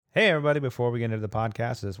Hey, everybody, before we get into the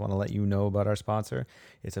podcast, I just want to let you know about our sponsor.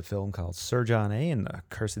 It's a film called Sir John A. and the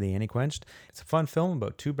Curse of the Anti-Quenched. It's a fun film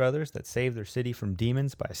about two brothers that save their city from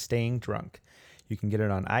demons by staying drunk. You can get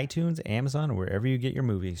it on iTunes, Amazon, or wherever you get your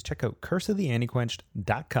movies. Check out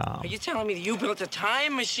curseoftheantiquenched.com. Are you telling me that you built a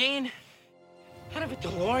time machine out of a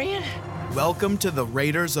DeLorean? Welcome to the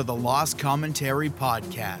Raiders of the Lost Commentary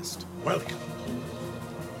podcast. Welcome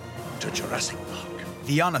to Jurassic Park.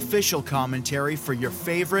 The unofficial commentary for your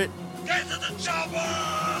favorite Get to the chopper!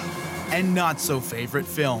 and not so favorite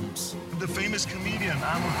films. The famous comedian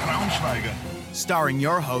Arnold Braunschweiger. Starring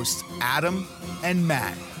your hosts Adam and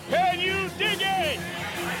Matt. Can you dig it?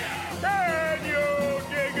 Can you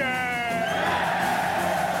dig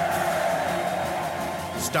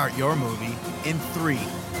it? Start your movie in 3,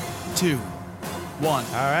 2, 1.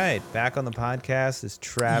 All right, back on the podcast is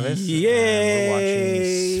Travis. Yay! And we're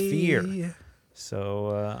watching Sphere.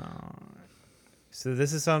 So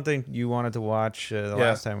this is something you wanted to watch the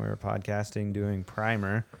last time we were podcasting, doing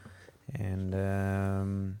Primer.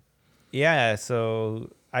 And so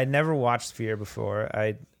I'd never watched Sphere before.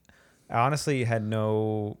 I honestly I didn't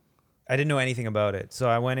know anything about it. So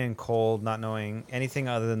I went in cold, not knowing anything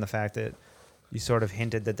other than the fact that you sort of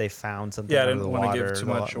hinted that they found something out of the water. I didn't want to give too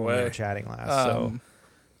much when we away. were chatting last.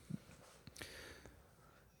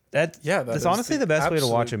 That's honestly the best way to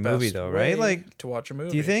watch a movie, though, right? Like, to watch a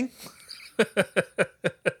movie. do you think?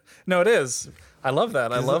 No, it is. I love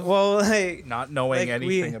that. I love not knowing like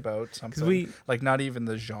anything about something. we- like not even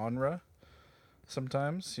the genre.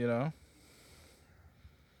 Sometimes,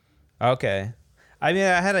 Okay. I mean,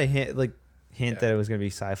 I had a hint that it was going to be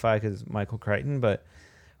sci-fi because Michael Crichton, but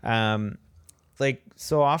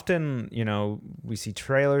so often, we see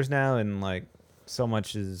trailers now and like so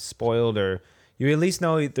much is spoiled, or you at least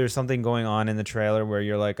know there's something going on in the trailer where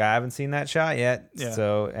you're like, I haven't seen that shot yet. Yeah.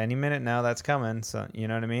 So any minute now that's coming. So, you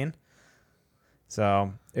know what I mean?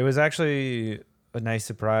 So it was actually a nice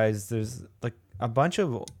surprise. There's like a bunch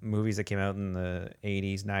of movies that came out in the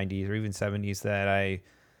 80s, 90s, or even 70s that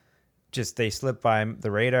they slipped by the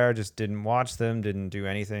radar, just didn't watch them, didn't do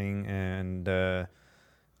anything. And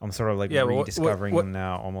I'm sort of like rediscovering them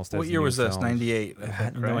now almost as what year new was this? films. 98, I think,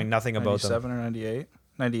 right? Knowing nothing about them. 97 or 98?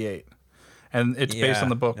 98. And it's based on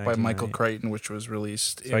the book by Michael Crichton, which was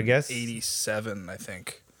released in 87, I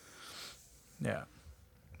think. Yeah.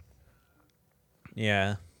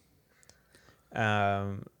 Yeah.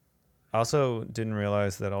 Also, didn't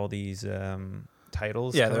realize that all these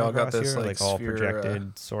titles. Yeah, they all got across this here, like all sphere,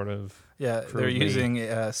 projected, sort of. Yeah, they're crudely using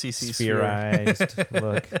CC Sphere. spherized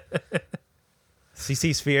look.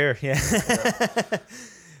 CC Sphere, yeah.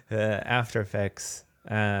 After Effects.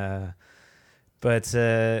 But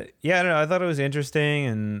I don't know. I thought it was interesting,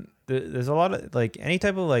 and there's a lot of like any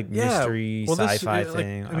type of like mystery sci-fi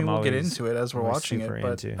thing. We'll get into it as we're watching it,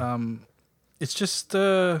 but into. it's just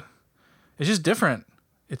different.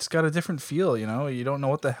 It's got a different feel, You don't know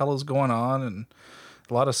what the hell is going on, and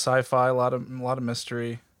a lot of sci-fi, a lot of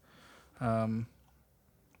mystery.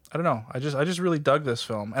 I don't know. I just really dug this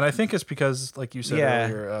film, and I think it's because, like you said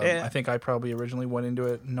earlier, I think I probably originally went into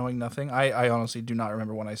it knowing nothing. I honestly do not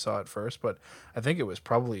remember when I saw it first, but I think it was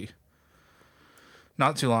probably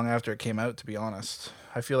not too long after it came out. To be honest,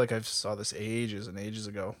 I feel like I saw this ages and ages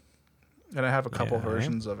ago, and I have a couple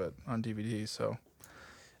versions of it on DVD. So,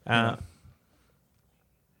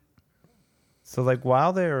 so like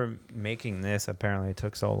while they were making this, apparently it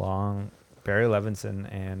took so long. Barry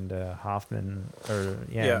Levinson and Hoffman,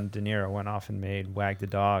 and De Niro went off and made Wag the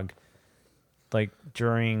Dog, like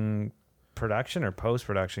during production or post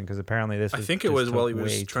production, because apparently this. I think it was while he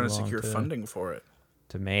was trying to secure funding for it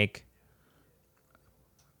to make.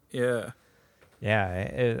 Yeah,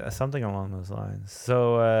 something along those lines.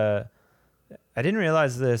 So I didn't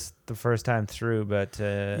realize this the first time through, but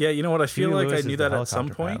you know what? I feel Huey like Lewis I knew is the that at some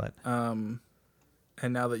helicopter point. pilot.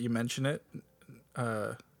 And now that you mention it,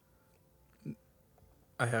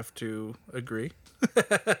 I have to agree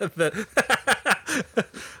that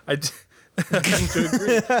I have to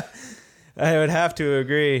agree. I would have to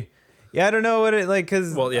agree. Yeah, I don't know what it like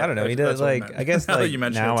because I don't know. He does like I I guess now like that you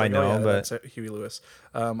mentioned now it, I know, but that's Huey Lewis.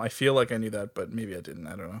 I feel like I knew that, but maybe I didn't.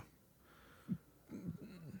 I don't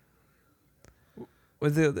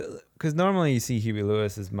know. Because normally you see Huey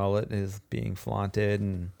Lewis's mullet is being flaunted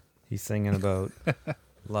and he's singing about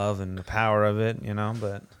love and the power of it,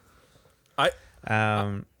 But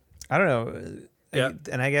I don't know. Yeah,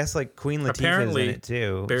 and I guess like Queen Latifah is in it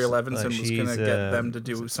too. Barry Levinson was going to get them to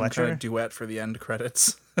do some Fletcher? kind of duet for the end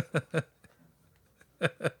credits.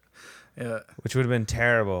 Yeah, which would have been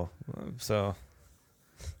terrible. So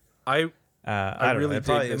I don't really know.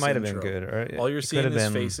 dig this It might have been intro. good. Or all you're it seeing could is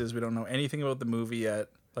have been faces. We don't know anything about the movie yet.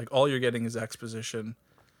 Like all you're getting is exposition,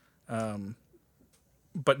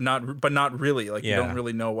 but not really. Like you don't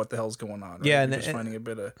really know what the hell's going on. Right? Yeah, you're just finding a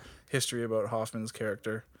bit of history about Hoffman's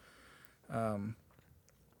character.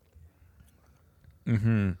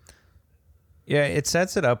 Yeah, it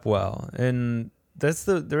sets it up well, and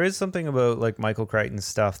there is something about like Michael Crichton's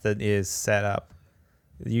stuff that is set up.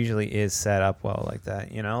 It usually is set up well like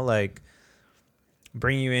that, you know, like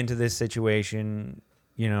bring you into this situation.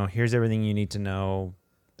 You know, here's everything you need to know,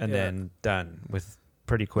 and then done with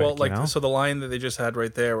pretty quick. Well, like you know? so, the line that they just had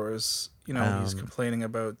right there was, you know, he's complaining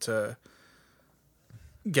about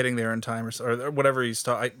getting there in time or whatever he's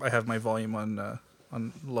I have my volume on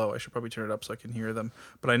low. I should probably turn it up so I can hear them.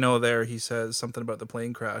 But I know there he says something about the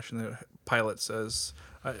plane crash, and the pilot says,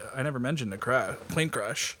 "I never mentioned a plane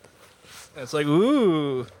crash." And it's like,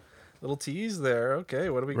 ooh, little tease there. Okay,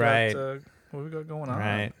 what do we got? What do we got going on?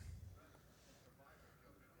 Right.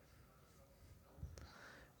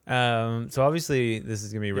 So obviously this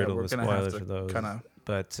is gonna be riddled with spoilers for those.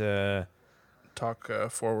 But talk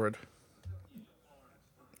forward.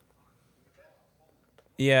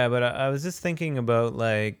 Yeah, but I was just thinking about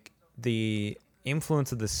like the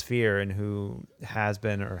influence of the sphere and who has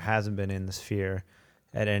been or hasn't been in the sphere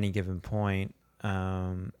at any given point.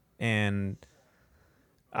 And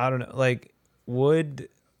I don't know, like would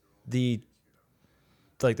the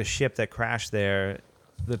ship that crashed there,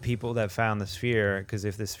 the people that found the sphere, because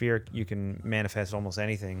if the sphere you can manifest almost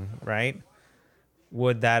anything, right?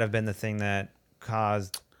 Would that have been the thing that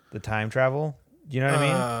caused the time travel? You know what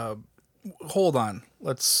I mean? Hold on.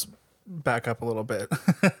 Let's back up a little bit.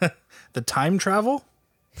 The time travel?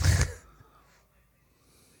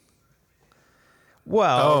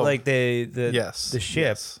 Well, like the ship.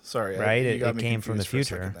 Yes. Sorry, right? It came from the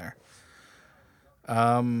future.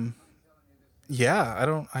 Yeah,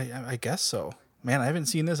 I guess so. Man, I haven't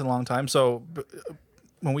seen this in a long time. So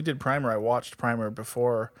when we did Primer, I watched Primer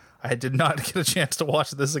before. I did not get a chance to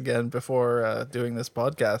watch this again before doing this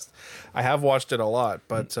podcast. I have watched it a lot,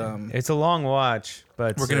 but it's a long watch.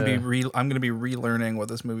 But I'm gonna be relearning what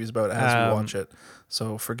this movie's about as we watch it.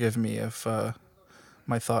 So forgive me if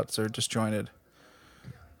my thoughts are disjointed.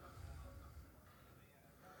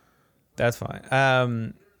 That's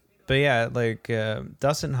fine. But yeah, like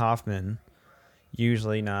Dustin Hoffman,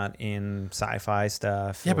 usually not in sci-fi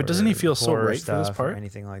stuff. Yeah, but doesn't he feel so right for this part? Or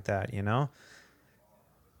anything like that, you know?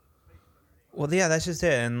 Well, yeah, that's just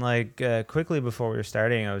it. And like quickly before we were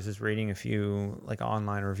starting, I was just reading a few like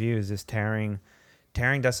online reviews, just tearing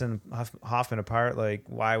Dustin Hoffman apart. Like,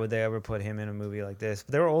 why would they ever put him in a movie like this?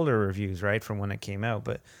 But they were older reviews, right, from when it came out.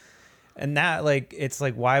 And that, like, it's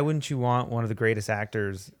like, why wouldn't you want one of the greatest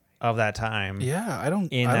actors of that time? Yeah, I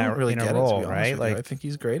don't really get role, it, to be right? Like, I think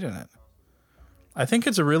he's great in it. I think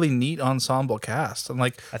it's a really neat ensemble cast. And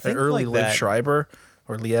like the early like Liev Schreiber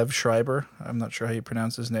or Liev Schreiber, I'm not sure how you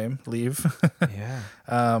pronounce his name. Liev. Yeah.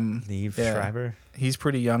 Liev Schreiber. He's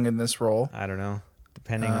pretty young in this role. I don't know,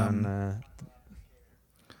 depending on.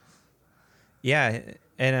 Yeah,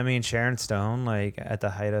 and I mean Sharon Stone, like at the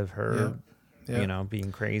height of her, you know,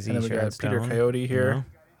 being crazy. And then we got Stone, Peter Coyote here, you know?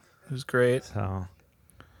 who's great. So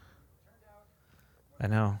I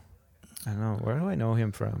know. Where do I know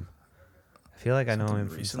him from? I feel like I know him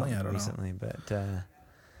from recently. I don't know.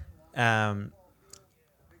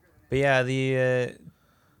 But yeah,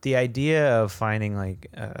 the idea of finding like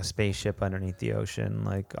a spaceship underneath the ocean,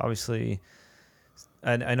 like obviously,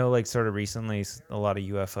 I know like sort of recently a lot of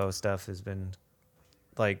UFO stuff has been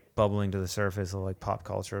like bubbling to the surface of like pop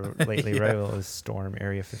culture lately, right? Well, it was Storm,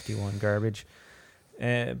 Area 51 garbage.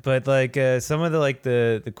 But like some of the like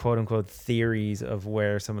the quote unquote theories of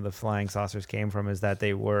where some of the flying saucers came from is that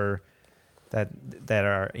they were that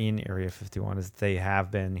are in Area 51 is they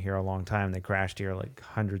have been here a long time. They crashed here like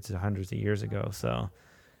hundreds of years ago. So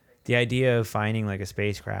the idea of finding like a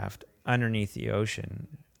spacecraft underneath the ocean,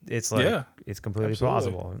 it's like it's completely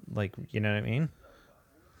plausible. Like, you know what I mean?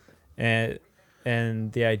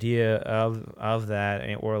 And the idea of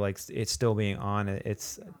that, or like it's still being on, I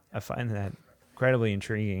find that incredibly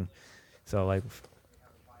intriguing. So like,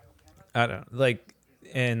 I don't know, like,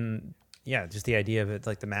 and yeah, just the idea of it,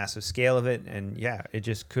 like the massive scale of it, and yeah, it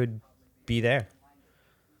just could be there.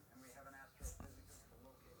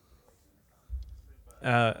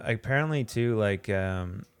 Apparently too, like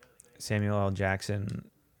Samuel L.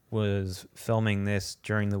 Jackson was filming this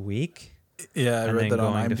during the week. Yeah, I read that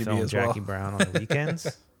on IMDb to film as well. Jackie Brown on the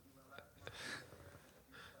weekends.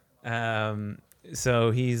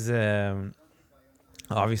 So he's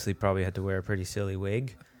obviously probably had to wear a pretty silly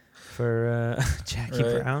wig for Jackie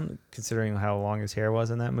Brown, considering how long his hair was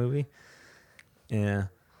in that movie. Yeah,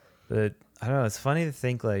 but I don't know. It's funny to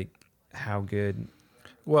think like how good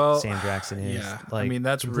Sam Jackson is. Yeah, Like, I mean,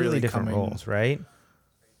 that's completely really different coming roles, right?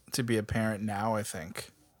 to be apparent now, I think,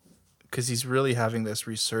 because he's really having this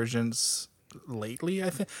resurgence lately. I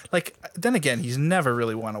think, like, then again, he's never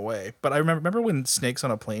really went away. But I remember when Snakes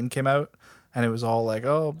on a Plane came out, and it was all like,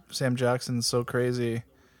 "Oh, Sam Jackson's so crazy."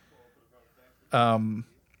 And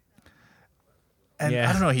Yeah.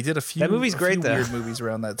 I don't know, he did a few. That movie's great, though. Weird movies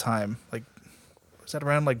around that time. Like, was that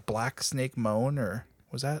around like Black Snake Moan, or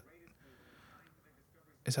was that?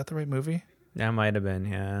 Is that the right movie? That might have been,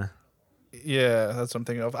 yeah. Yeah, that's what I'm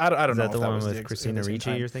thinking of. I don't Is know that the if that one was with Christina the same Ricci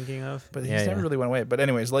time. you're thinking of? But he's never really went away. But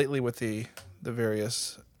anyways, lately with the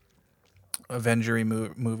various Avengery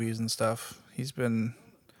movies and stuff, he's been,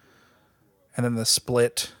 and then the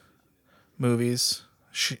Split movies,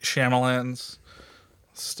 Shyamalan's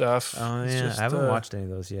stuff. Oh, It's yeah. just, I haven't watched any of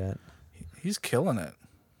those yet. He's killing it.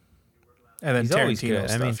 And then He's always Tarantino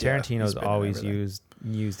good. I mean, stuff, yeah, Tarantino's he's been in always everything.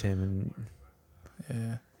 used him and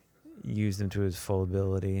Yeah. used him to his full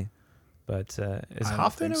ability. But has I don't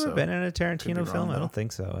Hoffman think ever so. been in a Could be Tarantino wrong, film? I though. don't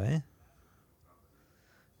think so, eh?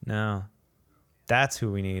 No. That's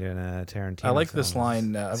who we need in a Tarantino I like film, this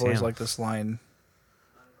line. I've Sam. always liked this line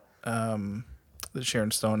that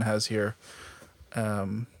Sharon Stone has here.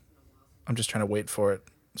 I'm just trying to wait for it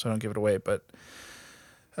so I don't give it away. But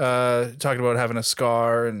talking about having a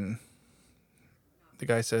scar, and the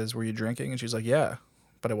guy says, "Were you drinking?" And she's like, "Yeah,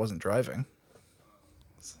 but I wasn't driving."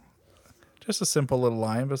 Just a simple little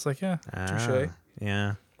line, but it's like, yeah, touche.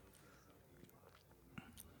 Yeah.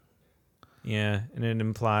 Yeah, and it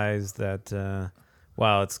implies that,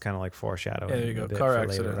 well, it's kind of like foreshadowing. Yeah, there you a go. bit Car for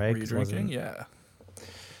accident. later, right? Were you 'Cause drinking? Yeah.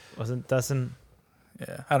 Doesn't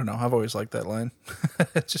Yeah. I don't know. I've always liked that line.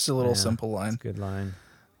 It's just a little simple line. It's a good line.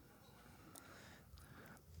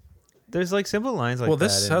 There's like simple lines like Well, that.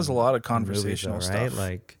 this has a lot of in movies, conversational though, right? stuff.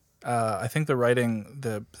 Like, I think the writing,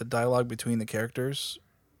 the dialogue between the characters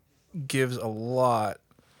gives a lot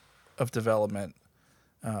of development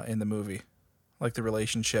in the movie, like the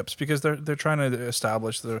relationships, because they're trying to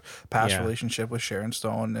establish the past relationship with Sharon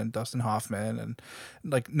Stone and Dustin Hoffman, and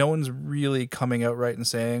like no one's really coming out right and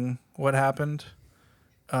saying what happened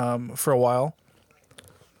for a while,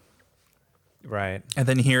 right, and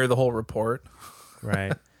then hear the whole report.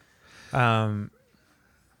 right.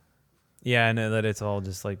 Yeah, I know that it's all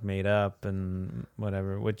just like made up and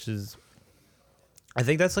whatever, which is, I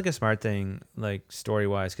think that's like a smart thing, like story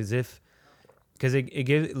wise, because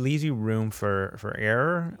it leaves you room for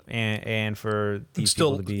error and for these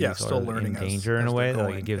Still- people to be yeah, sort still of learning in as- danger in as a they're way. Like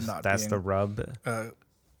going it gives and not that's the being- rub.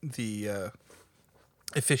 The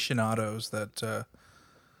aficionados that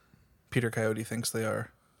Peter Coyote thinks they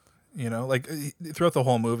are, like throughout the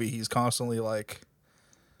whole movie, he's constantly like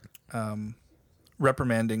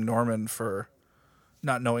reprimanding Norman for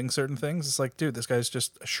not knowing certain things. It's like, dude, this guy's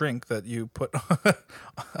just a shrink that you put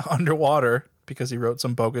underwater because he wrote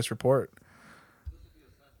some bogus report.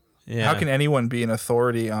 Yeah. How can anyone be an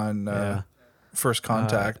authority on First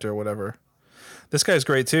Contact or whatever? This guy's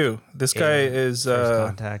great too. This guy is First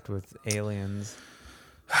Contact with aliens?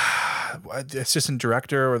 assistant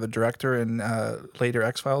director or the director in later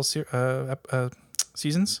X-Files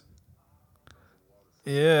seasons.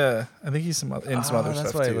 Yeah, I think he's in some other that's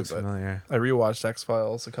stuff why too. it looks But familiar. I rewatched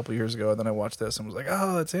X-Files a couple years ago, and then I watched this and was like,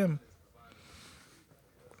 "Oh, that's him."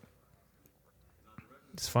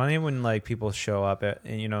 It's funny when like people show up at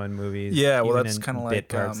in movies. Yeah, well, even that's in kinda bit like,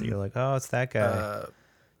 parts that you're like, oh, it's that guy.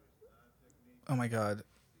 Oh my God,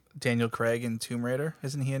 Daniel Craig in Tomb Raider.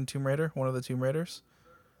 Isn't he in Tomb Raider? One of the Tomb Raiders.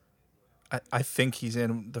 I think he's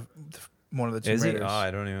in the one of the Tomb Is he? Raiders. Oh,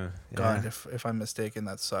 I don't even. God, yeah. if I'm mistaken,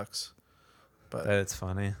 that sucks. But That's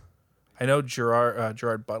funny. I know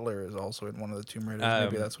Gerard Butler is also in one of the Tomb Raiders.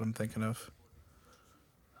 Maybe that's what I'm thinking of.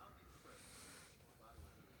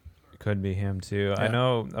 Could be him too. Yeah. I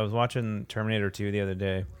know. I was watching Terminator 2 the other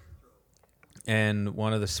day, and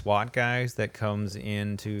one of the SWAT guys that comes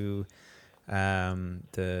into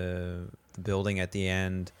the building at the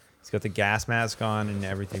end, he's got the gas mask on and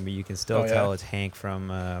everything, but you can still tell it's Hank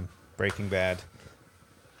from Breaking Bad.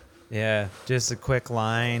 Yeah, just a quick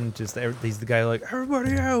line. He's the guy like,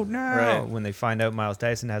 everybody out now. Right. When they find out Miles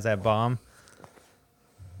Dyson has that bomb.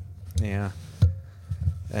 Yeah.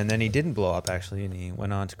 And then he didn't blow up, actually, and he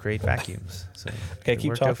went on to create vacuums. So Okay, it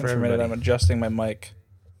keep worked out talking for a minute. everybody. I'm adjusting my mic.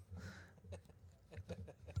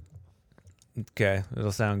 Okay,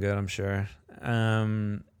 it'll sound good, I'm sure.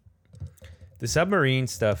 The submarine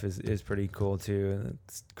stuff is pretty cool too.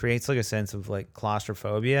 It creates like a sense of like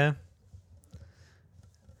claustrophobia,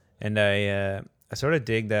 and I sort of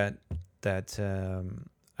dig that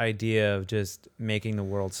idea of just making the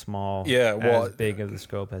world small. Yeah, well, as big of the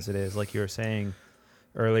scope as it is, like you were saying.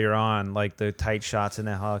 earlier on, like the tight shots in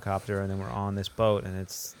the helicopter, and then we're on this boat, and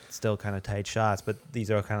it's still kind of tight shots, but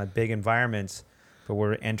these are kind of big environments. But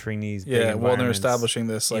we're entering these big environments. Well, they're establishing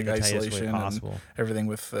this like isolation and everything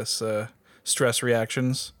with this stress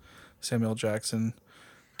reactions. Samuel Jackson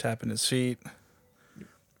tapping his feet.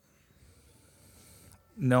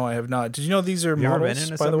 No, I have not. Did you know these are models? Have you ever been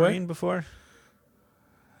in a submarine before?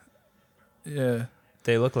 Yeah,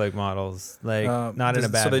 they look like models, like not in a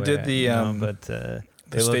bad way. So they did the but the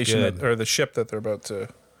station or the ship that they're about to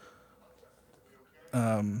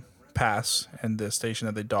pass, and the station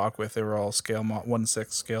that they dock with, they were all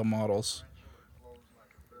 1/6 scale models.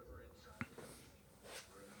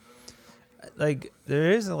 Like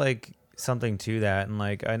there is like something to that, and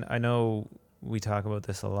like I know we talk about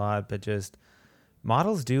this a lot, but just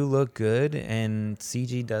models do look good, and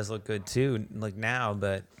CG does look good too. Like now,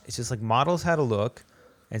 but it's just like models had a look,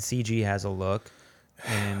 and CG has a look,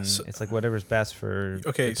 and it's like whatever's best for.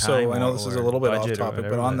 Okay, so I know this is a little bit off topic,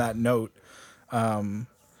 but on that note,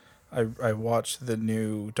 I watched the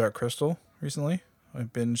new Dark Crystal recently. I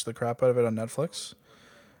binged the crap out of it on Netflix.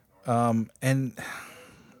 And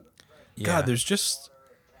God, there's just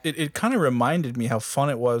it kind of reminded me how fun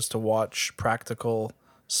it was to watch practical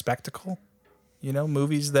spectacle. You know,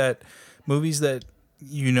 movies that we're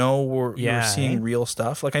seeing real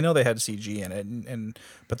stuff. Like I know they had CG in it,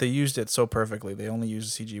 but they used it so perfectly. They only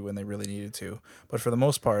used CG when they really needed to. But for the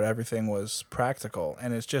most part, everything was practical,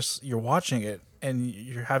 and it's just you're watching it and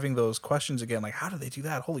you're having those questions again, like how did they do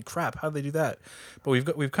that? Holy crap, how did they do that? But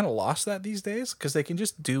we've kind of lost that these days because they can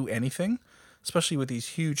just do anything, especially with these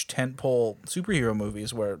huge tentpole superhero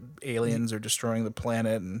movies where aliens are destroying the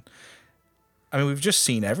planet and. I mean, we've just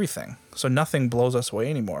seen everything, so nothing blows us away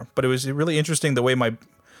anymore. But it was really interesting the way my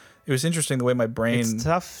brain. It's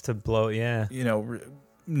tough to blow, yeah. You know,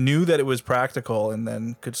 knew that it was practical, and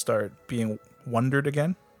then could start being wondered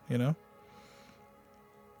again. You know.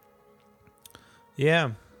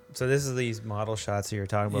 Yeah. So this is these model shots that you're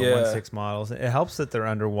talking about, 1/6 models. It helps that they're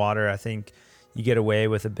underwater. I think you get away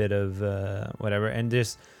with a bit of whatever, and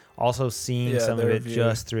just. Also seeing some of it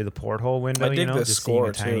just through the porthole window, I dig this just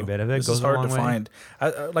score seeing a tiny bit of it. This goes is hard a long to find.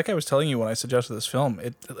 Like I was telling you when I suggested this film,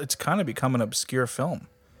 it's kind of become an obscure film.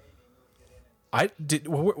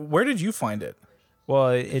 Where did you find it? Well,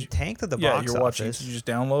 it tanked at the box office. You're watching. Did you just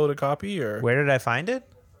download a copy, or where did I find it?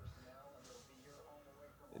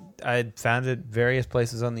 I found it various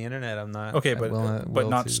places on the internet. I'm not okay, but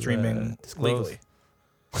not streaming legally.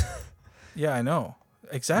 Yeah, I know.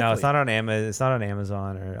 Exactly. No, it's not on Amazon. It's not on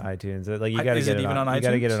Amazon or iTunes. Like you got to get it on iTunes. You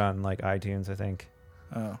got to get it on like iTunes, I think.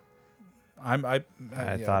 Oh, I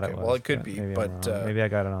thought it was. Well, it could be, but maybe I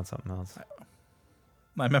got it on something else.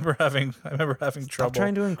 I remember having trouble. Stop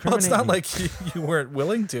trying to incriminate. Well, it's not me. like you weren't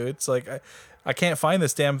willing to. It's like I can't find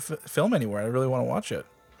this damn film anywhere. I really want to watch it.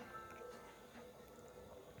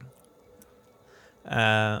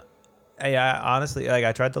 Yeah, honestly, like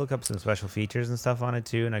I tried to look up some special features and stuff on it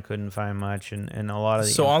too, and I couldn't find much. And a lot of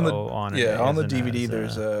the info on it. On the DVD,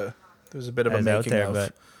 there's a bit of a making of.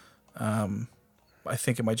 But I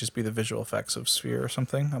think it might just be the visual effects of Sphere or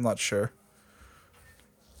something. I'm not sure.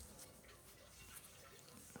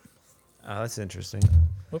 Oh, that's interesting.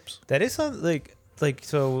 Whoops. That is something like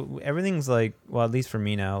so everything's like, well, at least for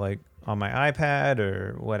me now, like on my iPad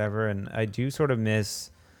or whatever, and I do sort of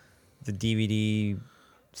miss the DVD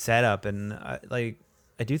setup, and I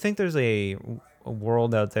do think there's a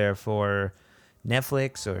world out there for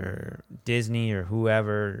Netflix or Disney or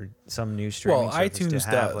whoever, some new streaming service iTunes to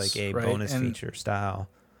have does, like a right? bonus And feature style.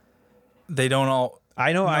 They don't all.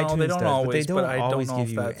 I know iTunes they don't does, always, but they don't I always don't know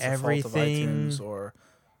give if you that's everything. The fault of iTunes or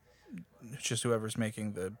it's just whoever's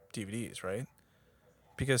making the DVDs, right?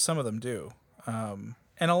 Because some of them do, and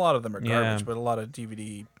a lot of them are garbage. But a lot of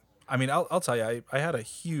DVD. I mean, I'll tell you, I had a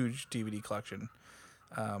huge DVD collection.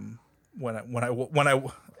 When I've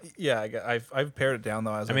pared it down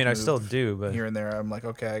though. I still do, but here and there, I'm like,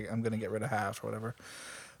 okay, I'm gonna get rid of half or whatever.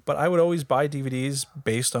 But I would always buy DVDs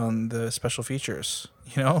based on the special features.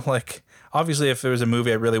 You know, like obviously, if there was a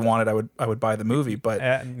movie I really wanted, I would buy the movie. But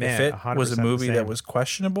if it was a movie that was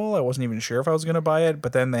questionable, I wasn't even sure if I was gonna buy it.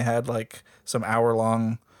 But then they had like some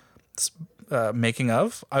hour-long making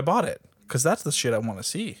of, I bought it because that's the shit I want to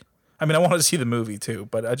see. I mean, I want to see the movie too,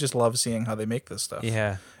 but I just love seeing how they make this stuff.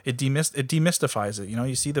 Yeah, it demystifies it. You know,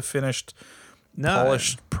 you see the finished,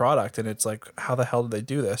 polished product, and it's like, how the hell did they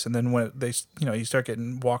do this? And then when you start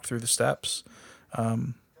getting walked through the steps,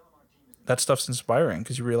 that stuff's inspiring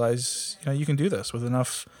because you realize, you can do this with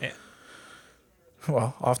enough. Yeah.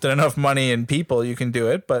 Well, often enough money and people, you can do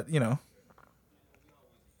it, but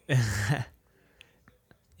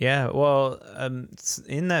Yeah, well,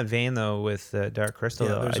 in that vein though, with Dark Crystal,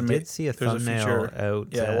 though, I did see a thumbnail out.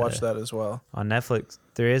 Yeah, I watched that as well on Netflix.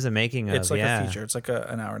 There is a making of. It's like a feature. It's like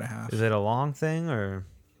an hour and a half. Is it a long thing or?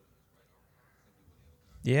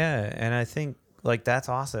 Yeah, and I think like that's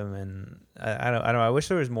awesome, and I don't know. I wish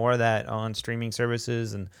there was more of that on streaming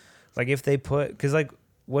services, and like if they put, because like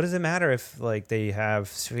what does it matter if like they have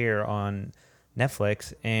Sphere on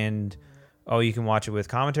Netflix and you can watch it with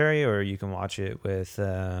commentary, or you can watch it with,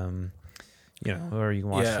 or you can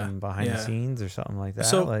watch them behind the scenes or something like that.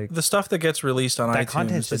 So like the stuff that gets released on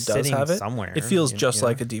iTunes that does have it, somewhere, it feels just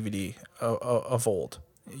like a DVD of old.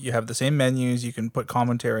 You have the same menus, you can put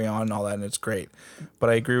commentary on and all that, and it's great. But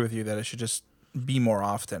I agree with you that it should just be more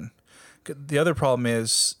often. The other problem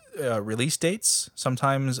is release dates.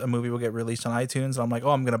 Sometimes a movie will get released on iTunes, and I'm like,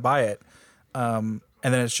 I'm going to buy it. And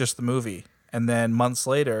then it's just the movie. And then months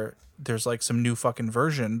later, there's like some new fucking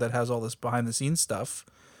version that has all this behind the scenes stuff.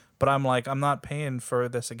 But I'm like, I'm not paying for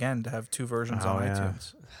this again to have two versions on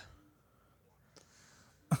iTunes.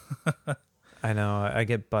 I know. I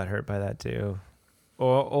get butthurt by that too.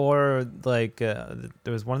 Or like there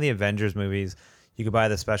was one of the Avengers movies. You could buy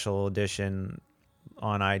the special edition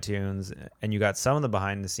on iTunes, and you got some of the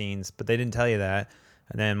behind the scenes, but they didn't tell you that.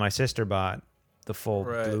 And then my sister bought the full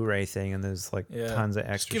Blu-ray thing, and there's like tons of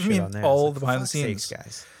extra shit on there. All like, the behind the scenes,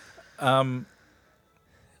 guys.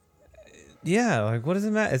 Yeah, like what does it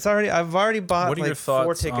matter? I've already bought what are like your thoughts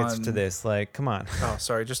 4 tickets to this. Like, come on. Oh,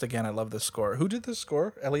 sorry. Just again, I love this score. Who did this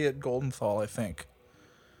score? Elliot Goldenthal, I think.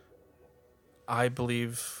 I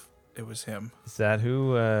believe it was him. Is that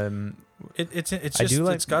who? It's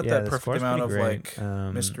got that perfect amount of like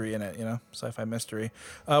mystery in it, sci-fi mystery.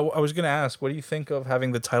 I was gonna ask, what do you think of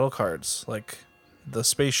having the title cards, like the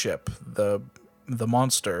spaceship, the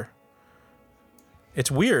monster? It's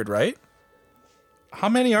weird, right? How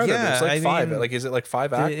many are there? There's like 5. Like, is it like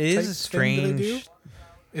 5 acts? It is strange.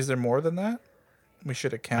 Is there more than that? We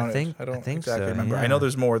should have counted. I don't exactly remember. Yeah. I know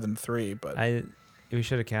there's more than 3, but we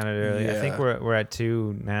should have counted earlier. Yeah. I think we're at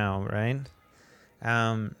 2 now, right?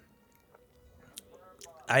 I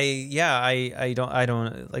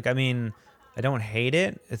don't like. I mean, I don't hate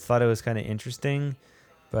it. I thought it was kind of interesting,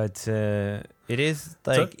 but it is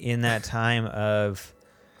like in that time of.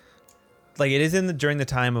 Like it is during the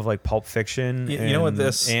time of like Pulp Fiction. You know what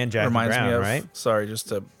this and Jackie reminds Brown, me of? Right? Sorry, just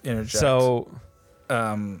to interject. So,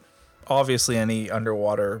 obviously, any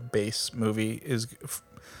underwater base movie is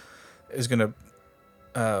going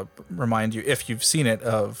to remind you, if you've seen it,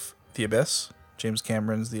 of The Abyss, James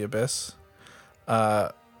Cameron's The Abyss.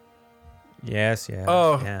 Yes.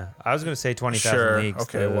 Oh, yeah. I was going to say 20,000 Leagues.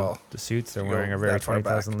 Okay, the suits they're wearing are very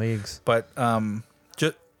 20,000 Leagues. But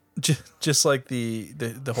just like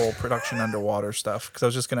the whole production underwater stuff, because I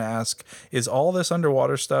was just going to ask, is all this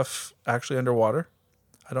underwater stuff actually underwater?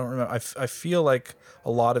 I don't remember. I feel like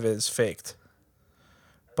a lot of it is faked,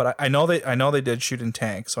 but I know they did shoot in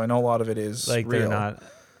tanks, so I know a lot of it is like real. They're not.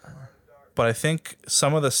 But I think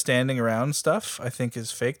some of the standing around stuff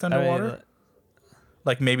is faked underwater. I mean,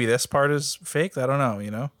 like maybe this part is faked. I don't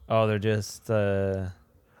know. Oh, they're just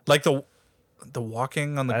like the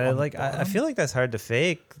walking on the I feel like that's hard to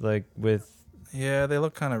fake, like with they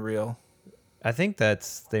look kind of real. I think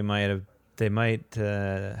they might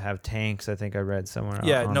have tanks. I think I read somewhere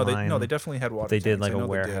online. they definitely had water they tanks. did like a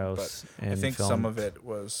warehouse, I think some of it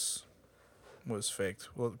was faked.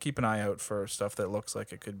 Well, keep an eye out for stuff that looks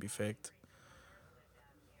like it could be faked.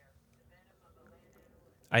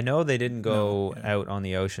 I know they didn't go out on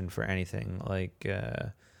the ocean for anything. Like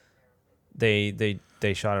they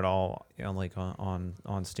shot it all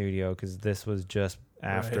on studio, because this was just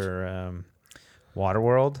after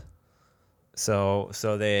Waterworld. So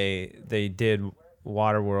they did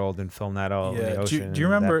Waterworld and filmed that all in the ocean. Do you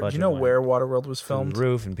remember? Do you know where Waterworld was filmed? The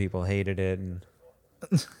roof, and people hated it. And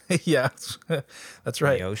yeah, that's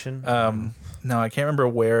right. The ocean. No, I can't remember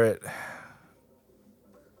what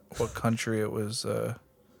country it was.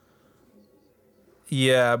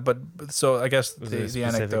 Yeah, but so I guess the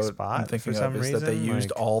anecdote I'm thinking of is that they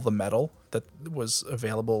used all the metal that was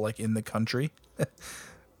available like in the country.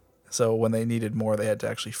 So when they needed more, they had to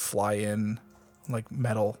actually fly in like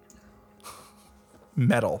metal.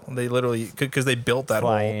 They literally, because they built that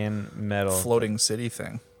whole floating city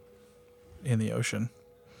thing in the ocean.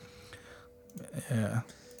 Yeah.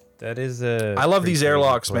 That is I love these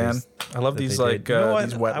airlocks, man. I love these these wet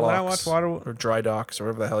locks, when I watch or dry docks, or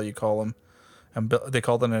whatever the hell you call them. They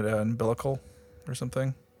called it an umbilical or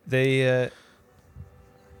something. The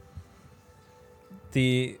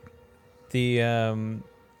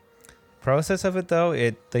process of it though,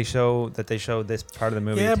 they show this part of the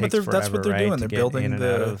movie. Yeah, it takes but that's what they're doing. They're building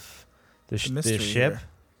the ship.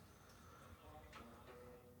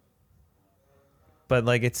 But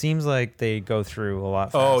like it seems like they go through a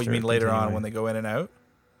lot faster. Oh, you mean later on when they go in and out?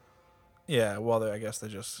 Yeah, well, I guess they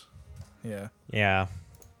just... Yeah. Yeah.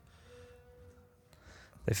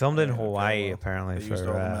 They filmed in Hawaii, okay, well, apparently, they used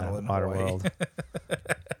for all the metal in Hawaii. Waterworld.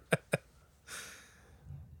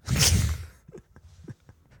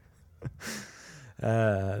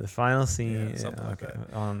 The final scene like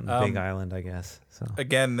on the Big Island, I guess. So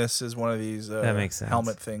again, this is one of these that makes sense.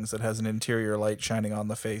 helmet things that has an interior light shining on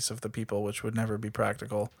the face of the people, which would never be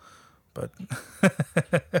practical. But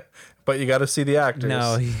but you got to see the actors.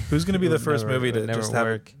 No, who's going to be the first movie to just have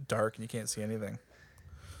work. it dark and you can't see anything?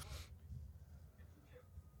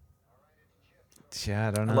 Yeah,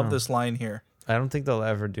 I don't know. I love this line here. I don't think they'll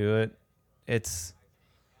ever do it. It's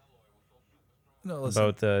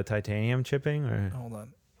about the titanium chipping, or hold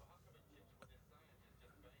on.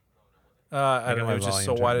 I don't know. Just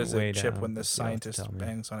so why does it chip when this scientist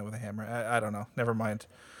bangs on it with a hammer? I don't know. Never mind.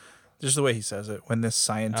 Just the way he says it. When this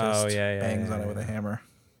scientist bangs on it with a hammer.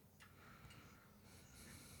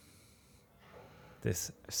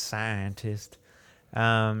 This scientist.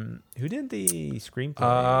 Who did the screenplay?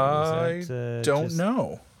 I don't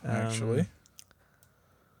know, actually.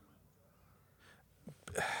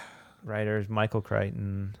 Writers Michael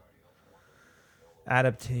Crichton.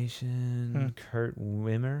 Adaptation Kurt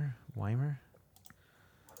Weimer.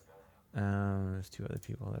 There's two other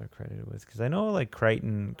people that are credited with, because I know like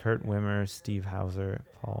Crichton, Kurt Weimer, Steve Hauser,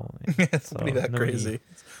 Paul. It's so pretty that crazy.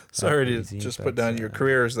 Sorry to just put down your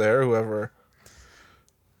careers there, whoever.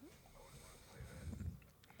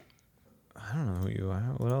 I don't know who you are.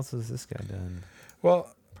 What else has this guy done?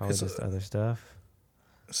 Well, probably just other stuff.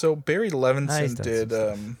 So Barry Levinson did.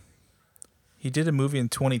 He did a movie in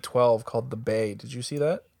 2012 called The Bay. Did you see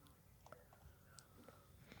that?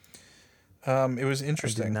 It was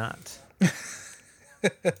interesting. I did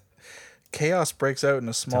not. Chaos breaks out in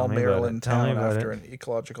a small Maryland town after an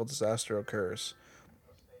ecological disaster occurs.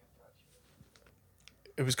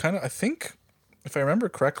 It was kind of, I think, if I remember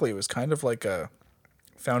correctly, it was kind of like a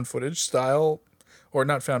found footage style, or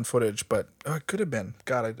not found footage, but it could have been.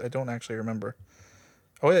 God, I don't actually remember.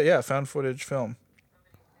 Oh yeah, found footage film.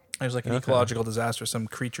 It was like an ecological disaster. Some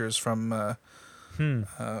creatures from the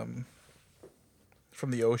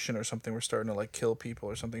ocean or something were starting to like kill people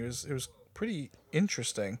or something. It was pretty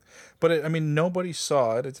interesting, but nobody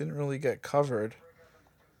saw it. It didn't really get covered.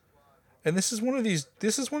 And this is one of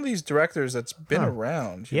these directors that's been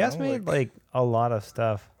around. He has made like a lot of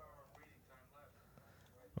stuff.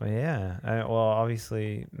 Well, yeah.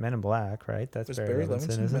 Obviously, Men in Black, right? That's Barry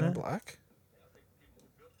Levinson, isn't Men it? in Black?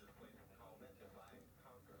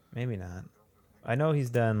 Maybe not. I know he's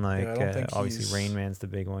done like obviously Rain Man's the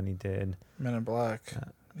big one he did. Men in Black.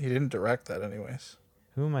 He didn't direct that, anyways.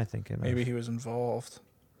 Who am I thinking of? Maybe he was involved.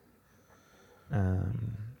 But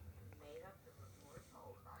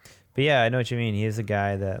yeah, I know what you mean. He is a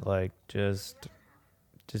guy that like just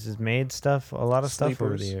has made stuff, a lot of stuff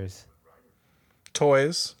over the years.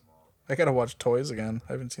 Toys. I gotta watch Toys again.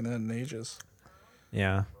 I haven't seen that in ages.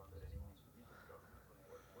 Yeah.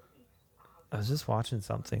 I was just watching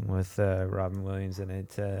something with Robin Williams in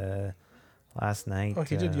it last night. Oh,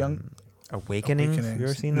 he did Young Awakenings. Have you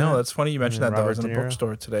ever seen that? No, that's funny you mentioned that. I was in De a Niro?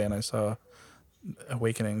 bookstore today and I saw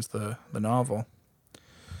Awakenings, the novel.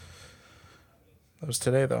 That was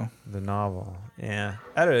today, though. The novel. Yeah.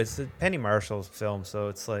 I don't know. It's a Penny Marshall's film, so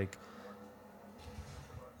it's like,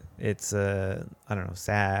 it's, I don't know,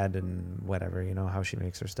 sad and whatever, how she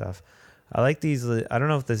makes her stuff. I like these. I don't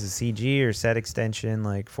know if this is CG or set extension,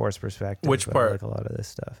 like force perspective. Which but part? I like a lot of this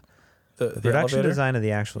stuff. The production elevator? design of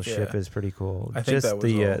the actual ship is pretty cool. I think just that was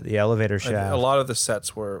the elevator shaft. A lot of the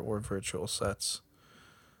sets were virtual sets.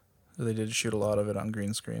 They did shoot a lot of it on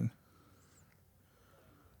green screen.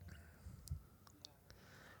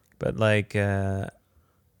 But like, I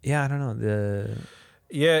don't know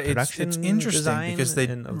it's interesting because they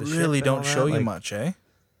really don't show you much, eh?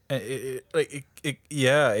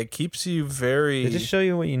 It keeps you very. They just show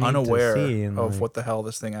you what you need unaware to see of what the hell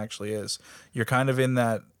this thing actually is. You're kind of in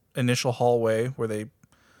that initial hallway where they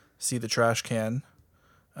see the trash can.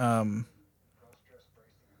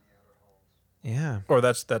 Yeah. Or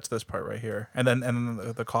that's this part right here, and then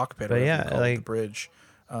the cockpit, or like the bridge,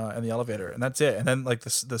 and the elevator, and that's it. And then like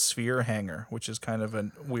the sphere hangar, which is kind of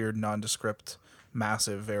a weird nondescript,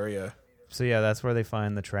 massive area. So yeah, that's where they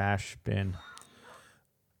find the trash bin.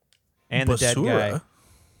 And the dead guy.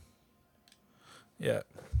 Yeah.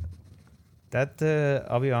 That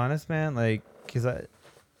I'll be honest, man. Like, because a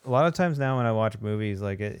lot of times now when I watch movies,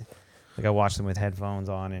 like I watch them with headphones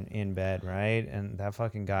on and in bed, right? And that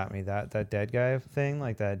fucking got me. That dead guy thing,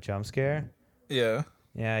 like that jump scare. Yeah.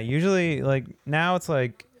 Yeah. Usually, like now it's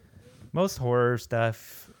like most horror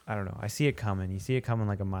stuff, I don't know. I see it coming. You see it coming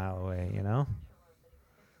like a mile away, you know?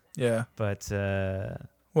 Yeah. But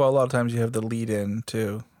well, a lot of times you have the lead in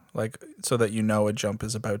too, like so that you know a jump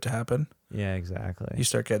is about to happen. yeah, exactly. You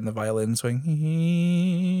start getting the violin swing.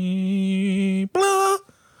 Blah.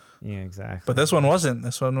 Yeah, exactly. But this one wasn't.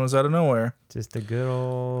 This one was out of nowhere. Just a good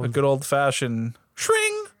old A good old fashioned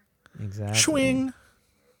shring, exactly. swing.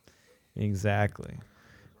 Exactly.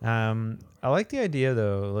 I like the idea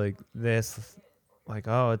though, like this, like,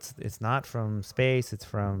 oh, it's not from space, it's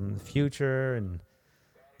from the future and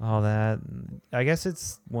all that. I guess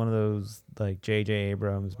it's one of those like J.J.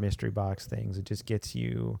 Abrams mystery box things. It just gets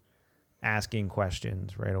you asking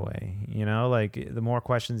questions right away. You know, like the more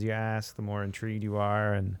questions you ask, the more intrigued you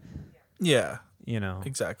are, and Yeah, you know,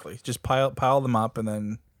 exactly. Just pile them up, and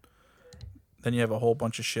then you have a whole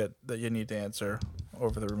bunch of shit that you need to answer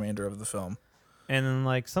over the remainder of the film. and then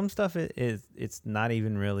like some stuff it's not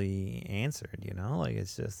even really answered. You know, like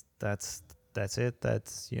it's just that's it.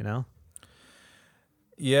 That's, you know.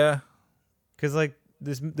 Yeah. Because like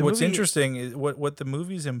What's movie, interesting is what the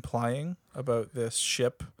movie's implying about this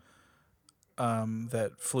ship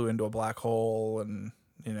that flew into a black hole and,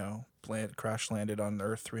 you know, crash landed on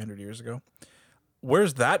Earth 300 years ago.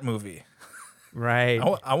 Where's that movie? right?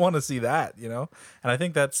 I want to see that, you know, and I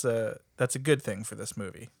think that's a good thing for this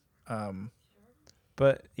movie.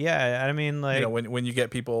 But yeah, I mean, like, You know, when you get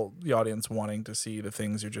the audience wanting to see the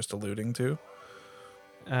things you're just alluding to.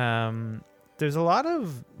 there's a lot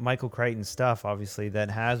of Michael Crichton stuff, obviously,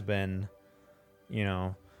 that has been, you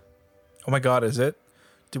know. Oh my God, is it?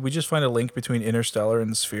 Did we just find a link between Interstellar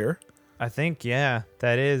and Sphere? I think, yeah,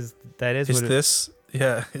 that is. Is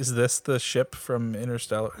this the ship from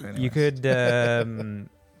Interstellar? Anyways. You could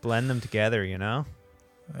blend them together, you know.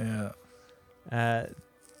 Yeah.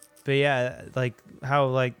 But yeah, like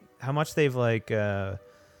how much they've I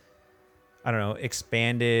don't know,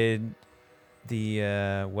 expanded the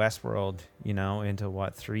Westworld, you know, into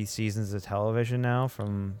what, 3 seasons of television now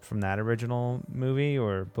from that original movie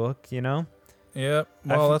or book, you know. Yeah.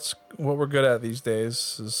 Well, that's what we're good at these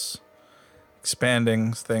days, is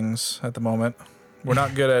expanding things at the moment. We're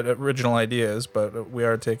not good at original ideas, but we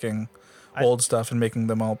are taking old stuff and making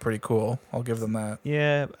them all pretty cool. I'll give them that.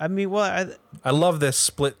 Yeah, I mean, well, I love this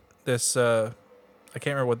split. This I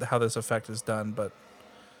can't remember how this effect is done, but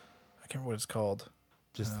I can't remember what it's called.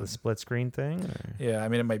 Just the split screen thing? Or? Yeah, I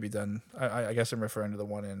mean, it might be done. I guess I'm referring to the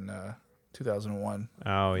one in 2001.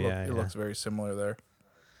 Oh, yeah. It looks very similar there.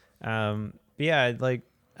 But yeah, like,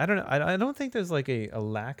 I don't know. I don't think there's like a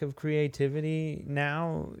lack of creativity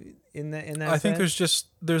now in that. I think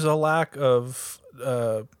there's a lack of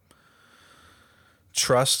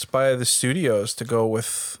trust by the studios to go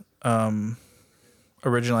with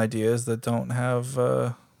original ideas that don't have. And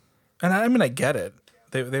I mean, I get it.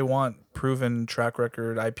 They want proven track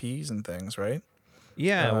record IPs and things, right?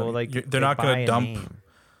 Yeah, well, like they're not going to dump.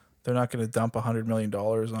 They're not going to dump $100 million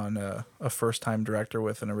on a first-time director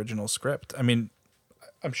with an original script. I mean,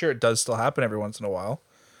 I'm sure it does still happen every once in a while.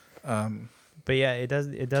 But yeah, it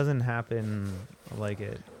doesn't happen like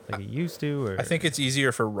it used to. Or I think it's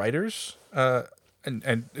easier for writers.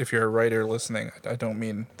 And if you're a writer listening, I don't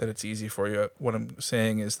mean that it's easy for you. What I'm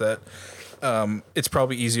saying is that it's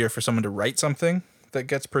probably easier for someone to write something that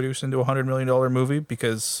gets produced into a $100 million movie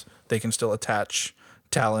because they can still attach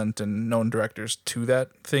talent and known directors to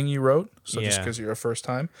that thing you wrote. So just because you're a first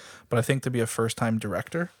time, but I think to be a first time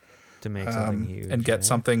director, to make something huge and get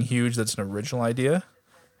something huge that's an original idea,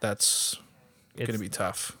 it's going to be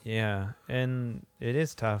tough. Yeah, and it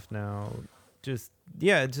is tough now. Just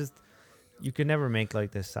you could never make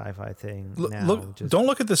like this sci-fi thing. Don't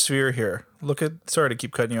look at the Sphere here. Sorry to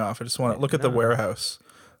keep cutting you off. I just want to look at the warehouse.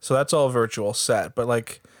 So that's all virtual set, but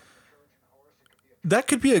like that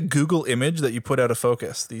could be a Google image that you put out of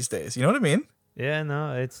focus these days. You know what I mean? Yeah,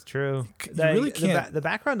 no, it's true. You really can't. The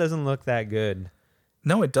background doesn't look that good.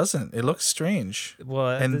 No, it doesn't. It looks strange. Well,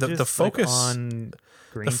 and the focus on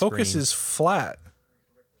green the focus screen. is flat.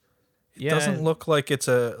 It doesn't look like it's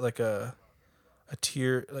a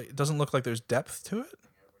tier. Like, it doesn't look like there's depth to it.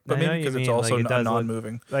 But maybe because it's also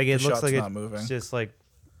non-moving. Like it the looks shot's like not moving. It's just like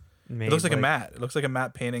it looks like a matte. It looks like a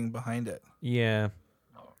matte painting behind it. Yeah,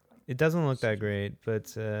 it doesn't look that great, but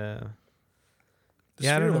the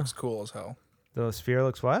Sphere looks cool as hell. The Sphere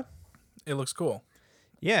looks what? It looks cool.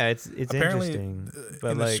 Yeah, it's apparently interesting.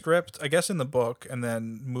 But in the script, I guess in the book, and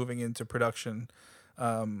then moving into production,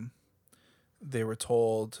 they were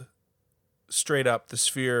told straight up the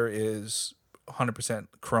Sphere is 100%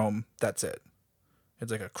 chrome. That's it.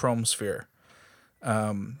 It's like a chrome sphere.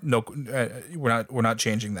 No, we're not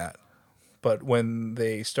changing that. But when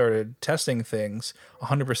they started testing things,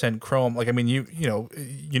 100% chrome, like, I mean, you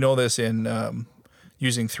know this in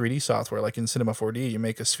using 3D software, like in Cinema 4D, you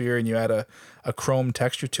make a sphere and you add a chrome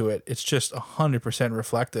texture to it. It's just 100%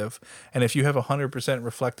 reflective. And if you have a 100%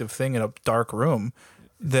 reflective thing in a dark room,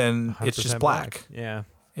 then it's just black. Yeah.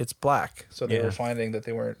 It's black. So they were finding that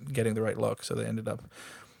they weren't getting the right look. So they ended up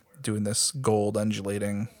doing this gold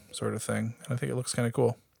undulating sort of thing. And I think it looks kind of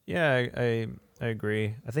cool. Yeah, I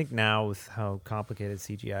agree. I think now with how complicated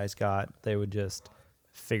CGI's got, they would just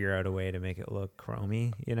figure out a way to make it look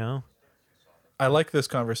chromy, you know? I like this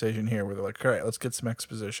conversation here where they're like, all right, let's get some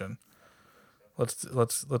exposition. Let's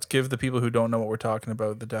give the people who don't know what we're talking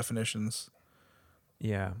about the definitions.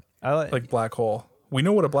 Yeah. Like black hole. We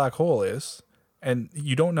know what a black hole is, and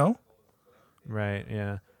you don't know? Right,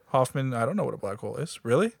 yeah. Hoffman, I don't know what a black hole is.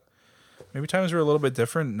 Really? Maybe times were a little bit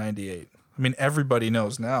different in 98. I mean, everybody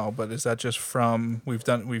knows now, but is that just from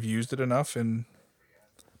we've used it enough in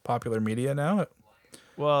popular media now?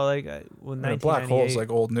 Well, like, black hole's like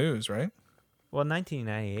old news, right? Well,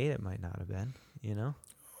 1998, it might not have been, you know?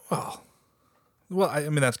 Well, I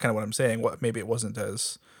mean, that's kind of what I'm saying. Maybe it wasn't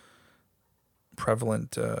as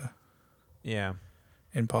prevalent in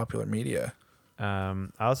popular media. I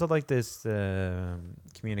also like this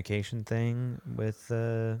communication thing with,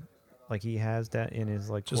 like, he has that in his,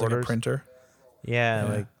 like, just quarters. like a printer. Yeah,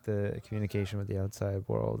 like the communication with the outside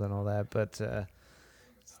world and all that. But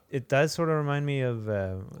it does sort of remind me of,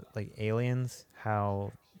 like, Aliens,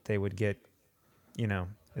 how they would get, you know,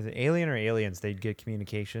 is it Alien or Aliens? They'd get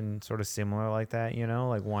communication sort of similar like that, you know?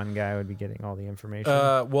 Like one guy would be getting all the information.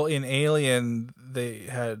 Well, in Alien, they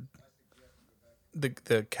had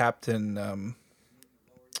the captain,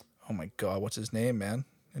 oh my God, what's his name, man?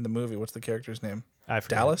 In the movie, what's the character's name? I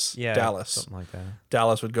forget. Dallas? Yeah, Dallas. Something like that.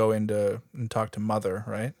 Dallas would go and talk to Mother,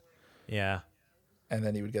 right? Yeah. And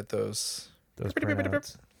then he would get those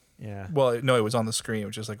printouts. Yeah. Well, no, it was on the screen,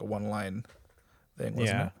 which is like a one-line thing,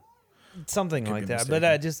 wasn't it? Something like that. But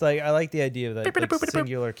I like the idea of that like,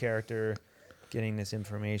 singular character getting this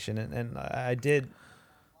information, and I did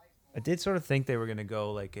sort of think they were gonna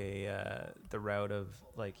go like the route of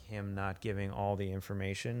like him not giving all the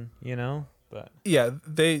information, you know. But yeah,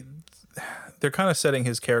 they're kind of setting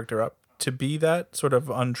his character up to be that sort of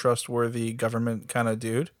untrustworthy government kind of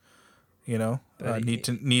dude, you know. Need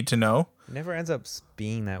to know. It never ends up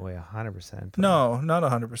being that way 100%. No, not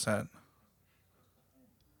 100%.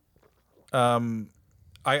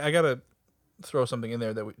 I gotta throw something in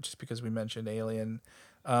there that just because we mentioned Alien.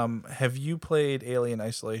 Have you played Alien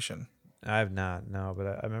Isolation? I have not, no, but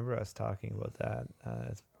I remember us talking about that.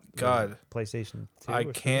 God, PlayStation 2. I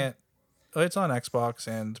can't. It's on Xbox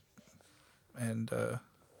and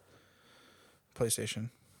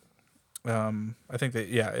PlayStation. I think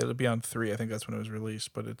that it'll be on 3. I think that's when it was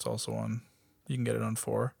released, but it's also on. You can get it on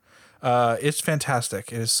 4. It's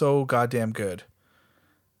fantastic. It is so goddamn good.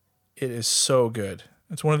 It is so good.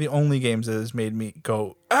 It's one of the only games that has made me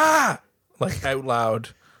go like out loud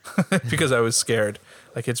because I was scared.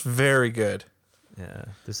 Like it's very good. Yeah,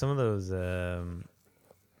 there's some of those what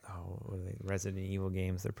are they? Resident Evil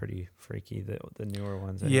games. They're pretty freaky. The newer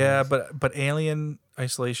ones. Anyways. Yeah, but Alien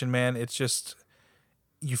Isolation, man, it's just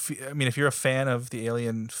I mean, if you're a fan of the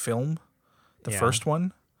Alien film, the first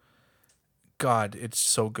one, God, it's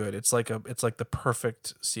so good. It's like the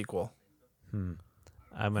perfect sequel. I'm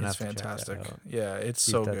gonna it's have fantastic. To check that out. Yeah, it's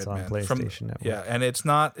See so if that's good, on man. PlayStation Network. And it's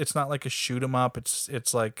not like a shoot 'em up.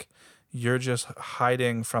 It's like you're just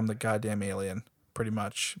hiding from the goddamn alien, pretty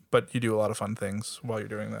much. But you do a lot of fun things while you're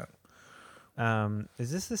doing that.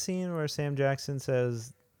 Is this the scene where Sam Jackson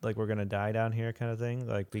says like we're gonna die down here kind of thing?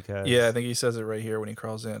 Like because I think he says it right here when he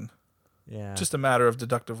crawls in. Yeah. Just a matter of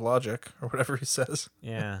deductive logic or whatever he says.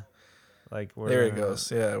 Yeah. Like there he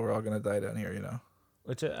goes. Yeah, we're all gonna die down here, you know.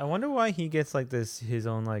 Which I wonder why he gets like his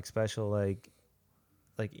own like special like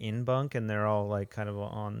in bunk and they're all like kind of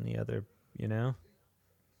on the other, you know.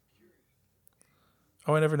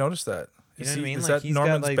 Oh, I never noticed that. You know what I mean? Is like that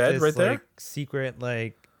Norman's got, bed this, right there? Like, secret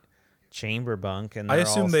like chamber bunk, and I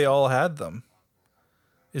assume they all had them.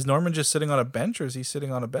 Is Norman just sitting on a bench, or is he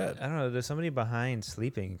sitting on a bed? I don't know. There's somebody behind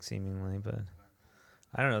sleeping, seemingly, but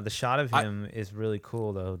I don't know. The shot of him is really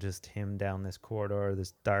cool, though. Just him down this corridor,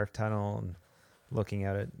 this dark tunnel, and looking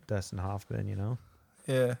out at Dustin Hoffman. You know?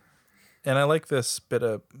 Yeah, and I like this bit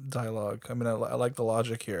of dialogue. I mean, I like the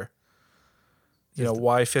logic here. You know,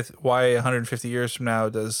 why 150 years from now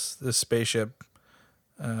does this spaceship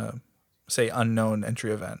say unknown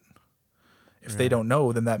entry event? If they don't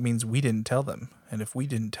know, then that means we didn't tell them. And if we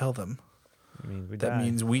didn't tell them, that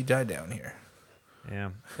means we died down here. Yeah,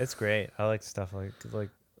 it's great. I like stuff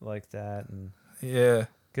like that, and yeah,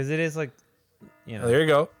 because it is like you know. There you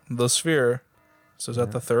go. The Sphere. So is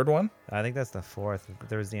that the third one? I think that's the fourth.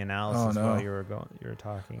 There was the analysis while you were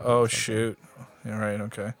talking. Oh shoot! All right,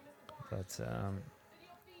 okay. But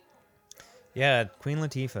yeah, Queen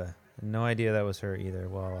Latifah. No idea that was her either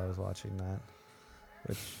while I was watching that.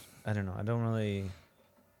 Which I don't know. I don't really.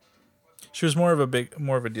 She was more of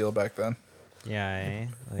a deal back then. Yeah,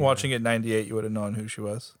 like, watching it in '98, you would have known who she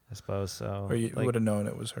was. I suppose so. Or you would have known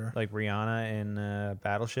it was her. Like Rihanna in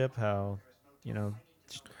Battleship, how, you know,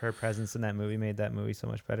 her presence in that movie made that movie so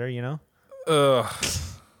much better, you know? Ugh.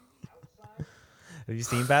 Have you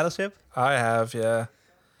seen Battleship? I have, yeah.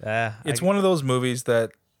 It's one of those movies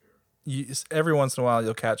that every once in a while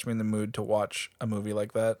you'll catch me in the mood to watch a movie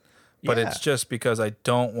like that. But it's just because I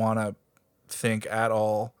don't want to think at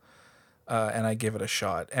all, and I give it a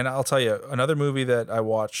shot. And I'll tell you, another movie that I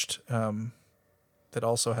watched that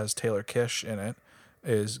also has Taylor Kitsch in it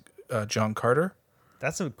is John Carter.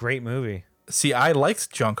 That's a great movie. See, I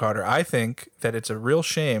liked John Carter. I think that it's a real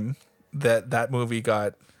shame that movie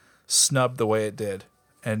got snubbed the way it did,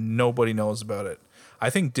 and nobody knows about it. I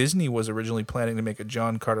think Disney was originally planning to make a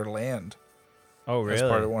John Carter Land. Oh, really? As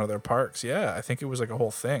part of one of their parks. Yeah, I think it was like a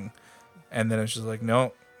whole thing. And then it's just like,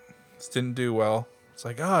 no, this didn't do well. It's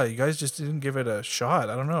like, you guys just didn't give it a shot.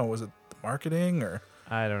 I don't know. Was it the marketing or?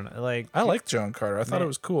 I don't know. Like, I liked John Carter. I thought it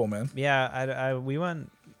was cool, man. Yeah, we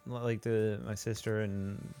went, like, my sister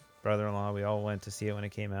and brother-in-law, we all went to see it when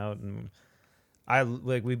it came out, and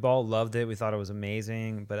we all loved it. We thought it was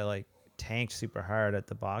amazing, but it like tanked super hard at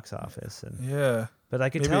the box office. And yeah, but I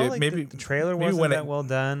could tell the trailer wasn't that well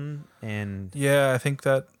done. And yeah, I think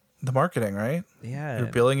that the marketing, right? Yeah,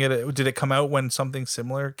 they're billing it. Did it come out when something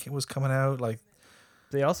similar was coming out? Like,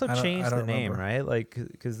 they also changed the name, right? Like,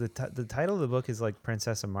 because the title of the book is like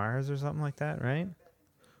Princess of Mars or something like that, right?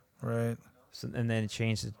 Right. So, and then it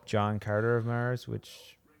changed to John Carter of Mars,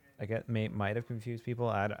 which I guess might have confused people.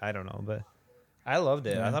 I don't know, but I loved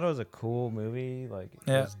it. Yeah. I thought it was a cool movie. Like,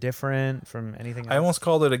 it was different from anything else. I almost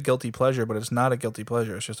called it a guilty pleasure, but it's not a guilty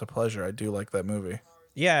pleasure. It's just a pleasure. I do like that movie.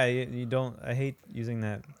 Yeah, you don't. I hate using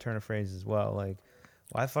that turn of phrase as well. Like,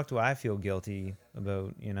 why the fuck do I feel guilty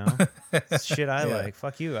about, you know? Shit I like.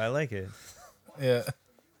 Fuck you. I like it. Yeah.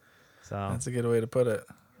 So that's a good way to put it.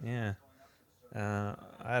 Yeah.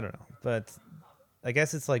 I don't know, but I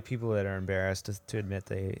guess it's like people that are embarrassed to admit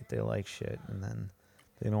they like shit, and then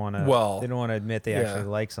they don't want to. Well, they don't want to admit they actually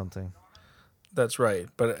like something. That's right,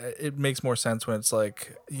 but it makes more sense when it's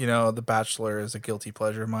like, you know, The Bachelor is a guilty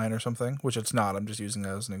pleasure of mine or something, which it's not. I'm just using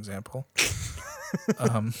that as an example.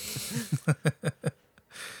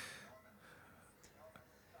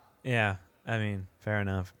 Yeah, I mean, fair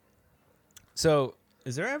enough. So,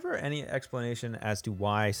 is there ever any explanation as to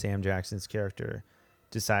why Sam Jackson's character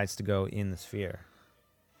decides to go in the sphere?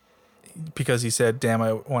 Because he said, "Damn,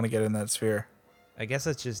 I want to get in that sphere." I guess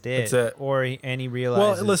that's just it. Or he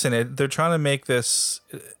realizes. Well, listen, they're trying to make this.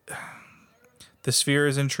 The sphere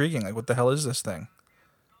is intriguing. Like, what the hell is this thing?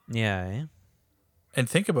 Yeah. And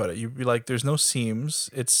think about it. You'd be like, there's no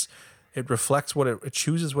seams. It reflects it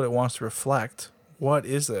chooses what it wants to reflect. What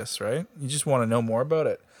is this, right? You just want to know more about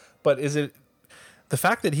it. But is it the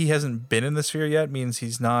fact that he hasn't been in the sphere yet means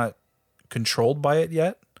he's not controlled by it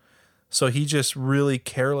yet? So he just really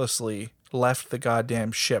carelessly left the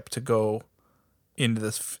goddamn ship to go into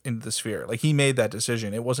the sphere. Like, he made that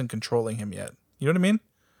decision. It wasn't controlling him yet. You know what I mean?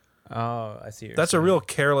 Oh, I see. That's a real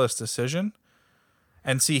careless decision.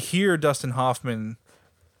 And see, here, Dustin Hoffman,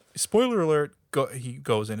 spoiler alert, he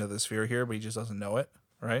goes into the sphere here, but he just doesn't know it,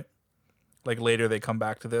 right? Like, later they come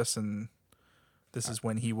back to this, and this is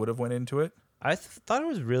when he would have went into it. I thought it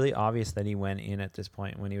was really obvious that he went in at this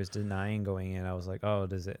point. When he was denying going in, I was like, oh,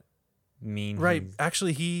 does it mean right?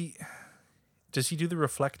 Actually, does he do the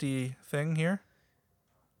reflecty thing here?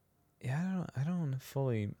 Yeah, I don't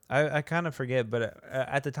fully. I kind of forget, but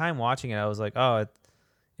at the time watching it, I was like, oh,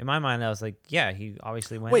 in my mind, I was like, yeah, he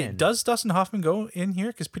obviously went in. Wait, does Dustin Hoffman go in here?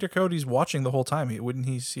 Because Peter Coyote's watching the whole time. Wouldn't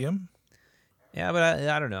he see him? Yeah, but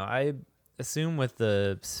I don't know. I assume with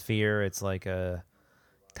the sphere, it's like a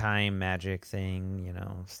time magic thing, you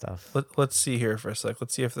know, stuff. Let's see here for a sec.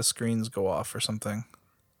 Let's see if the screens go off or something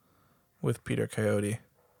with Peter Coyote.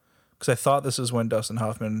 Because I thought this is when Dustin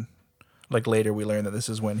Hoffman, like, later we learned that this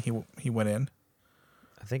is when he went in.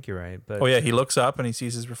 I think you're right. But oh, yeah, he looks up and he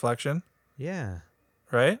sees his reflection. Yeah.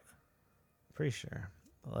 Right? Pretty sure.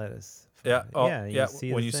 Let us. Yeah. Oh, yeah.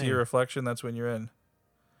 When you see your reflection, that's when you're in.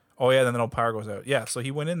 Oh, yeah, then the power goes out. Yeah, so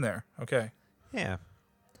he went in there. Okay. Yeah.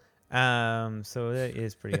 So it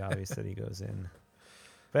is pretty obvious that he goes in.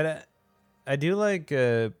 But I do like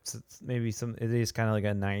maybe it is kind of like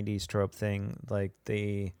a 90s trope thing. Like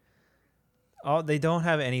they don't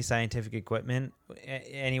have any scientific equipment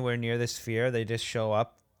anywhere near the sphere. They just show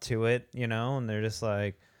up to it, and they're just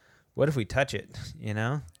like, what if we touch it,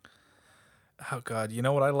 Oh God, you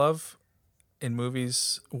know what I love in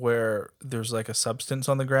movies where there's like a substance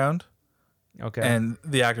on the ground, Okay. and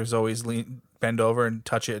the actors always bend over and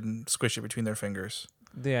touch it and squish it between their fingers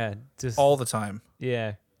Yeah, just all the time.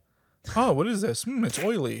 yeah. Oh, what is this? It's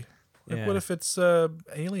oily. Like, Yeah. what if it's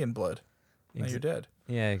alien blood? Now you're dead,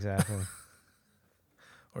 Yeah, exactly.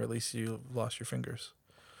 or at least you lost your fingers.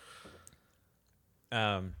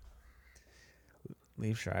 Liev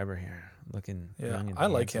Schreiber here, looking Yeah, young and I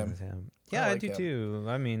like handsome him. as him. Yeah, I like do him. too.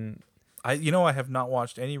 I mean, I have not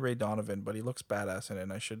watched any Ray Donovan, but he looks badass in it,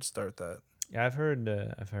 and I should start that. yeah, I've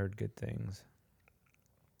heard good things.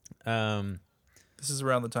 This is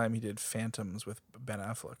around the time he did Phantoms with Ben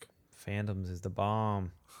Affleck. Phantoms is the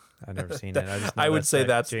bomb. I've never seen it. I would say that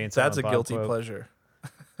that's Jay and a Silent Bob guilty quote. pleasure.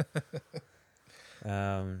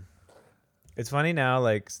 It's funny now,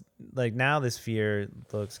 like now this Sphere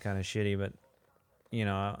looks kind of shitty, but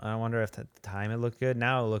I wonder if at the time it looked good.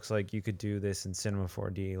 Now it looks like you could do this in Cinema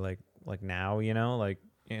 4D, like now, like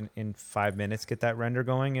in 5 minutes get that render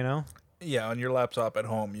going, Yeah, on your laptop at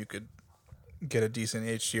home, you could get a decent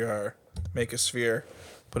HDR, make a sphere,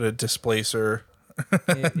 put a displacer,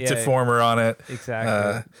 deformer on it.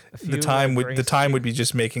 Exactly. The time would be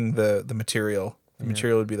just making the material. The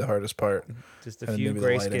material would be the hardest part. Just a and few maybe the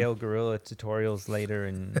lighting. grayscale Gorilla tutorials later,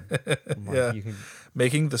 and Yeah. you can.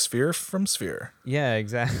 Making the sphere from sphere. Yeah,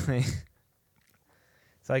 exactly.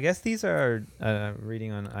 So I guess these are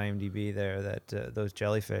reading on IMDb there that those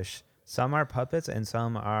jellyfish, some are puppets and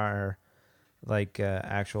some are like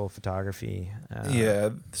actual photography. Yeah,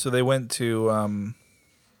 so they went to a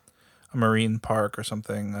marine park or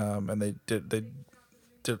something, and they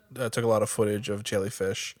took a lot of footage of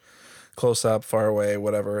jellyfish, close up, far away,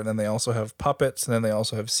 whatever. And then they also have puppets, and then they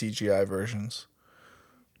also have CGI versions.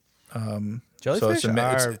 Jellyfish so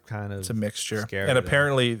are kind of it's a mixture, scary, and though.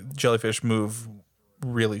 apparently jellyfish move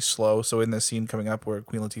really slow. So in this scene coming up where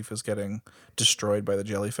Queen Latifah is getting destroyed by the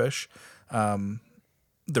jellyfish,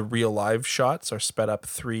 the real live shots are sped up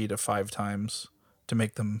 3 to 5 times to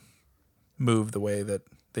make them move the way that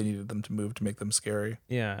they needed them to move to make them scary.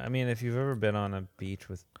 Yeah, I mean, if you've ever been on a beach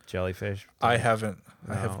with jellyfish, I haven't.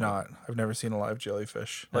 I have No. not. I've never seen a live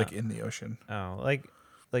jellyfish like in the ocean. Oh,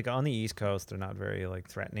 like on the East Coast, they're not very like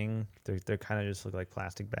threatening. They're kind of just look like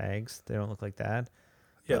plastic bags. They don't look like that.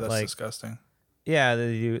 Yeah, But, that's like, disgusting. Yeah,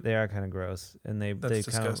 they do. They are kind of gross, and they That's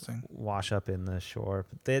kind of disgusting. wash up in the shore.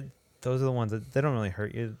 But those are the ones that they don't really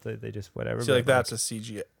hurt you. They just whatever. See, like that's a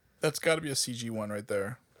CG. That's got to be a CG one right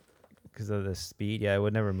there. because of the speed. Yeah, it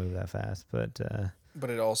would never move that fast. But But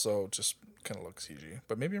it also just kind of looks CG.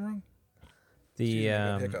 But maybe I'm wrong. the CG,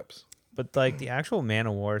 I got hiccups. but like the actual man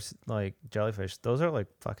o' wars, like jellyfish, those are like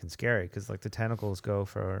fucking scary because like the tentacles go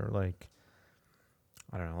for like,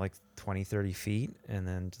 I don't know, like 20, 30 feet, and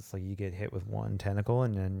then just like you get hit with one tentacle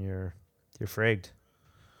and then you're frigged.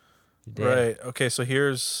 You're dead. Right. Okay. So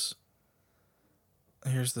here's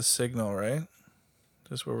the signal, right?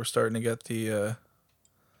 Just where we're starting to get the.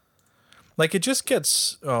 Like it just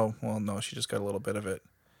gets. Oh well, no, she just got a little bit of it.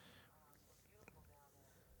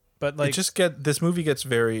 But like, This movie gets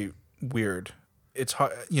very weird. It's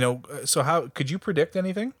hard, So how could you predict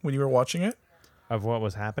anything when you were watching it? of what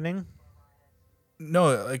was happening.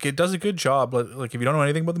 No, like it does a good job. Like if you don't know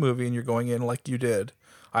anything about the movie and you're going in like you did,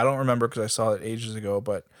 I don't remember because I saw it ages ago,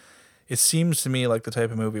 but it seems to me like the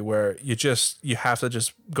type of movie where you have to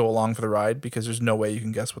just go along for the ride because there's no way you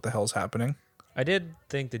can guess what the hell's happening. I did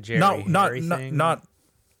think the Jerry Not Harry thing. not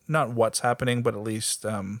what's happening, but at least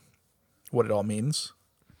what it all means.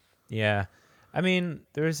 Yeah. I mean,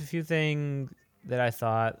 there was a few things that I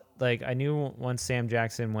thought, like, I knew once Sam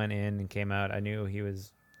Jackson went in and came out, I knew he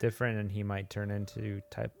was different and he might turn into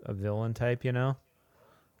a villain type,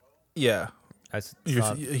 Yeah.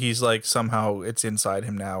 Thought, He's like somehow it's inside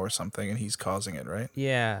him now or something and he's causing it, right?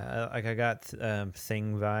 yeah, like I got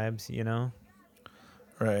Thing vibes,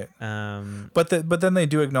 Right. But But then they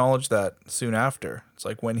do acknowledge that soon after. It's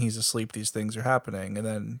like when he's asleep, these things are happening,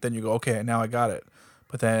 and then you go, okay, now I got it.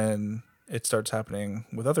 But then it starts happening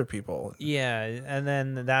with other people. yeah, and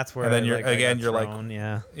then that's where And then I got you're like, thrown,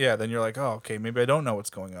 yeah, yeah. Then you're like, oh, okay, maybe I don't know what's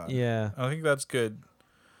going on. yeah, I think that's good.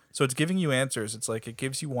 So it's giving you answers. It's like it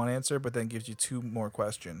gives you one answer, but then gives you 2 more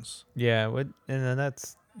questions. yeah. And then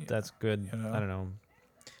that's good. You know? I don't know,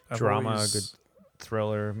 I've drama, always- a good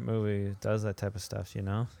thriller movie does that type of stuff,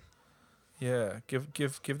 Yeah, give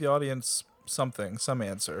the audience some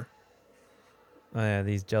answer. Oh yeah,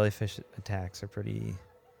 these jellyfish attacks are pretty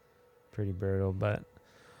brutal, but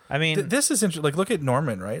I mean, this is interesting. Like, look at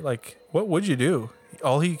Norman, right? Like, what would you do?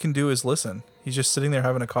 All he can do is listen. He's just sitting there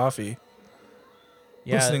having a coffee,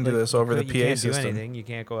 listening to this over the PA can't system. Do anything. You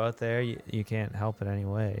can't go out there. You can't help it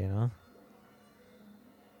anyway. You know.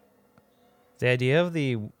 The idea of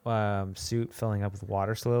the suit filling up with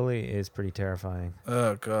water slowly is pretty terrifying.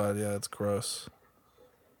 Oh god, yeah, it's gross.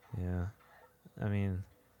 Yeah, I mean,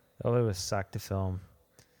 it would suck to film.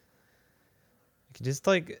 You can just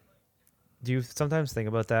like, do you sometimes think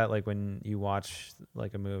about that? Like when you watch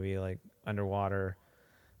like a movie like underwater,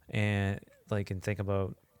 and like and think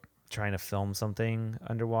about trying to film something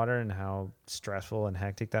underwater and how stressful and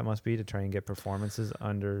hectic that must be to try and get performances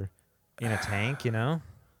in a tank. You know.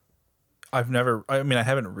 I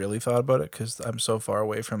haven't really thought about it because I'm so far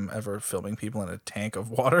away from ever filming people in a tank of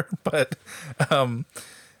water. But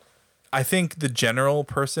I think the general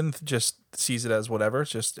person just sees it as whatever.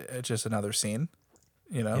 It's just another scene,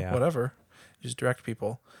 whatever. You just direct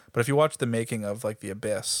people. But if you watch the making of like The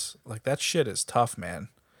Abyss, like that shit is tough, man.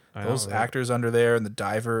 Those actors under there and the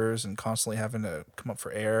divers and constantly having to come up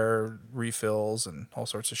for air refills and all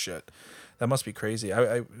sorts of shit. That must be crazy.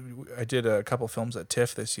 I did a couple films at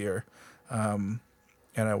TIFF this year. And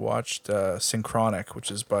I watched Synchronic, which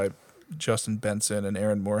is by Justin Benson and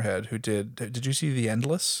Aaron Moorhead, who did you see The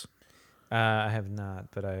Endless? I have not,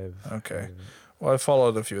 but I've... Okay. Well, I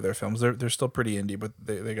followed a few of their films. They're still pretty indie, but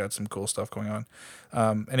they got some cool stuff going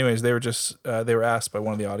on. Anyways, they were asked by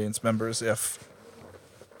one of the audience members if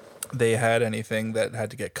they had anything that had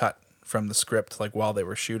to get cut from the script, like while they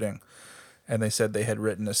were shooting. And they said they had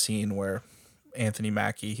written a scene where Anthony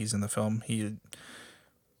Mackie, he's in the film,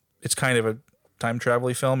 it's kind of a time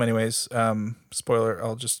travel-y film. Anyways,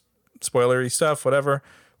 spoilery stuff, whatever.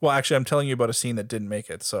 Well, actually, I'm telling you about a scene that didn't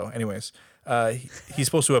make it. So anyways, he's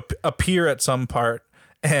supposed to appear at some part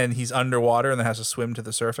and he's underwater and then has to swim to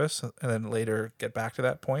the surface and then later get back to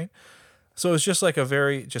that point. So it's just like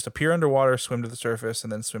just appear underwater, swim to the surface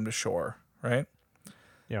and then swim to shore. Right.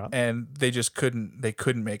 Yeah. And they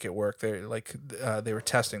couldn't make it work. They were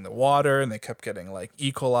testing the water and they kept getting like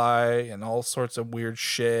E. coli and all sorts of weird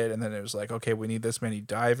shit. And then it was like, okay, we need this many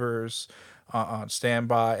divers on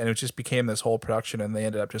standby. And it just became this whole production. And they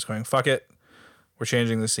ended up just going, fuck it. We're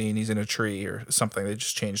changing the scene. He's in a tree or something. They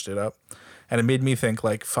just changed it up. And it made me think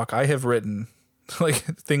like, fuck, I have written like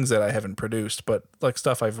things that I haven't produced, but like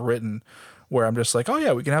stuff I've written where I'm just like, oh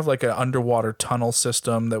yeah, we can have like an underwater tunnel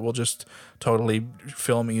system that will just totally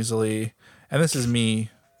film easily. And this is me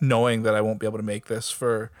knowing that I won't be able to make this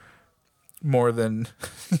for more than,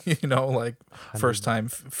 like first time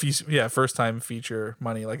feature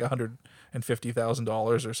money, like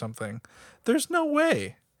 $150,000 or something. There's no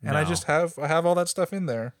way. And I have all that stuff in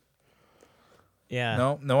there.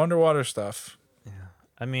 Yeah. No underwater stuff. Yeah.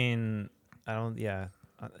 I mean,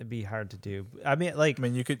 it'd be hard to do.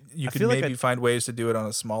 You could maybe find ways to do it on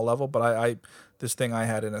a small level, but this thing I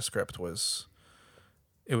had in a script was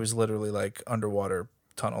literally like underwater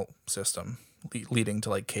tunnel system leading to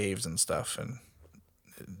like caves and stuff, and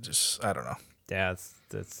just I don't know. Yeah,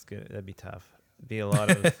 that's good. That'd be tough. It'd be a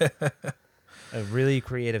lot of a really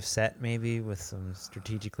creative set maybe with some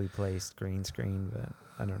strategically placed green screen, but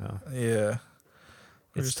I don't know. Yeah,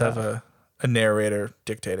 you just tough. Have a narrator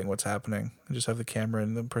dictating what's happening and just have the camera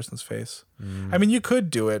in the person's face. I mean, you could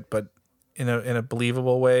do it, but in a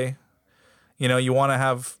believable way. You want to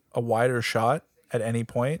have a wider shot at any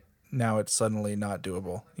point. Now it's suddenly not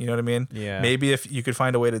doable. You know what I mean? Yeah. Maybe if you could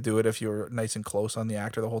find a way to do it if you were nice and close on the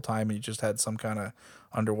actor the whole time and you just had some kind of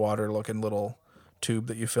underwater looking little tube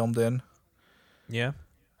that you filmed in. Yeah.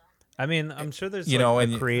 I mean, I'm sure there's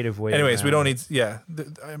a creative way. Anyways, we don't need. Yeah,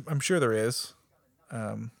 I'm sure there is.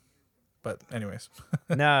 But anyways.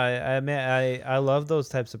 No, I mean, I love those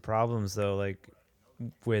types of problems though, like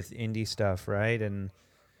with indie stuff, right? And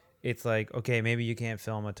it's like, okay, maybe you can't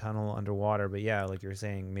film a tunnel underwater, but yeah, like you're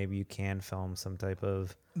saying, maybe you can film some type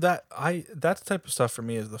of that type of stuff for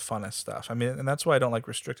me is the funnest stuff. I mean, and that's why I don't like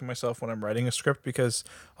restricting myself when I'm writing a script, because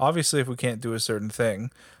obviously if we can't do a certain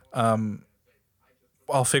thing,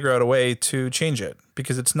 I'll figure out a way to change it,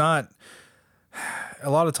 because it's not. A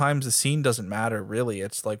lot of times the scene doesn't matter really.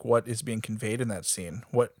 It's like what is being conveyed in that scene.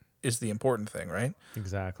 What is the important thing, right?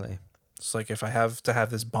 Exactly. It's like if I have to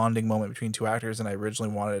have this bonding moment between two actors and I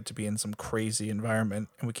originally wanted it to be in some crazy environment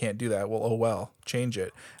and we can't do that, well, change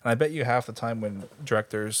it. And I bet you half the time when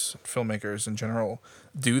directors, filmmakers in general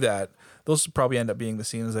do that, those probably end up being the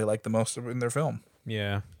scenes they like the most in their film.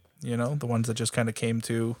 Yeah. The ones that just kind of came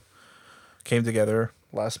together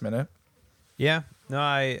last minute. Yeah, no,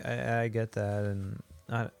 I get that, and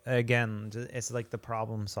again, it's like the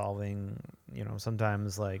problem solving.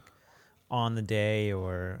 Sometimes like on the day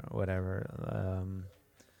or whatever,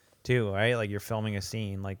 too, right? Like you're filming a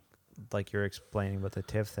scene, like you're explaining about the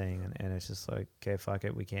TIFF thing, and it's just like, okay, fuck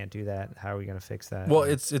it, we can't do that. How are we gonna fix that? Well,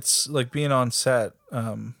 it's like being on set,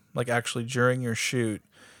 like actually during your shoot,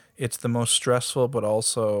 it's the most stressful, but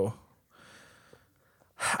also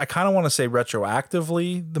I kind of want to say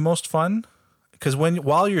retroactively the most fun, because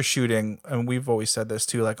while you're shooting, and we've always said this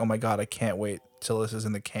too, like, oh my god, I can't wait till this is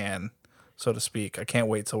in the can, so to speak. I can't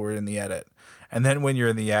wait till we're in the edit. And then when you're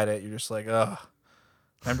in the edit, you're just like, ugh.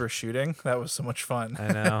 Remember shooting? That was so much fun.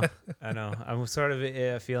 I know. I'm sort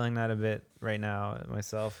of feeling that a bit right now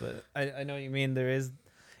myself, but I know what you mean.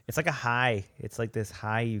 It's like a high. It's like this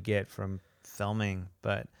high you get from filming,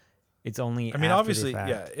 but it's only. I mean, after obviously, the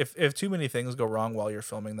fact. yeah. If too many things go wrong while you're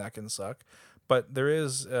filming, that can suck. But there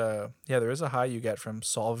is a high you get from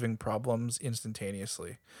solving problems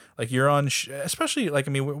instantaneously. Like you're on, especially like,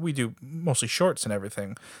 I mean, we do mostly shorts and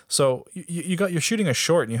everything. So you're shooting a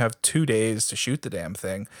short and you have 2 days to shoot the damn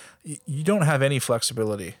thing. You don't have any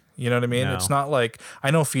flexibility. You know what I mean? No. It's not like,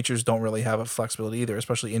 I know features don't really have a flexibility either,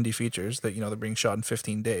 especially indie features that, they're being shot in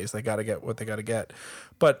 15 days. They got to get what they got to get.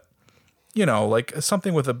 But, like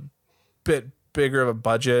something with a bit bigger of a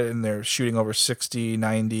budget and they're shooting over 60,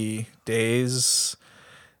 90 days,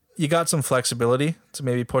 you got some flexibility to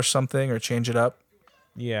maybe push something or change it up.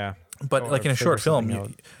 Yeah. But like in a short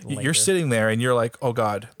film, you're sitting there and you're like, oh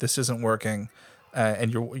God, this isn't working.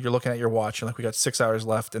 And you're looking at your watch and like, we got 6 hours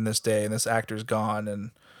left in this day and this actor's gone.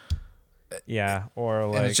 And yeah. Or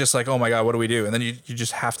like, and it's just like, oh my God, what do we do? And then you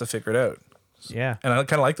just have to figure it out. Yeah. And I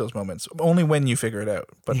kind of like those moments only when you figure it out.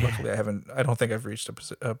 But luckily I don't think I've reached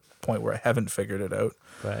a point where I haven't figured it out.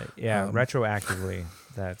 But yeah, retroactively,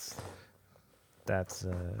 that's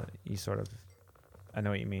you sort of, I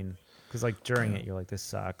know what you mean. Cause like during it, you're like, this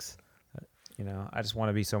sucks. I just want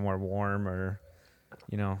to be somewhere warm or,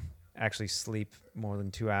 actually sleep more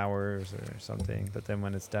than 2 hours or something. But then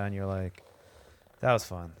when it's done, you're like, that was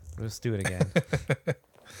fun. Let's do it again.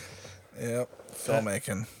 Yep.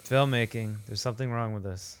 Filmmaking. There's something wrong with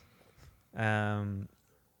this.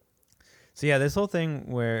 So yeah, this whole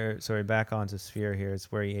thing back onto Sphere here.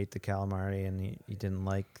 It's where he ate the calamari and he didn't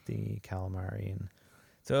like the calamari, and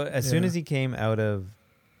so as soon as he came out of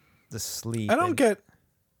the sleep, I don't get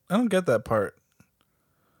that part.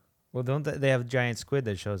 Well, don't they have a giant squid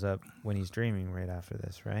that shows up when he's dreaming right after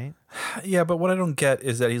this, right? Yeah, but what I don't get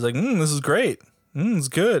is that he's like, this is great. It's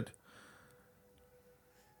good.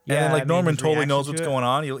 Yeah, and then Norman totally knows what's going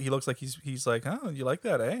on. He looks like he's like, oh, you like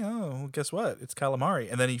that, eh? Oh, well, guess what? It's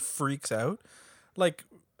calamari. And then he freaks out. Like,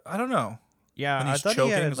 I don't know. Yeah, and he's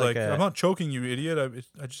choking. He's like, I'm not choking, you idiot.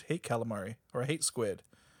 I just hate calamari or I hate squid.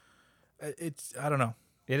 I don't know.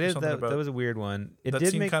 It is that was a weird one. That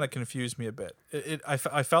scene kind of confused me a bit.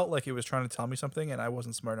 I felt like it was trying to tell me something, and I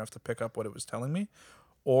wasn't smart enough to pick up what it was telling me,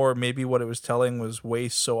 or maybe what it was telling was way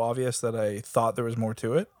so obvious that I thought there was more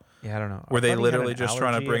to it. Yeah, I don't know. Were they literally just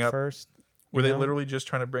trying to bring up first? Were they literally just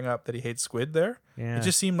trying to bring up that he hates squid there? Yeah. It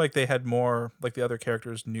just seemed like they had more, like the other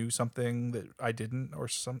characters knew something that I didn't, or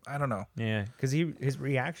some. I don't know. Yeah, because his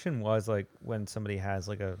reaction was like when somebody has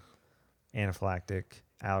like a anaphylactic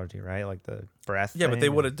allergy, right? Like the breath. Yeah, but they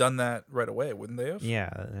would have done that right away, wouldn't they have?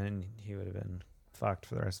 Yeah, and he would have been fucked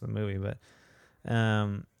for the rest of the movie. But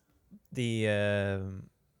I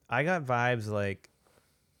got vibes like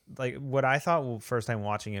what I thought first time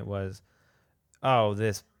watching it was, oh,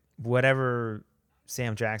 this whatever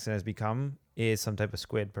Sam Jackson has become is some type of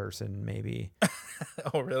squid person, maybe.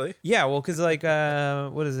 Oh, really? Yeah, well, because like,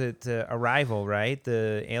 what is it? Arrival, right?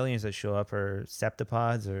 The aliens that show up are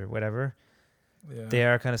septipods or whatever. Yeah. They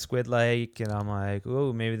are kind of squid-like, and I'm like,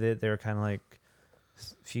 oh, maybe they're kind of like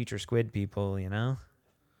future squid people, Yeah,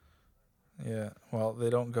 well, they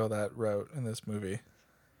don't go that route in this movie.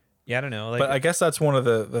 Yeah, I don't know. But I guess that's one of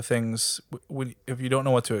the things, if you don't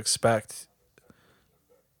know what to expect,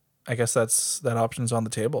 I guess that option's on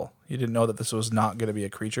the table. You didn't know that this was not going to be a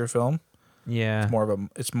creature film. Yeah. I mean,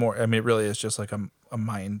 it really is just like a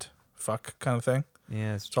mind fuck kind of thing.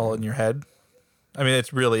 Yeah, it's all in your head. I mean,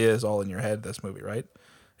 it really is all in your head, this movie, right?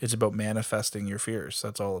 It's about manifesting your fears.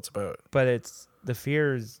 That's all it's about. But it's the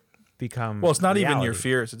fears become Well, it's not reality. even your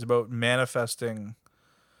fears. It's about manifesting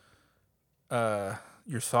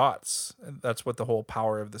your thoughts. That's what the whole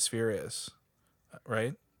power of the sphere is,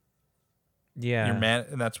 right? Yeah.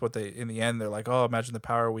 And that's what in the end, they're like, oh, imagine the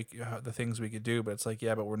power the things we could do. But it's like,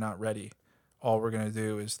 yeah, but we're not ready. All we're going to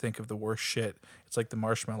do is think of the worst shit. It's like the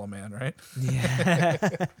Marshmallow Man, right? Yeah.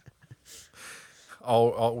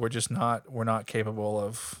 We're not capable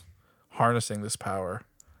of harnessing this power.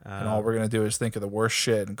 And all we're going to do is think of the worst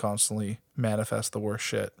shit and constantly manifest the worst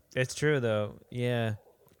shit. It's true though. Yeah.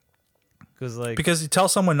 because you tell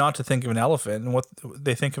someone not to think of an elephant, and what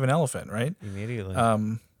they think of an elephant, right? Immediately.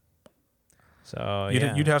 So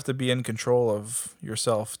you'd have to be in control of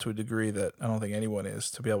yourself to a degree that I don't think anyone is,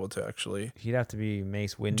 to be able to actually. He'd have to be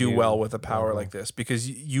Mace Windu. Do well with a power like this, because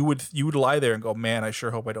you would lie there and go, man, I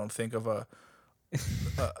sure hope I don't think of a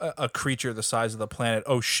creature the size of the planet.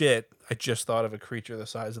 Oh shit, I just thought of a creature the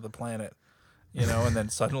size of the planet, and then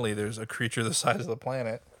suddenly there's a creature the size of the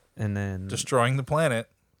planet, and then destroying the planet,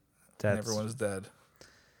 and everyone's dead.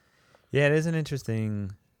 Yeah, it is an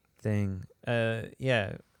interesting thing.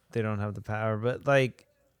 Yeah, they don't have the power, but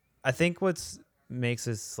I think what's makes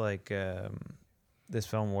this this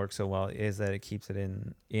film work so well is that it keeps it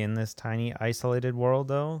in this tiny isolated world,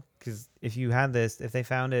 though, because if they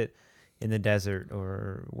found it in the desert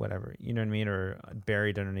or whatever, you know what I mean, or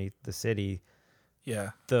buried underneath the city.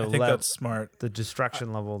 Yeah, I think that's smart. The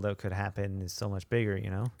destruction level that could happen is so much bigger,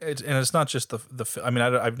 It's not just I mean,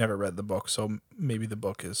 I've never read the book, so maybe the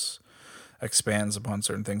book expands upon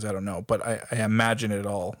certain things. I don't know, but I imagine it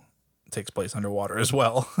all takes place underwater as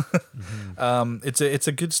well. Mm-hmm. It's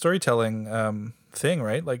a good storytelling thing,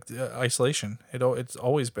 right? Like isolation. It's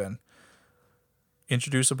always been.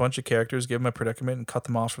 Introduce a bunch of characters, give them a predicament, and cut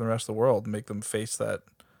them off from the rest of the world, and make them face that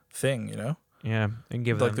thing, Yeah, and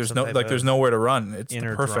give them there's nowhere to run. It's the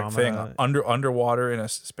perfect drama. thing. Underwater in a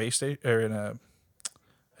space station or in a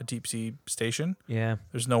deep sea station. Yeah,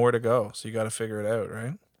 there's nowhere to go, so you got to figure it out,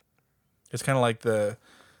 right? It's kind of like the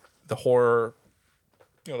horror,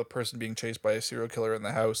 the person being chased by a serial killer in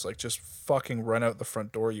the house. Like, just fucking run out the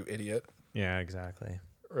front door, you idiot. Yeah, exactly.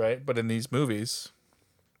 Right, but in these movies,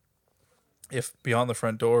 if beyond the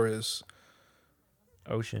front door is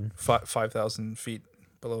ocean 5,000 feet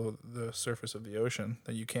below the surface of the ocean,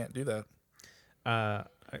 then you can't do that. I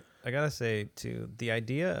gotta say too, the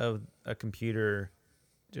idea of a computer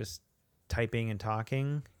just typing and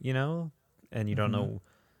talking, and you don't know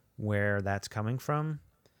where that's coming from,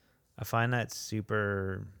 I find that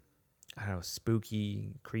super, I don't know,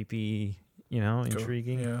 spooky, creepy,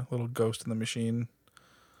 intriguing. Yeah, little Ghost in the Machine.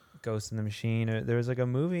 Ghost in the Machine. There was a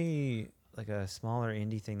movie, like a smaller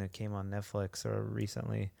indie thing that came on Netflix or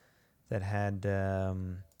recently that had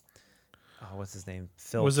what's his name?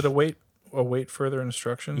 Filch. Was it await further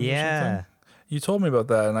instructions? Yeah. Or something? You told me about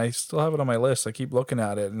that, and I still have it on my list. I keep looking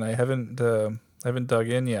at it, and I haven't dug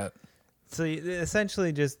in yet. So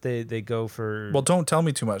essentially, just they go for. Well, don't tell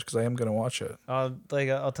me too much because I am gonna watch it. I'll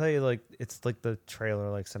tell you, it's like the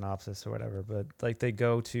trailer, synopsis or whatever. But they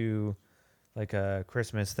go to a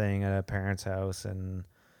Christmas thing at a parent's house, and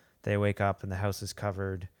they wake up and the house is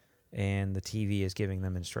covered, and the TV is giving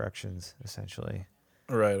them instructions essentially.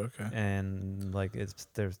 Right. Okay. And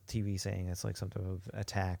there's TV saying it's some type of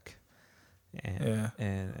attack. And,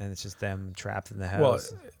 and it's just them trapped in the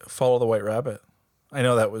house. Well, follow the White Rabbit. I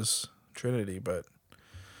know that was Trinity, but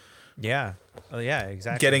yeah, yeah,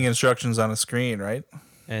 exactly. Getting instructions on a screen, right?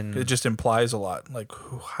 And it just implies a lot, like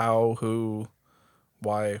how, who,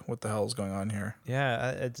 why, what the hell is going on here?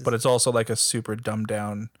 Yeah, but it's also a super dumbed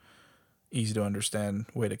down, easy to understand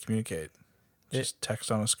way to communicate. Just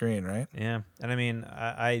text on a screen, right? Yeah, and I mean,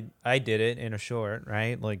 I did it in a short,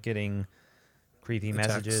 right? Getting creepy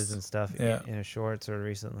messages and stuff in a short sort of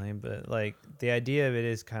recently. But the idea of it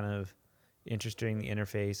is kind of interesting, the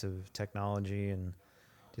interface of technology and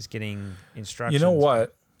just getting instructions. You know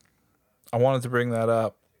what? I wanted to bring that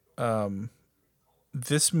up.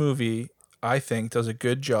 This movie, I think, does a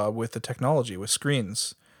good job with the technology, with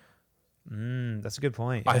screens. That's a good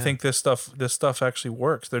point. I think this stuff actually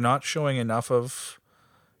works. They're not showing enough of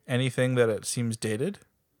anything that it seems dated.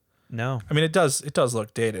 No. I mean, it does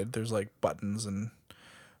look dated. There's buttons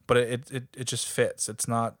but it just fits. It's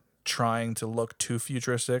not trying to look too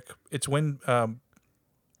futuristic. It's when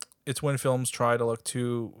films try to look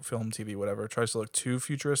too TV, whatever, tries to look too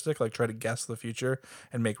futuristic, try to guess the future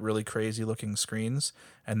and make really crazy looking screens,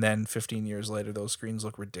 and then 15 years later those screens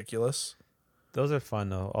look ridiculous. Those are fun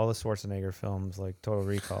though. All the Schwarzenegger films, like Total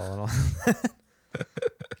Recall and all.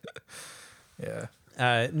 Yeah.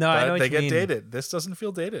 No, I know what they you get mean. dated. This doesn't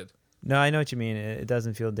feel dated. No, I know what you mean. It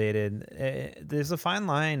doesn't feel dated. There's a fine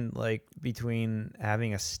line, between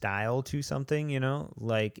having a style to something,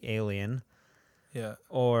 like Alien, yeah,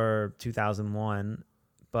 or 2001,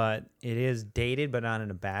 but it is dated, but not in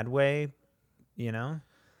a bad way,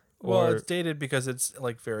 Well, it's dated because it's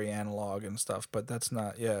very analog and stuff, but that's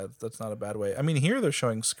not a bad way. I mean, here they're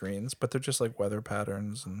showing screens, but they're just weather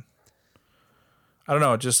patterns, and I don't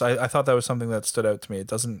know. Just I thought that was something that stood out to me. It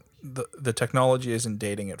doesn't the technology isn't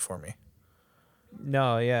dating it for me.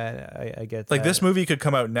 No, yeah, I get that. This movie could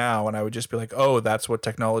come out now, and I would just be like, oh, that's what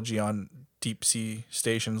technology on deep sea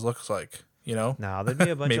stations looks like. you know? No, there'd be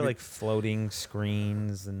a bunch of Maybe. like floating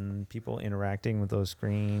screens and people interacting with those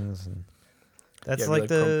screens, and that's Yeah, like it'd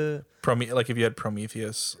the like if you had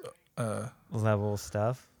Prometheus level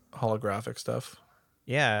stuff. holographic stuff.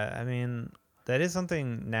 Yeah, I mean that is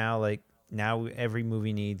something now. Like now, every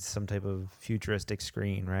movie needs some type of futuristic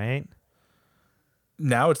screen, right?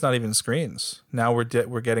 Now it's not even screens. Now we're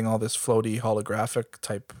getting all this floaty holographic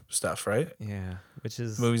type stuff, right? Yeah, which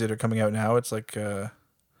is Movies that are coming out now, it's like,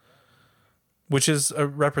 which is a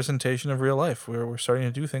representation of real life. We're starting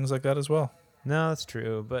to do things like that as well. no, that's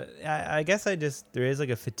true. But I guess there is like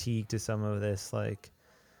a fatigue to some of this, like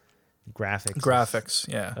graphics.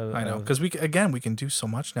 Yeah, of- I know. of- Because we can do so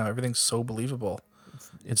much now. Everything's so believable.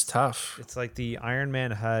 It's tough. It's like the Iron Man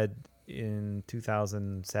HUD in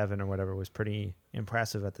 2007 or whatever was pretty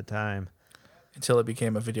impressive at the time. Until it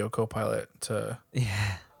became a video co-pilot to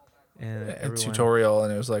Yeah, and a everyone, tutorial,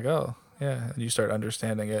 and it was like, oh yeah, and you start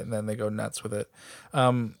understanding it, and then they go nuts with it.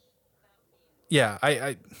 Yeah,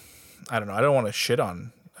 I don't know. I don't want to shit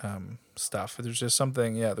on stuff. There's just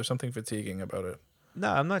something. Yeah, there's something fatiguing about it. No,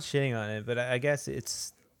 I'm not shitting on it, but I guess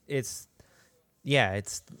it's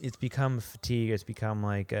become fatigue. It's become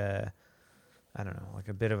like I don't know, like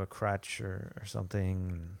a bit of a crutch or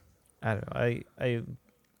something. I don't know.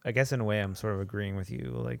 I guess in a way I'm sort of agreeing with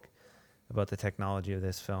you, like about the technology of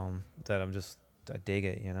this film, that I dig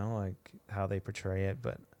it, you know, like how they portray it,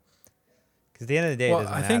 but because at the end of the day, it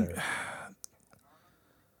doesn't matter.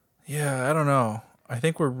 Yeah, I don't know. I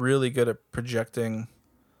think we're really good at projecting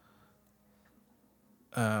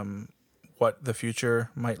what the future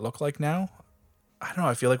might look like now. I don't know.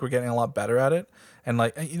 I feel like we're getting a lot better at it. And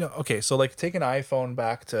like, you know, okay, so like take an iPhone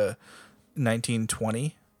back to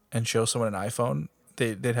 1920 and show someone an iPhone,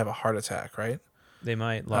 they'd have a heart attack, right? They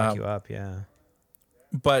might lock you up, yeah.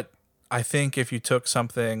 But I think if you took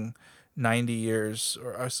something 90 years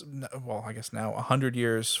well, I guess now 100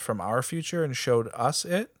 years from our future and showed us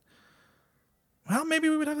it, well, maybe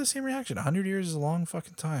we would have the same reaction. 100 years is a long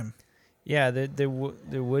fucking time. Yeah, there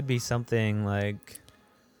would be something like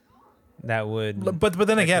that would. But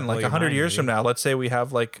then that again, could blow like your 100 mind, years from maybe. now, let's say we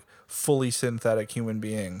have like fully synthetic human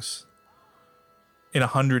beings. In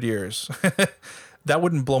 100 years, that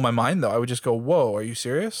wouldn't blow my mind though. I would just go, "Whoa, are you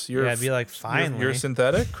serious? I'd be like, you're finally."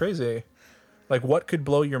 synthetic, crazy." Like, what could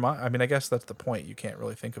blow your mind? I mean, I guess that's the point. You can't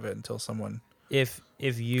really think of it until someone If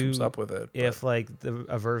you comes up with it. if like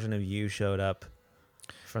a version of you showed up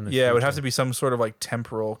from the Yeah, it would have future. to be some sort of like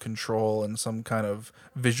temporal control and some kind of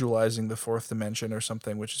visualizing the fourth dimension or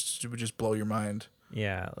something, which would just blow your mind.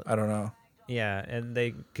 Yeah, I don't know. yeah, and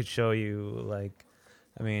they could show you like,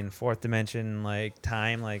 I mean, fourth dimension like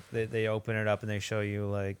time, like they open it up and they show you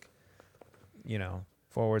like, you know,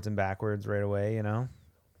 forwards and backwards right away, you know.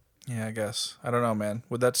 Yeah, I guess. I don't know, man.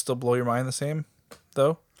 Would that still blow your mind the same,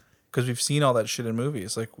 though? Because we've seen all that shit in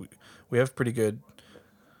movies. Like, we have pretty good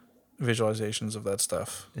visualizations of that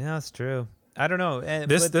stuff. Yeah, that's true. I don't know.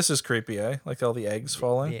 This is creepy, eh? Like all the eggs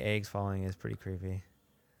falling. The eggs falling is pretty creepy.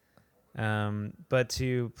 But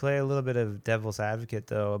to play a little bit of devil's advocate,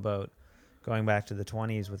 though, about going back to the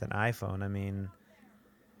 20s with an iPhone, I mean,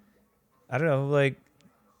 I don't know, like,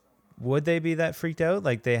 would they be that freaked out?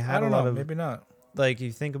 Like, they had I don't a lot know. of, Maybe not. like,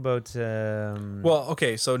 you think about, Well,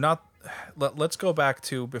 okay, so let's go back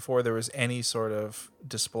to before there was any sort of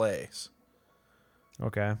displays.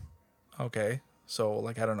 okay. Okay, so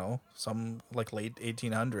like I don't know, some like late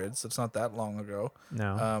 1800s. That's not that long ago.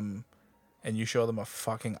 No. And you show them a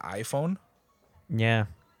fucking iPhone. Yeah.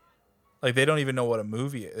 Like they don't even know what a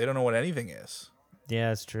movie is. They don't know what anything is.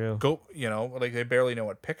 Yeah, it's true. Like they barely know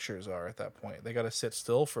what pictures are at that point. They got to sit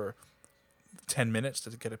still for 10 minutes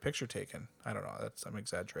to get a picture taken. I don't know. I'm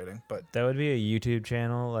exaggerating, but That would be a YouTube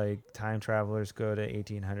channel, like time travelers go to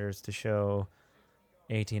 1800s to show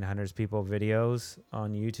 1800s people videos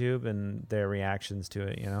on YouTube and their reactions to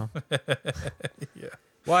it, you know? yeah.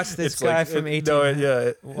 Watch this It's guy like, from 18. No,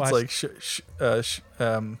 yeah, Watch- it's like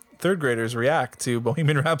third graders react to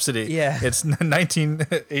Bohemian Rhapsody. Yeah. It's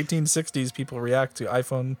 1860s people react to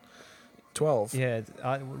iPhone 12. Yeah,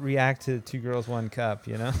 react to Two Girls, One Cup,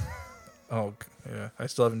 you know? Oh, yeah. I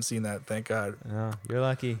still haven't seen that. Thank God. Oh, you're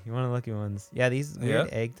lucky. You're one of the lucky ones. Yeah, these weird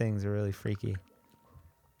Yeah. egg things are really freaky.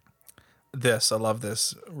 I love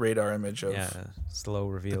this radar image of Yeah, slow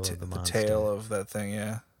reveal of the the monster. tail of that thing.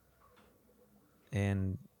 Yeah.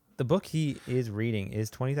 And the book he is reading is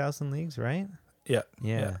 20,000 Leagues, right? Yeah.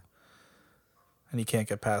 Yeah. And you can't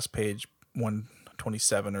get past page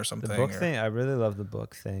 127 or something. The book or- thing, I really love the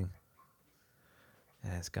book thing.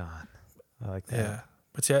 And it's gone. I like that. Yeah.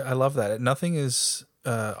 But see, I love that. Nothing is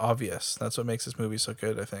obvious. That's what makes this movie so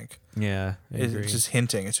good, I think. Yeah, It's just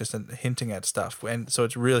hinting. It's just hinting at stuff. And so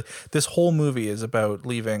it's really, this whole movie is about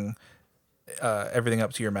leaving everything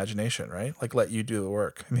up to your imagination, right? Like, let you do the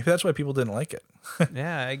work. Maybe that's why people didn't like it.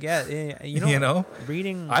 Yeah, I get.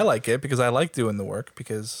 Reading. I like it because I like doing the work,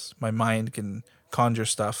 because my mind can conjure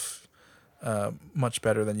stuff much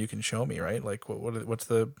better than you can show me, right? Like, what's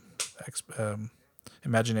the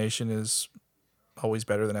imagination is always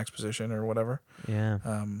better than exposition or whatever. Yeah.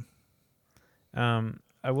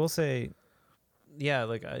 I will say, yeah,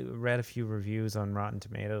 like I read a few reviews on Rotten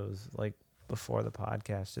Tomatoes, like before the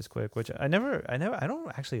podcast, just quick, which I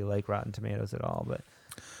don't actually like Rotten Tomatoes at all, but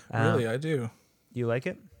really, I do. You like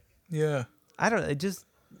it? Yeah. I don't. I just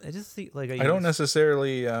see like I don't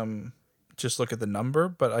necessarily just look at the number,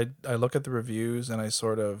 but I look at the reviews, and I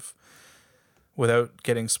sort of, without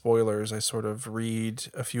getting spoilers, I sort of read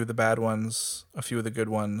a few of the bad ones, a few of the good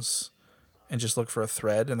ones, and just look for a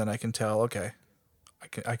thread, and then I can tell, okay,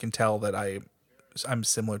 I can tell that I'm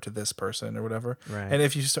similar to this person or whatever. Right. And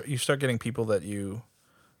if you start getting people that you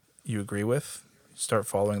agree with, start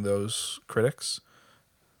following those critics.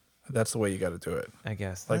 That's the way you got to do it. I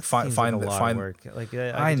guess. Like find find work. Like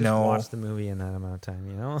I just know. watch the movie in that amount of time.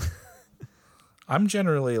 You know. I'm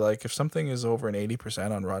generally like, if something is over an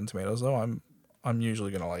 80% on Rotten Tomatoes, though, I'm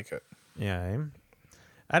usually gonna like it. Yeah.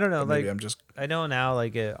 I don't know. But maybe like I know now,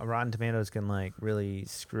 like a Rotten Tomatoes can like really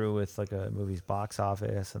screw with like a movie's box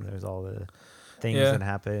office, and there's all the things that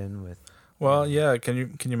happen with. Well, yeah. Can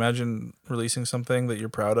you imagine releasing something that you're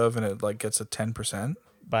proud of and it like gets a 10%?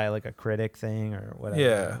 By like a critic thing or whatever.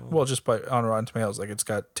 Yeah, well, just on Rotten Tomatoes, like it's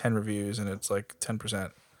got 10 reviews and it's like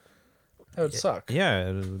 10%. That would suck.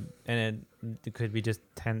 Yeah, and it could be just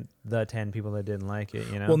 10 people that didn't like it.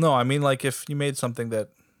 You know. Well, no, I mean, like if you made something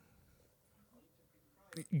that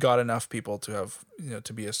got enough people to have,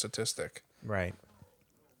 to be a statistic, right,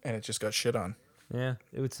 and it just got shit on. Yeah,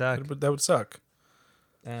 it would suck. That would suck.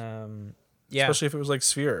 Yeah, especially if it was like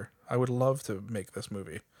Sphere. I would love to make this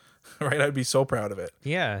movie. Right, I'd be so proud of it.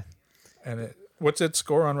 Yeah. And what's its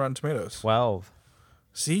score on Rotten Tomatoes? 12.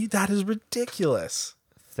 See, that is ridiculous.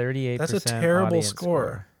 38%. That's a terrible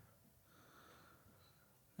score.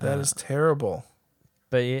 That is terrible.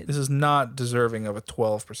 But this is not deserving of a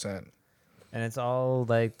 12%. And it's all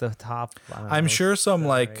like the top. I'm sure some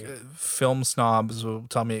like film snobs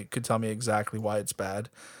could tell me exactly why it's bad,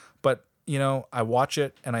 but I watch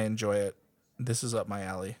it and I enjoy it. This is up my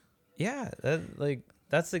alley. Yeah,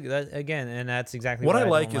 that's again, and that's exactly what I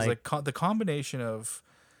like is like the combination of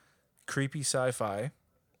creepy sci-fi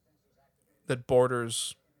that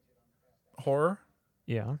borders horror.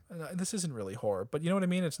 Yeah, this isn't really horror, but you know what I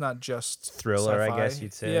mean. It's not just thriller, sci-fi. I guess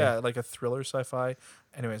you'd say. Yeah, like a thriller sci-fi.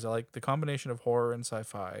 Anyways, I like the combination of horror and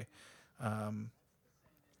sci-fi, and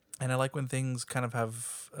I like when things kind of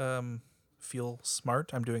have feel smart.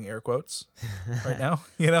 I'm doing air quotes right now,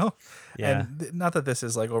 Yeah. And not that this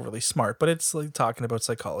is like overly smart, but it's like talking about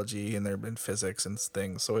psychology and in physics and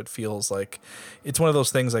things. So it feels like it's one of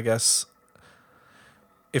those things, I guess.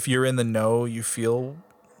 If you're in the know, you feel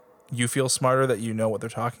smarter that you know what they're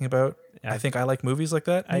talking about. I think I like movies like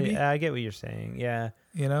that. Maybe I get what you're saying. Yeah.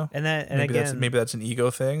 And maybe that's an ego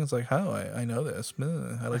thing. It's like, I know this.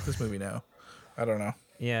 I like this movie now. I don't know.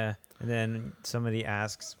 Yeah. And then somebody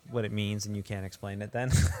asks what it means and you can't explain it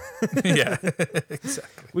then. Yeah,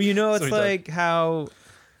 exactly. Well, it's like how,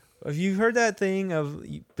 have you heard that thing of,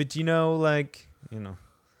 but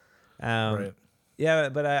right. Yeah,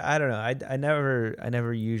 but I don't know. I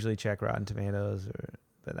never usually check Rotten Tomatoes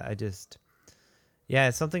but I just,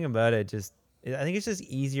 it's something about it. I think it's just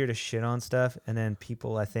easier to shit on stuff. And then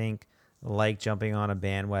people, I think, like jumping on a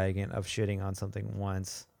bandwagon of shitting on something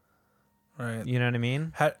once. Right. You know what I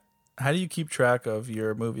mean? How do you keep track of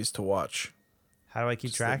your movies to watch? How do I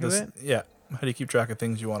keep track of it? Yeah. How do you keep track of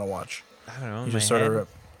things you want to watch? I don't know. You just sort of.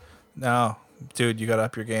 No, dude, you got to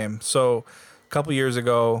up your game. So, a couple years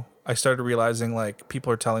ago, I started realizing like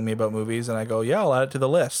people are telling me about movies, and I go, "Yeah, I'll add it to the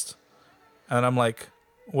list." And I'm like,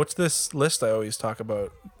 "What's this list I always talk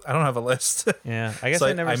about? I don't have a list." Yeah, I guess so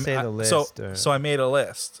I never say the list. So I made a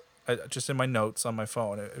list, just in my notes on my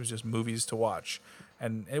phone. It was just movies to watch.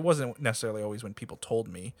 And it wasn't necessarily always when people told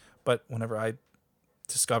me, but whenever I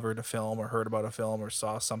discovered a film or heard about a film or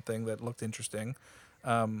saw something that looked interesting,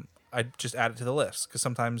 I'd just add it to the list. Because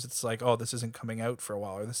sometimes it's like, oh, this isn't coming out for a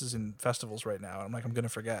while, or this is in festivals right now. And I'm like, I'm going to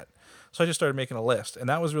forget. So I just started making a list. And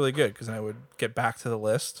that was really good, because then I would get back to the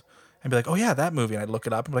list and be like, oh, yeah, that movie. And I'd look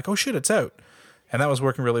it up and be like, oh, shit, it's out. And that was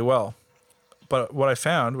working really well. But what I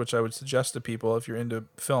found, which I would suggest to people if you're into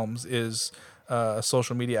films, is a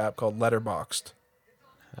social media app called Letterboxd.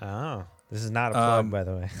 Oh, This is not a plug, by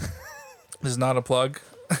the way. This is not a plug.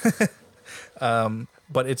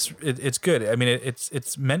 But it's good. I mean,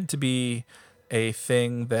 it's meant to be a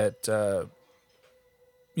thing that so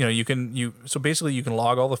basically you can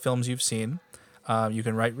log all the films you've seen. You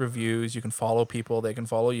can write reviews, you can follow people, they can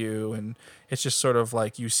follow you, and it's just sort of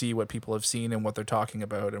like you see what people have seen and what they're talking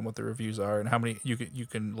about and what the reviews are and how many you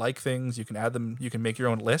can like things, you can add them, you can make your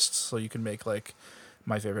own lists, so you can make like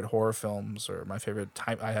my favorite horror films or my favorite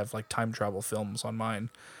I have like time travel films on mine.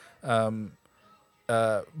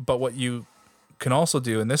 But what you can also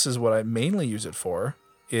do, and this is what I mainly use it for,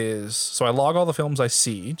 is so I log all the films I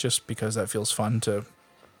see just because that feels fun to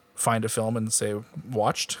find a film and say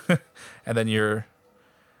watched, and then your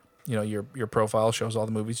profile shows all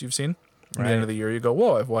the movies you've seen. At the end of the year, you go,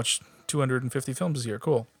 whoa, I've watched 250 films this year.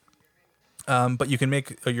 Cool. But you can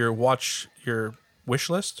make your wish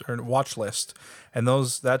list or watch list, and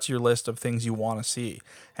that's your list of things you want to see.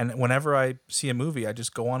 And whenever I see a movie, I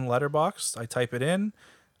just go on Letterboxd, I type it in,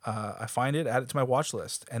 I find it, add it to my watch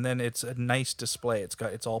list, and then it's a nice display.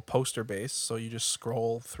 It's all poster based, so you just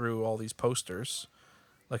scroll through all these posters,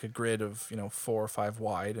 like a grid of 4 or 5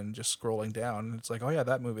 wide, and just scrolling down. And it's like, oh yeah,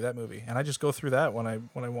 that movie, and I just go through that when I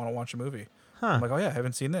want to watch a movie. I'm like, oh yeah, I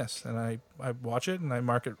haven't seen this, and I watch it and I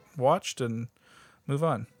mark it watched and move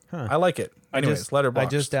on. I like it. Anyways, Letterboxd. I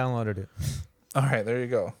just downloaded it. All right, there you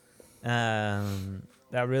go.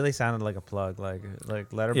 That really sounded like a plug. Like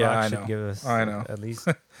Letterboxd should give us at least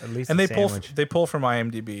and a they pull from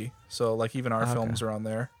IMDb, so like even our films are on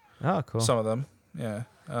there. Oh, cool. Some of them, yeah.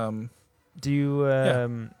 Do you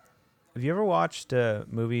have you ever watched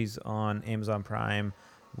movies on Amazon Prime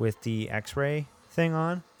with the X-ray thing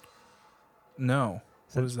on? No.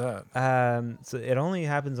 What is that? So it only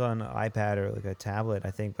happens on an iPad or like a tablet,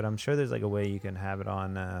 I think, but I'm sure there's like a way you can have it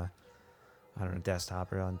on I don't know,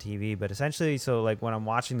 desktop or on TV. But essentially, so like when I'm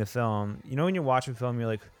watching the film, when you're watching film, you're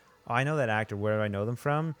like, oh, I know that actor. Where do I know them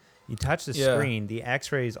from? You touch the screen, the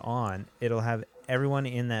X-ray's on. It'll have everyone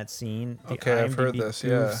in that scene. The IMDb I've heard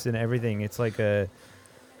this. and everything. It's like a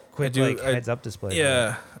quick heads-up display.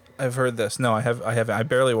 Yeah, I've heard this. No, I haven't. I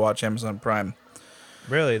barely watch Amazon Prime.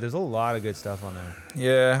 Really, there's a lot of good stuff on there.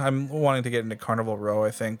 Yeah, I'm wanting to get into Carnival Row, I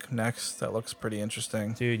think, next. That looks pretty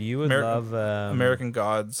interesting. Dude, you would love American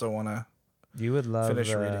Gods. I want to. You would love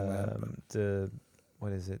finish reading that.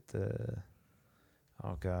 What is it? The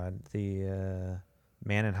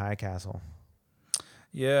Man in High Castle.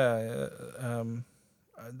 Yeah,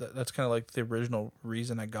 that's kind of like the original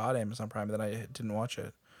reason I got Amazon Prime. Then I didn't watch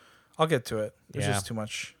it. I'll get to it. There's just too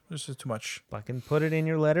much. There's just too much. Fucking put it in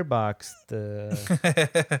your letterbox.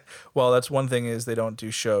 Well, that's one thing is they don't do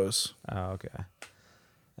shows. Oh, okay.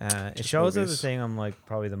 Shows are the thing I'm like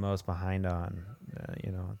probably the most behind on, at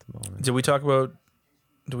the moment. Did we talk about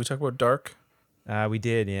Dark? We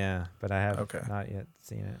did, yeah, but I have not yet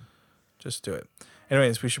seen it. Just do it.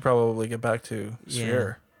 Anyways, we should probably get back to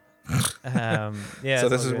Sphere. Yeah. So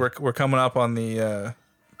this is we're coming up on the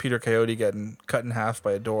Peter Coyote getting cut in half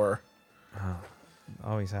by a door. Oh,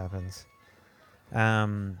 always happens.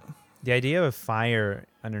 The idea of fire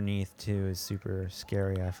underneath too is super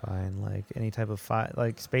scary. I find like any type of fire,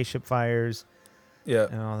 like spaceship fires,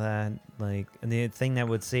 and all that. Like, and the thing that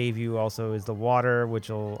would save you also is the water, which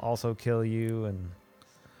will also kill you. And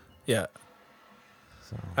yeah.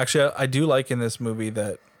 So actually, I do like in this movie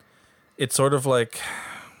that it's sort of like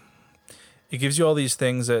it gives you all these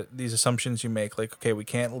things these assumptions you make. Like, okay, we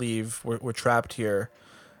can't leave. We're trapped here.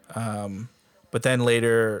 But then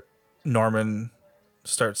later, Norman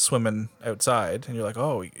starts swimming outside, and you're like,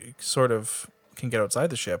 oh, you sort of can get outside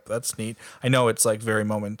the ship. That's neat. I know it's like very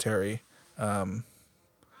momentary.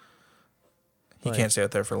 He can't stay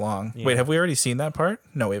out there for long. Yeah. Wait, have we already seen that part?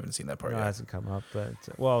 No, we haven't seen that part yet. It hasn't come up, but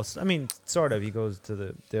well, I mean, sort of. He goes to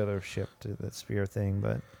the other ship to the Sphere thing,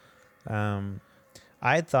 but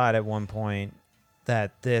I had thought at one point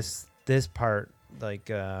that this part, like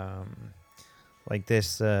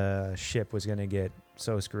this ship was gonna get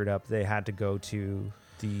so screwed up they had to go to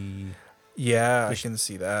I can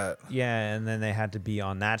see that. Yeah, and then they had to be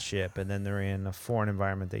on that ship, and then they're in a foreign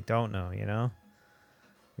environment they don't know,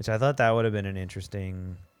 which I thought that would have been an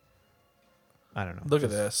interesting. I don't know. Look at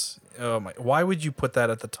this. Oh my! Why would you put that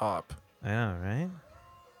at the top? I know, right?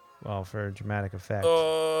 Well, for dramatic effect.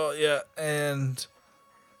 Oh yeah, and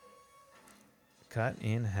cut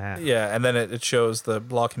in half. Yeah, and then it shows the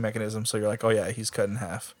blocking mechanism, so you're like, oh yeah, he's cut in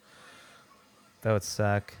half. That would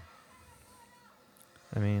suck.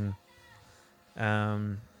 I mean,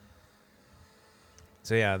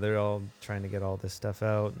 so yeah, they're all trying to get all this stuff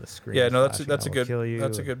out. The screen. Yeah, no, that's a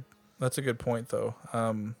good point though.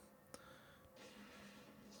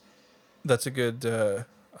 That's a good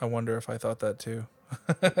I wonder if I thought that too.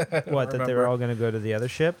 What, that they were all going to go to the other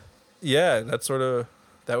ship? Yeah,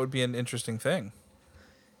 that would be an interesting thing.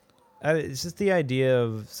 It's just the idea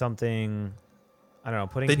of something, I don't know,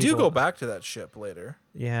 putting They do people- go back to that ship later.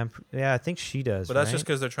 Yeah, I think she does. But that's right? just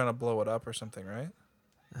because they're trying to blow it up or something, right?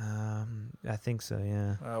 I think so.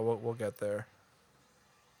 Yeah. We'll get there.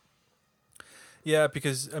 Yeah,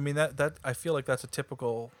 because I mean that I feel like that's a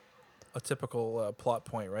typical plot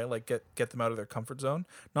point, right? Like get them out of their comfort zone.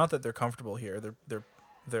 Not that they're comfortable here.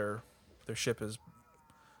 Their ship is,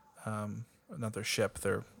 not their ship.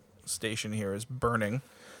 Their station here is burning.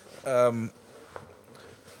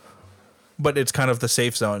 But it's kind of the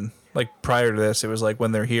safe zone. Like prior to this, it was like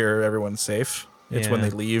when they're here, everyone's safe. It's when Yeah.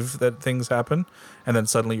 they leave that things happen, and then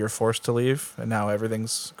suddenly you're forced to leave, and now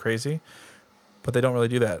everything's crazy. But they don't really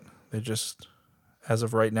do that. They just, as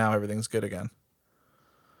of right now, everything's good again.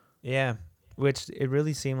 Yeah, which it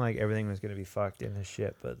really seemed like everything was going to be fucked in the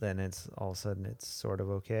ship, but then it's all of a sudden it's sort of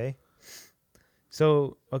okay.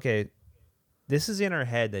 So, okay, this is in her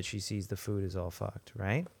head that she sees the food is all fucked,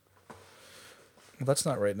 right? Well, that's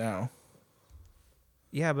not right now.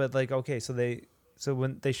 Yeah, but like, okay, so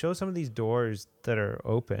when they show some of these doors that are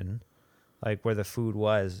open, like where the food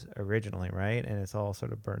was originally, right? And it's all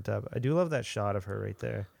sort of burnt up. I do love that shot of her right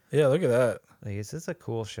there. Yeah, look at that. Like, it's just a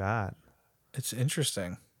cool shot. It's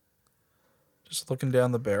interesting. Just looking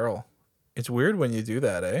down the barrel. It's weird when you do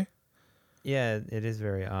that, eh? Yeah, it is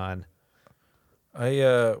very odd. I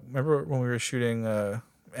remember when we were shooting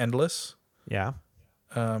Endless. Yeah.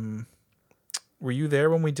 Were you there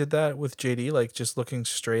when we did that with JD? Like just looking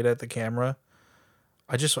straight at the camera.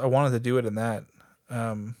 I wanted to do it in that.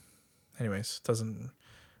 Anyways,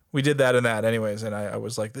 we did that in that anyways, and I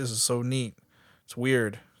was like, this is so neat. It's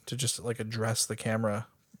weird to just like address the camera.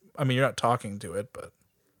 I mean, you're not talking to it, but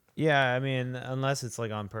Yeah, I mean, unless it's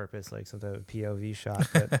like on purpose, like some type of POV shot.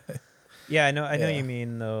 But yeah, I know Yeah. you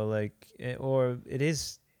mean though. Like, or it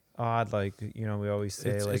is odd. Like, you know, we always say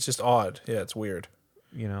it's just odd. Yeah, it's weird.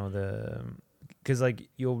 you know, because like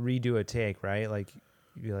you'll redo a take, right? Like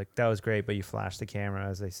you'd be like, that was great, but you flash the camera,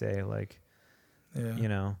 as they say, like, Yeah. you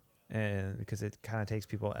know, and because it kind of takes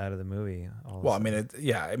people out of the movie. Well, I mean,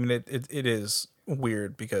 it is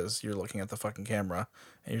weird because you're looking at the fucking camera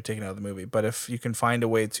and you're taking out the movie. But if you can find a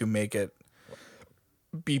way to make it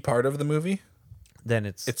be part of the movie, then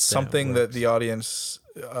it's then it something that works. the audience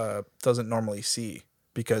doesn't normally see,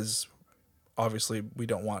 because obviously we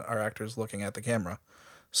don't want our actors looking at the camera.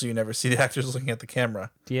 So you never see the actors looking at the camera.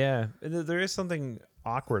 Yeah, there is something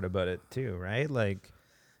awkward about it too, right? Like,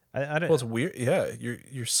 I don't. Well, it's weird. Yeah,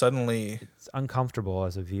 you're suddenly It's uncomfortable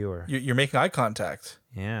as a viewer. you're making eye contact.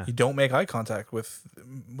 Yeah. You don't make eye contact with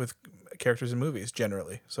characters in movies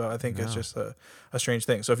generally. So I think it's just a strange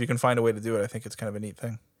thing. So if you can find a way to do it, I think it's kind of a neat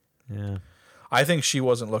thing. Yeah. I think she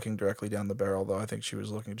wasn't looking directly down the barrel, though. I think she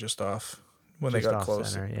was looking just off when Just they got off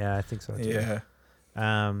close. center. Yeah, I think so too. Yeah.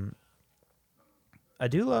 I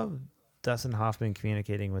do love Dustin Hoffman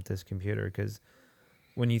communicating with this computer, because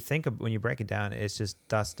when you break it down, it's just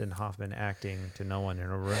Dustin Hoffman acting to no one in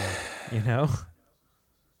a room, you know?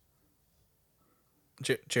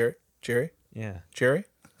 Jerry? Yeah. Jerry?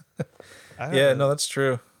 I don't Yeah, know. no, that's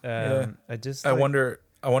true. Yeah. I wonder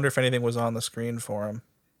if anything was on the screen for him.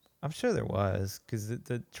 I'm sure there was, because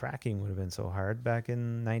the tracking would have been so hard back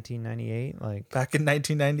in 1998. Like, Back in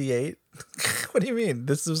 1998? What do you mean?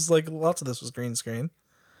 This was like, lots of this was green screen.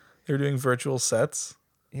 They were doing virtual sets.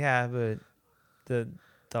 yeah, but the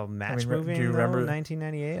match do you moving remember- in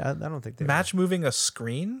 1998? I don't think they Match moving a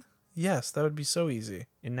screen? Yes, that would be so easy.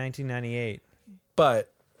 in 1998.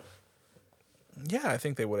 But yeah, I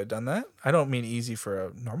think they would have done that. I don't mean easy for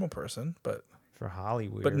a normal person, but For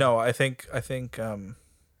Hollywood. But no, I think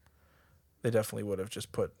they definitely would have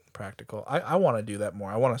just put practical. I want to do that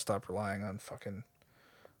more. I want to stop relying on fucking.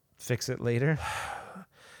 Fix it later.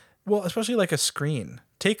 Well, especially like a screen.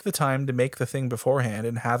 Take the time to make the thing beforehand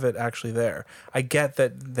and have it actually there. I get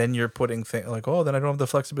that then you're putting things like, oh, then I don't have the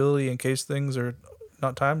flexibility in case things are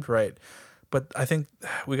not timed right. But I think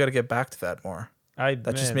we got to get back to that more.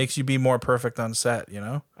 That just makes you be more perfect on set, you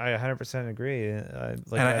know? I 100% agree.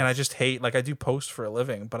 I just hate, like, I do post for a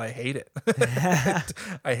living, but I hate it.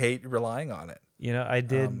 I hate relying on it. You know, I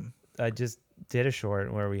just did a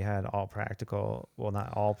short where we had all practical. Well,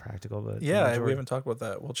 not all practical, but the Yeah, we majority. haven't talked about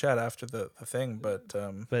that. We'll chat after the thing, but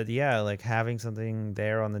But yeah, like having something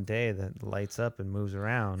there on the day that lights up and moves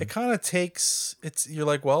around. it kind of takes. You're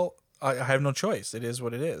like, well, I have no choice. It is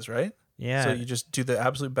what it is, right? Yeah. So you just do the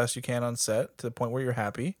absolute best you can on set to the point where you're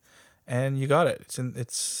happy, and you got it.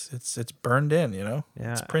 It's burned in, you know.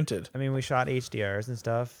 Yeah. It's printed. I mean, we shot HDRs and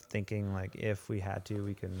stuff, thinking like if we had to,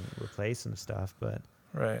 we can replace some stuff. But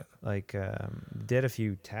Right. Like did a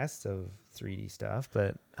few tests of 3D stuff,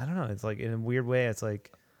 but I don't know. It's like in a weird way. It's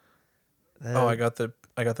like I got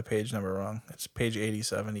the page number wrong. It's page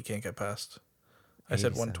 87. He can't get past. I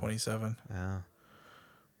said 127. Oh.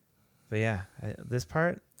 But yeah, this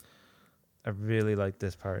part, I really like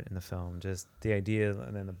this part in the film. Just the idea,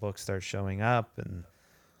 and then the book starts showing up, and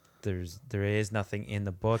there is nothing in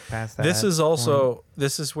the book past that. This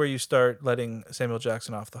is where you start letting Samuel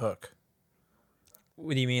Jackson off the hook.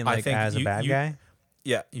 What do you mean, like as a bad guy?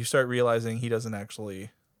 Yeah, you start realizing he doesn't actually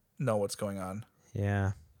know what's going on.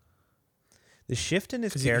 Yeah. The shift in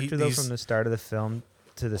his character, though, from the start of the film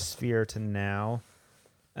to the Sphere to now,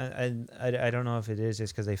 I don't know if it is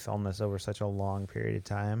just because they filmed this over such a long period of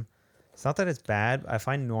time. It's not that it's bad. I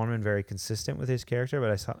find Norman very consistent with his character,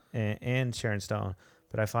 and Sharon Stone.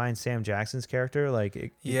 But I find Sam Jackson's character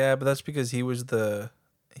but that's because he was a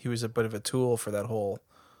bit of a tool for that whole.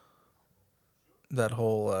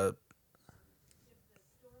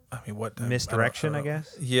 Misdirection, I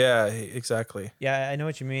guess. Yeah, exactly. Yeah, I know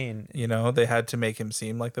what you mean. You know, they had to make him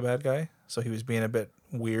seem like the bad guy, so he was being a bit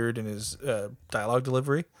weird in his dialogue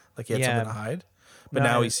delivery, like he had something to hide. But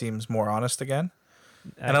now he seems more honest again.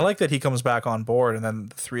 And I like that he comes back on board, and then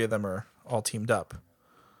the three of them are all teamed up.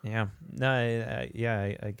 Yeah. No,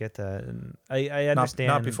 I get that. And I understand.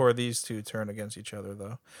 Not before these two turn against each other,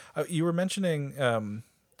 though. You were mentioning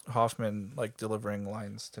Hoffman, like, delivering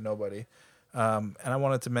lines to nobody. And I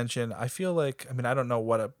wanted to mention, I feel like, I don't know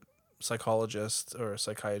what a psychologist or a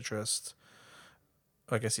psychiatrist,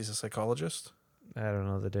 I guess he's a psychologist. I don't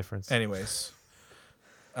know the difference. Anyways,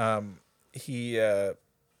 I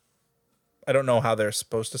don't know how they're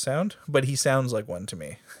supposed to sound, but he sounds like one to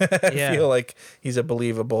me. I feel like he's a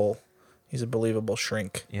believable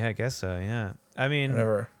shrink. Yeah, I guess so. Yeah. I mean,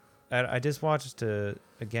 whatever. I just watched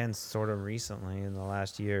again sort of recently in the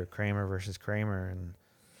last year, Kramer versus Kramer, and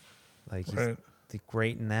like he's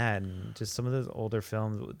great in that, and just some of those older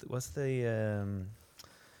films. What's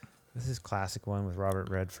his classic one with Robert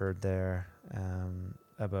Redford there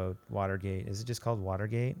about Watergate? Is it just called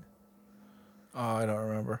Watergate? Oh, I don't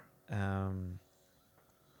remember. Or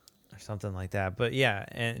something like that. But yeah,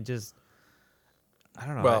 and just I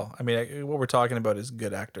don't know. Well, what we're talking about is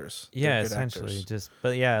good actors. Yeah, essentially. Actors.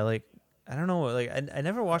 But yeah, like I don't know. Like I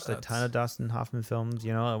never watched a ton of Dustin Hoffman films.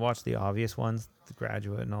 You know, I watched the obvious ones, The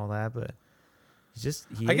Graduate and all that. But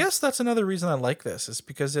I guess that's another reason I like this is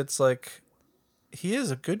because it's like he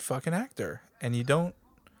is a good fucking actor, and you don't.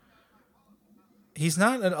 He's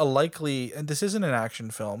not a likely, and this isn't an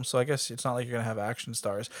action film, so I guess it's not like you're going to have action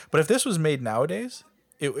stars. But if this was made nowadays,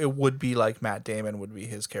 it would be like Matt Damon would be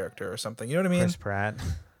his character or something. You know what I mean? Chris Pratt.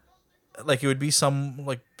 Like it would be some,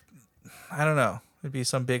 like, I don't know. It'd be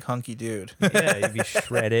some big hunky dude. Yeah, he'd be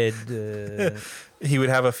shredded. He would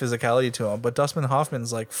have a physicality to him. But Dustin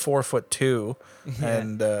Hoffman's like 4'2",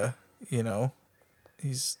 and, you know,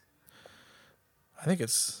 I think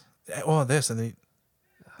it's,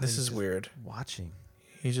 this is weird. Watching.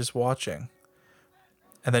 He's just watching.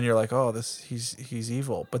 And then you're like, oh, he's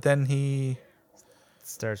evil. But then he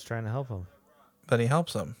starts trying to help him. Then he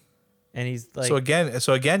helps him. And he's like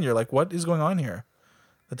So again you're like, what is going on here?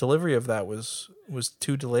 The delivery of that was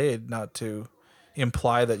too delayed not to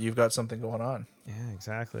imply that you've got something going on. Yeah,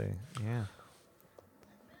 exactly. Yeah.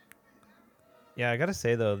 Yeah, I got to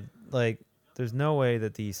say though, like there's no way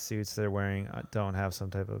that these suits they're wearing don't have some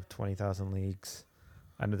type of 20,000 Leagues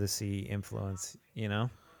Under the Sea influence, you know?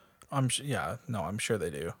 I'm sure they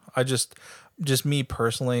do. I just me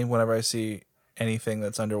personally, whenever I see anything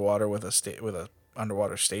that's underwater with a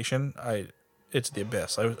underwater station, it's The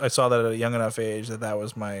Abyss. I saw that at a young enough age that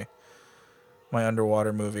was my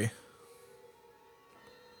underwater movie.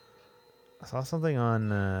 I saw something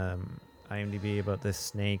on IMDb about this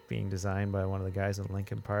snake being designed by one of the guys in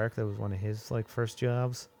Linkin Park. That was one of his like first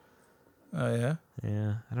jobs. Oh yeah?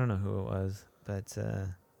 Yeah, I don't know who it was. But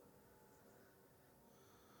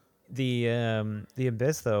the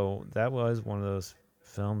Abyss, though, that was one of those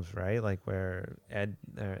films, right? Like where Ed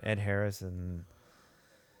Harris and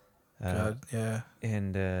and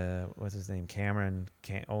what's his name, Cameron,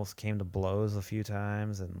 also came to blows a few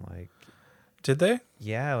times, and like, did they?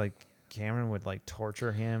 Yeah, like Cameron would like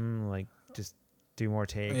torture him, like just do more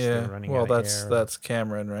takes. Yeah, well, that's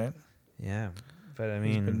Cameron, right? Yeah, but I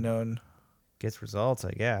mean, he's been known gets results,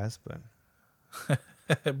 I guess, but.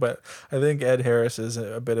 But I think Ed Harris is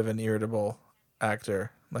a bit of an irritable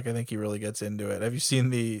actor. Like I think he really gets into it. Have you seen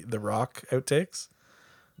the Rock outtakes?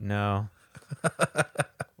 No.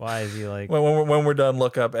 Why is he like? When we're done,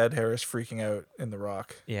 look up Ed Harris freaking out in The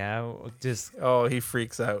Rock. Yeah, just Oh, he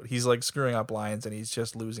freaks out. He's like screwing up lines, and he's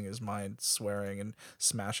just losing his mind, swearing and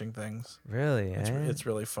smashing things. really. It's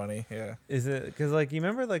really funny. Yeah. Is it because like you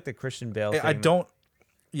remember like the Christian Bale? I thing? don't.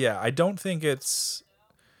 Yeah, I don't think it's.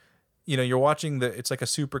 You're watching it's like a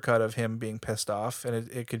supercut of him being pissed off, and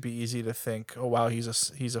it could be easy to think, oh wow, he's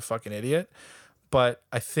a fucking idiot. But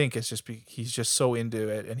I think it's just he's just so into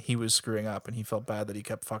it, and he was screwing up, and he felt bad that he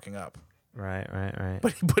kept fucking up. Right.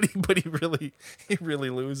 But he really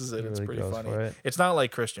loses it. He It's really pretty goes funny. for it. It's not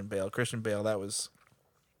like Christian Bale. Christian Bale, that was.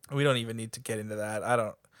 We don't even need to get into that.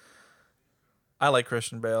 I like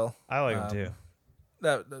Christian Bale. I like him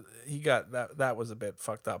too. He got that was a bit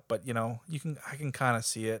fucked up, but I can kind of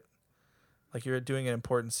see it. Like you're doing an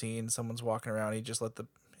important scene, someone's walking around,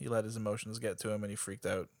 he let his emotions get to him, and he freaked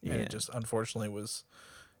out. Yeah. And it just unfortunately was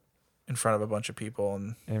in front of a bunch of people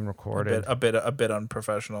and recorded a bit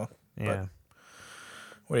unprofessional. Yeah. But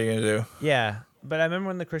what are you gonna do? Yeah, but I remember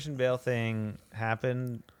when the Christian Bale thing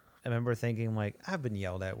happened. I remember thinking like, I've been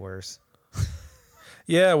yelled at worse.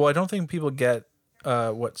 Yeah, well, I don't think people get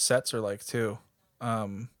what sets are like too,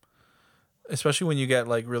 especially when you get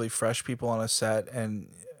like really fresh people on a set and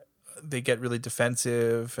they get really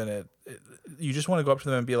defensive, and you just want to go up to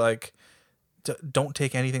them and be like, don't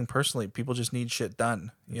take anything personally. People just need shit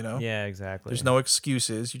done, Yeah, exactly. There's no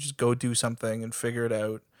excuses. You just go do something and figure it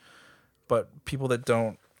out. But people that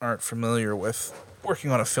aren't familiar with working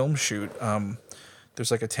on a film shoot, there's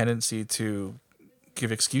like a tendency to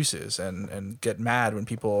give excuses and get mad when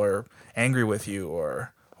people are angry with you,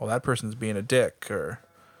 or that person's being a dick, or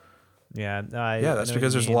yeah, that's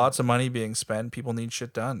because there's lots of money being spent. People need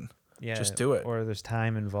shit done. Yeah, just do it. Or there's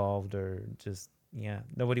time involved, or just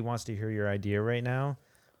nobody wants to hear your idea right now.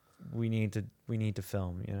 We need to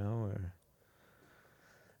film, or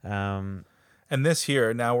and this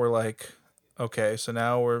here, now we're like, okay, so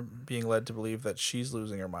now we're being led to believe that she's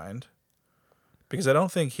losing her mind. Because I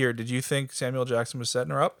don't think here, did you think Samuel Jackson was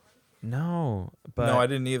setting her up? No, but no, I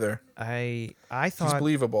didn't either. I thought he's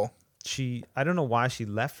believable. I don't know why she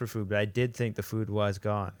left for food, but I did think the food was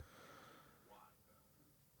gone.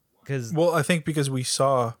 Well, I think because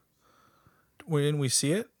didn't we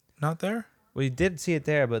see it? Not there? We did see it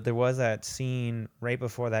there, but there was that scene right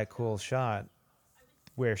before that cool shot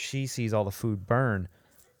where she sees all the food burn.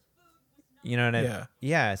 You know what I mean? Yeah.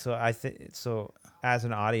 Yeah, so as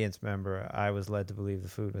an audience member, I was led to believe the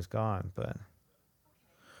food was gone, but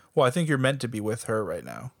well, I think you're meant to be with her right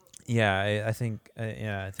now. Yeah, I think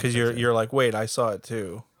because you're like, wait, I saw it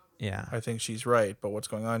too. Yeah, I think she's right, but what's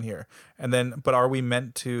going on here? And then, but are we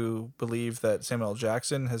meant to believe that Samuel L.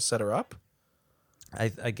 Jackson has set her up? I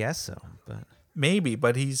guess so, but maybe.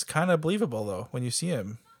 But he's kind of believable though when you see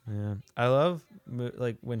him. Yeah, I love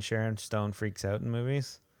like when Sharon Stone freaks out in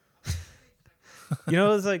movies.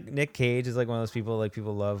 It's like Nick Cage is like one of those people like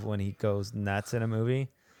people love when he goes nuts in a movie.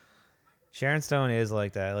 Sharon Stone is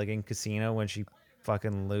like that, like in Casino when she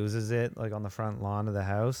fucking loses it like on the front lawn of the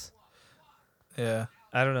house. Yeah.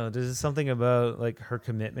 I don't know. There's something about like her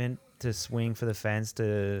commitment to swing for the fence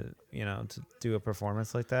to do a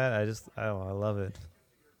performance like that. I love it.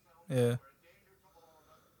 Yeah.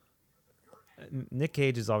 Nick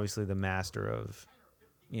Cage is obviously the master of,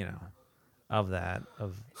 of that,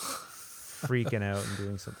 of freaking out and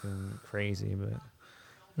doing something crazy, but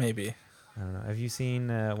maybe. I don't know. Have you seen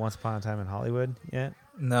Once Upon a Time in Hollywood yet?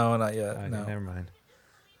 No, not yet. Okay, no. Never mind.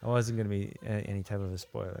 I wasn't going to be any type of a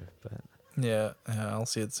spoiler, but yeah, I'll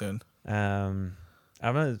see it soon. I'm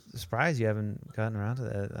surprised you haven't gotten around to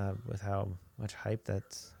that with how much hype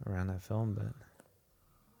that's around that film,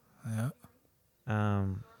 but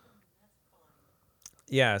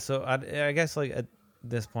yeah. So I guess like at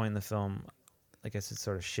this point in the film, I guess it's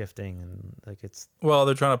sort of shifting and like it's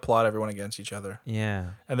they're trying to plot everyone against each other. Yeah,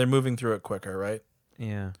 and they're moving through it quicker, right?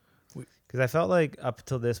 Yeah, because I felt like up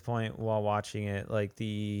till this point while watching it, like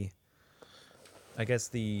I guess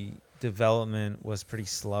the development was pretty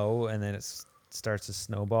slow, and then it starts to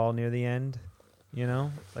snowball near the end.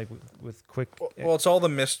 Like with quick. Well, it's all the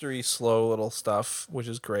mystery, slow little stuff, which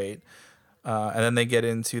is great, and then they get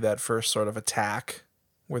into that first sort of attack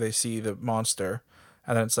where they see the monster.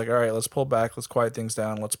 And then it's like, all right, let's pull back, let's quiet things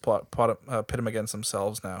down, let's pit them against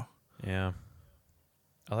themselves now. Yeah,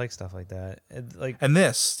 I like stuff like that. And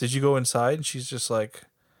this, did you go inside? And she's just like,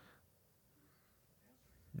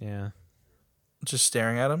 yeah, just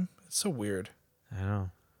staring at him. It's so weird. I know.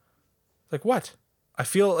 Like what? I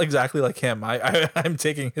feel exactly like him. I'm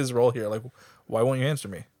taking his role here. Like, why won't you answer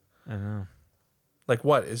me? I know. Like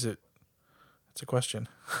what is it? It's a question.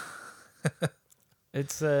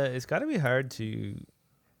 It's got to be hard to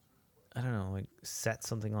I don't know, like set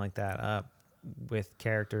something like that up with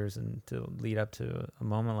characters and to lead up to a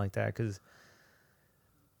moment like that, because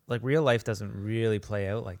like real life doesn't really play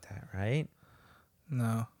out like that, right?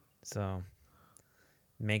 No. So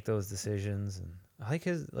make those decisions. And I like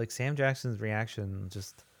his, like Sam Jackson's reaction,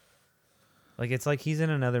 just like it's like he's in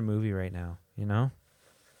another movie right now, you know?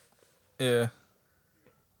 Yeah.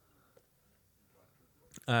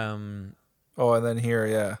 Oh, and then here,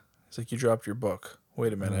 yeah, it's like you dropped your book.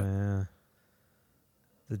 Wait a minute. Yeah.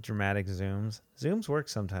 The dramatic zooms. Zooms work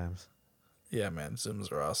sometimes. Yeah, man,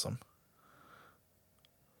 zooms are awesome.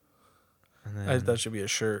 And then, That should be a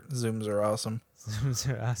shirt. Zooms are awesome. zooms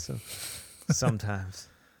are awesome. Sometimes.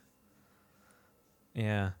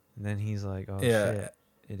 Yeah. And then he's like, oh shit.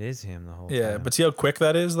 It is him the whole time. Yeah, but see how quick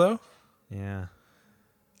that is, though? Yeah.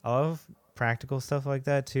 I love practical stuff like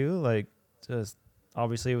that too. Like, just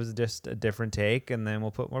obviously it was just a different take, and then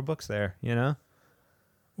we'll put more books there, you know?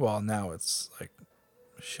 Well, now it's like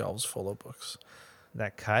shelves full of books.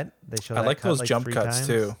 That cut, they show. I that like cut those like jump 3 cuts times.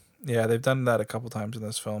 too. Yeah, they've done that a couple times in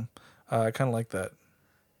this film. I kind of like that.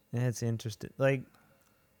 Yeah, it's interesting. Like,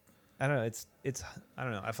 I don't know. It's I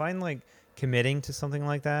don't know. I find like committing to something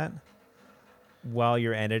like that while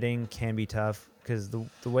you're editing can be tough, because the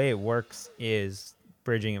way it works is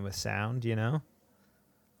bridging it with sound, you know,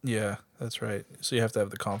 Yeah, that's right. So you have to have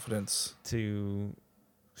the confidence. to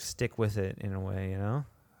stick with it in a way, you know.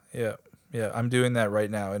 Yeah, yeah. I'm doing that right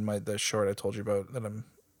now in the short I told you about that I'm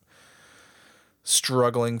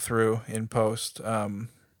struggling through in post.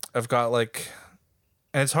 I've got like,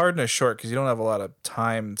 and it's hard in a short because you don't have a lot of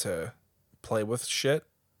time to play with shit,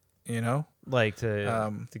 you know. Like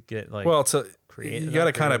to get like Well, to create. you got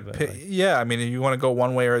to kind of yeah. I mean, you want to go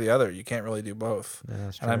one way or the other. You can't really do both. Yeah,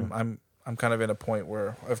 that's And true. I'm kind of in a point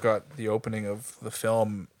where I've got the opening of the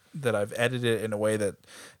film that I've edited in a way that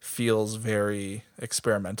feels very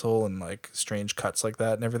experimental and like strange cuts like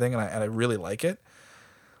that and everything, and I really like it.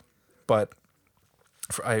 But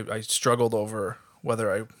I struggled over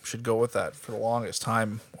whether I should go with that for the longest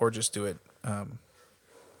time or just do it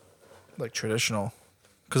like traditional.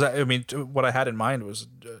 Because I mean, what I had in mind was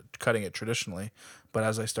cutting it traditionally, but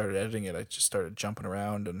as I started editing it, I just started jumping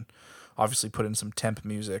around and obviously put in some temp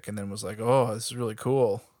music, and then was like, oh, this is really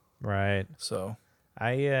cool. Right. So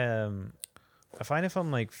I find if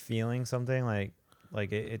I'm like feeling something like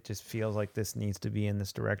it just feels like this needs to be in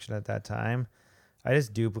this direction at that time, I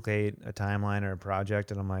just duplicate a timeline or a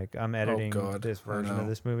project, and I'm like, I'm editing God, this I version know. of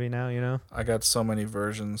this movie now, you know? I got so many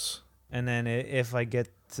versions. And then if I get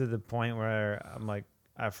to the point where I'm like,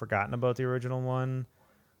 I've forgotten about the original one,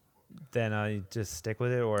 then I just stick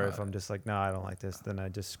with it. Or if I'm just like, no, I don't like this, then I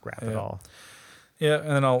just scrap it Yeah. all. Yeah, and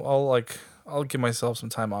then I'll give myself some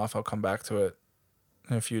time off. I'll come back to it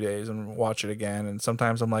in a few days and watch it again. And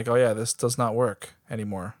sometimes I'm like, oh yeah, this does not work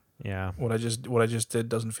anymore. Yeah. What I just did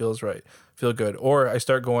doesn't feel good. Or I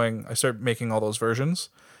start making all those versions,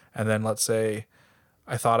 and then let's say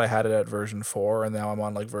I thought I had it at version 4, and now I'm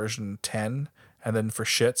on like version 10, and then for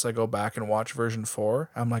shits I go back and watch version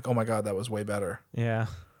 4. I'm like, oh my god, that was way better. Yeah.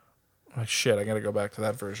 I'm like, shit, I gotta go back to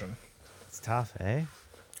that version. It's tough, eh?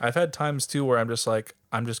 I've had times too where I'm just like,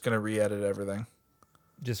 I'm just gonna re-edit everything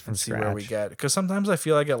Just from and see scratch. where we get. Because sometimes I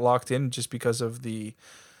feel I get locked in just because of the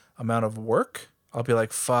amount of work. I'll be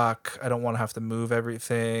like, fuck, I don't want to have to move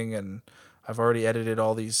everything, and I've already edited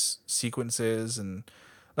all these sequences, and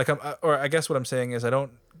like I guess what I'm saying is I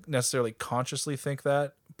don't necessarily consciously think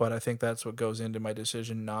that, but I think that's what goes into my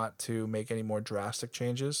decision not to make any more drastic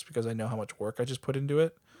changes, because I know how much work I just put into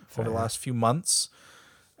it over the last few months,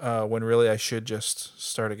 when really I should just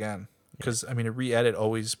start again. Because I mean, a re-edit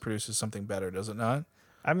always produces something better, does it not?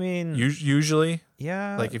 I mean, Usually,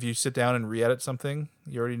 yeah. like if you sit down and re-edit something,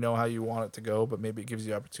 you already know how you want it to go, but maybe it gives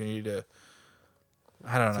you the opportunity to,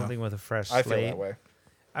 I don't know. something with a fresh I slate. feel that way.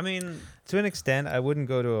 I mean, to an extent, I wouldn't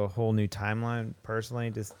go to a whole new timeline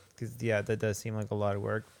personally, just because, yeah, that does seem like a lot of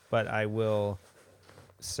work. But I will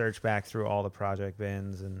search back through all the project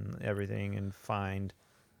bins and everything and find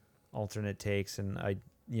alternate takes. And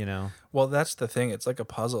Well, that's the thing. It's like a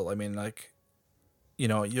puzzle. I mean, like,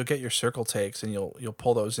 you'll get your circle takes and you'll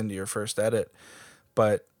pull those into your first edit,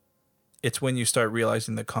 but it's when you start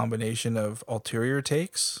realizing the combination of alternate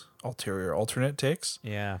takes.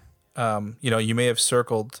 yeah, You may have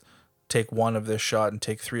circled take 1 of this shot and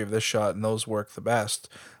take 3 of this shot, and those work the best.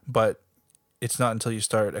 But it's not until you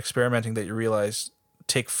start experimenting that you realize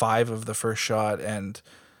take 5 of the first shot and,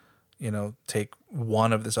 take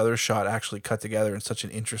 1 of this other shot actually cut together in such an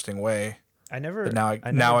interesting way. I never. But now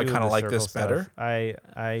I never do kinda the like circle this better. stuff.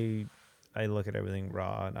 I look at everything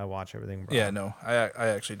raw and I watch everything raw. Yeah, no, I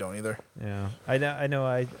actually don't either. Yeah, I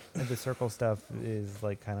know. The circle stuff is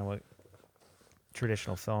like kind of what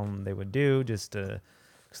traditional film they would do, just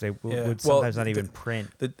because they would sometimes not even print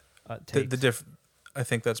tapes. I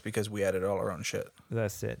think that's because we edit all our own shit.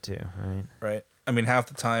 That's it too, right? Right. I mean, half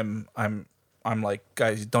the time I'm like,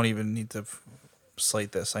 guys, you don't even need to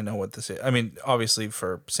slate this. I know what this is. I mean, obviously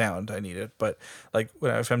for sound I need it, but like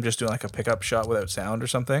if I'm just doing like a pickup shot without sound or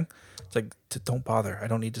something, it's like, don't bother. I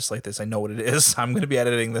don't need to slate this. I know what it is. I'm going to be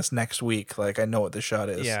editing this next week. Like, I know what the shot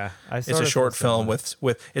is. Yeah, it's a short film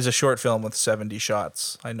with 70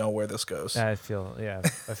 shots. I know where this goes. I feel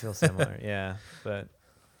similar. Yeah, but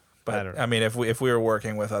I mean, if we were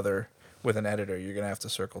working with an editor, you're gonna have to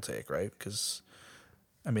circle take, right? Because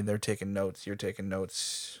I mean, they're taking notes. You're taking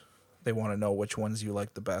notes. They want to know which ones you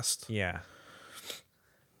like the best. Yeah.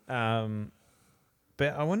 But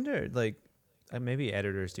I wonder, like, maybe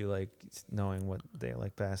editors do like knowing what they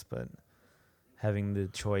like best, but having the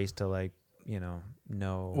choice to, like,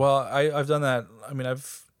 know. Well, I've done that. I mean,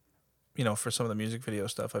 for some of the music video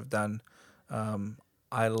stuff I've done,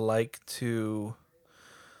 I like to,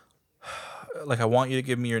 like, I want you to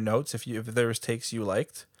give me your notes if there's takes you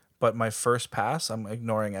liked, but my first pass, I'm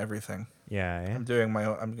ignoring everything. Yeah. I'm doing my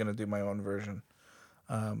own. I'm gonna do my own version,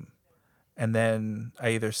 and then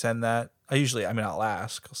I either send that. I'll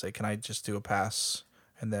ask. I'll say, can I just do a pass,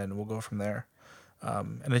 and then we'll go from there.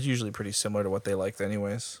 And it's usually pretty similar to what they liked,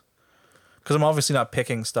 anyways. Because I'm obviously not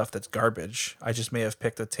picking stuff that's garbage. I just may have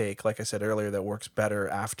picked a take, like I said earlier, that works better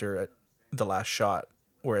after the last shot,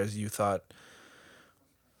 whereas you thought.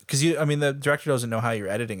 Because the director doesn't know how you're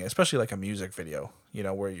editing it, especially like a music video,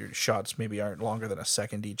 where your shots maybe aren't longer than a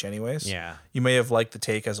second each anyways. Yeah. You may have liked the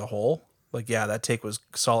take as a whole. Like, yeah, that take was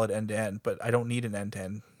solid end to end, but I don't need an end to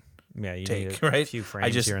end. Yeah, you take, need a right? few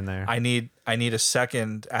frames here and there. I need a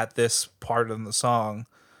second at this part of the song,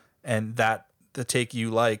 and that the take you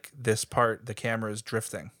like, this part, the camera is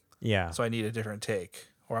drifting. Yeah. So I need a different take,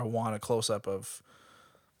 or I want a close up of,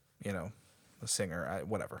 the singer,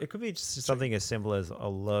 whatever. It could be just something as simple as a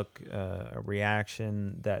look, a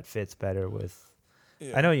reaction that fits better with.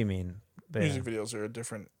 Yeah. I know what you mean. But music videos are a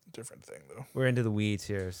different thing, though. We're into the weeds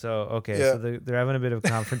here, so okay. Yeah. So they're having a bit of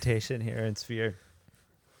confrontation here in Sphere.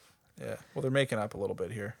 Yeah. Well, they're making up a little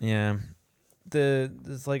bit here. Yeah.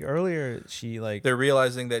 It's like earlier they're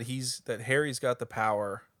realizing that Harry's got the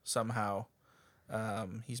power somehow.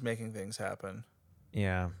 He's making things happen.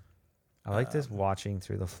 Yeah. I like this watching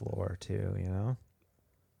through the floor too,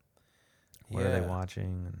 What are they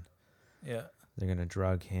watching? And yeah. They're going to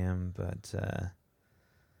drug him, but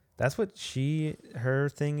that's what her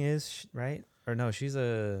thing is, right? Or no, she's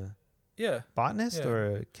a botanist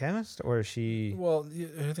or a chemist, or is she? Well,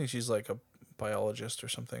 I think she's like a biologist or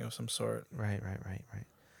something of some sort. Right.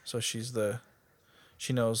 So she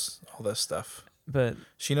knows all this stuff. But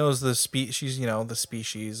she knows the she's the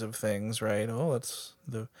species of things, right? Oh, that's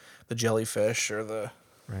the jellyfish or the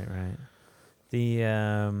right.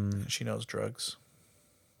 The she knows drugs.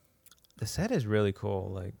 The set is really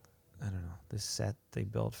cool. Like, I don't know, this set they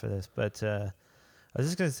built for this, but I was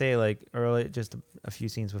just gonna say, like, early, just a few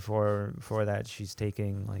scenes before that, she's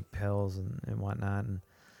taking like pills and whatnot, and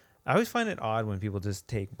I always find it odd when people just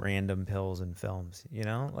take random pills in films.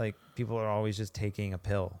 Like, people are always just taking a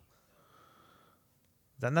pill.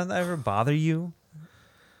 Does that ever bother you?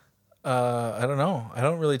 I don't know. I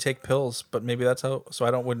don't really take pills, but maybe that's how. So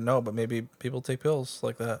I wouldn't know, but maybe people take pills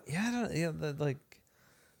like that. Yeah, I don't. Yeah, like,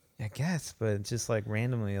 I guess, but it's just like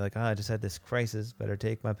randomly, like, I just had this crisis. Better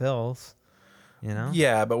take my pills.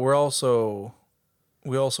 Yeah, but we also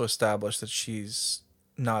established that she's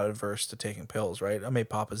not adverse to taking pills, right? I may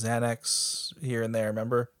pop a Xanax here and there.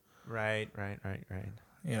 Remember? Right.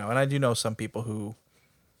 And I do know some people who.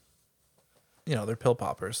 They're pill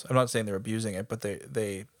poppers. I'm not saying they're abusing it, but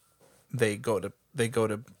they go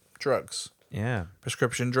to drugs. Yeah.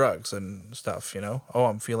 Prescription drugs and stuff, Oh,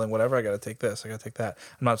 I'm feeling whatever, I got to take this, I got to take that.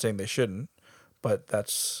 I'm not saying they shouldn't, but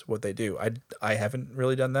that's what they do. I haven't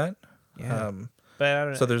really done that. Yeah. But I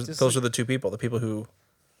don't know. So those are the two people, the people who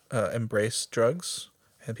embrace drugs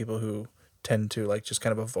and people who tend to like just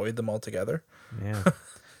kind of avoid them altogether. Yeah.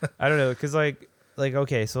 I don't know, cuz like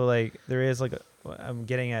okay, so like there is like what I'm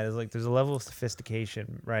getting at is like there's a level of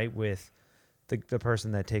sophistication, right, with the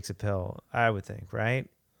person that takes a pill, I would think, right?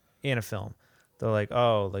 In a film. They're like,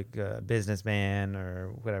 oh, like a businessman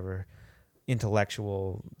or whatever,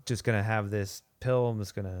 intellectual, just going to have this pill. I'm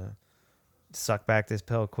just going to suck back this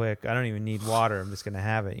pill quick. I don't even need water. I'm just going to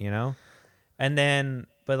have it, And then,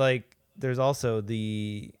 but like, there's also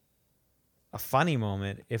a funny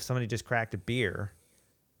moment if somebody just cracked a beer,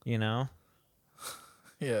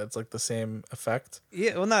 Yeah, it's like the same effect.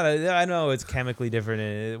 Yeah, well, I know it's chemically different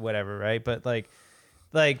and whatever, right? But like,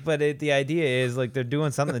 Like, but the idea is like they're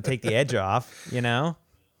doing something to take the edge off, you know?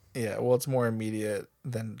 Yeah, well, it's more immediate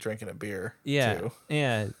than drinking a beer. Yeah, too.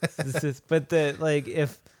 yeah. But the like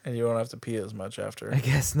if and you don't have to pee as much after. I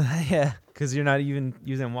guess not. Yeah, because you're not even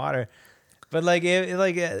using water. But like,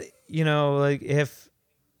 you know, like if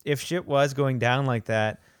shit was going down like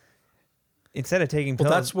that, instead of taking pills,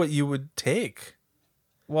 well, that's what you would take.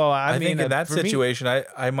 Well, I mean, think in that for me- situation,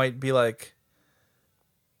 I might be like,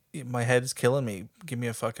 my head's killing me. Give me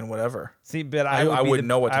a fucking whatever. See, but I wouldn't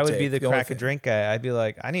know what to I would take. be the The only crack a thing- drink guy. I'd be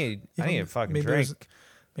like, I need a fucking drink.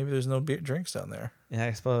 Maybe there's no beer drinks down there. Yeah,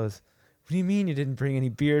 I suppose. What do you mean you didn't bring any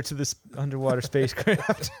beer to this underwater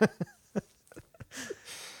spacecraft?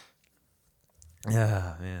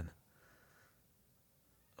 Yeah, man.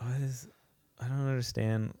 I don't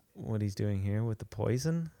understand what he's doing here with the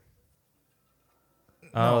poison.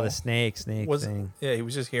 No. Oh, the snake thing. Yeah, he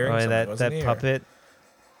was just hearing Oh, something, that wasn't he? Or- puppet.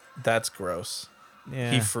 That's gross.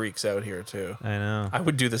 Yeah, He freaks out here too. I know. I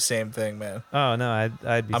would do the same thing, man. Oh no,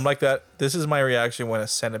 I'd be. I'm like that. This is my reaction when a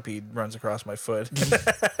centipede runs across my foot.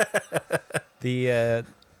 the.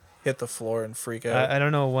 Hit the floor and freak out. I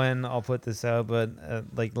don't know when I'll put this out, but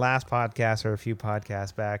like last podcast or a few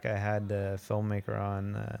podcasts back, I had a filmmaker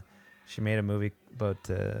on. She made a movie about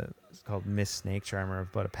it's called Miss Snake Charmer,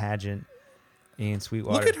 about a pageant in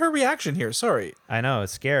Sweetwater. Look at her reaction here. Sorry. I know,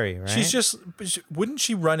 it's scary, right? She's just, wouldn't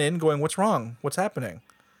she run in going, what's wrong? What's happening?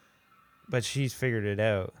 But she's figured it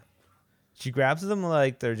out. She grabs them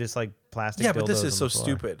like they're just like plastic. Yeah, but this dildos is on so the floor.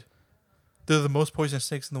 stupid. They're the most poisonous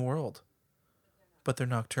snakes in the world, but they're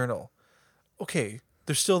nocturnal. Okay,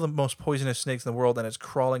 they're still the most poisonous snakes in the world, and it's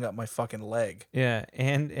crawling up my fucking leg. Yeah,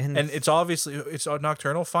 and it's obviously, it's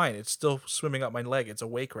nocturnal, fine. It's still swimming up my leg. It's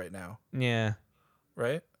awake right now, yeah,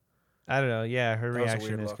 right? I don't know. Yeah, her That was a reaction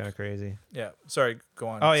weird is look. kind of crazy. Yeah, sorry, go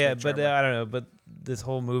on. Oh yeah, Snake but Charmer. I don't know. But this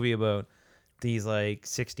whole movie about these like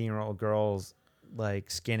 16-year-old girls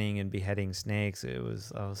like skinning and beheading snakes. I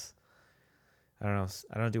don't know.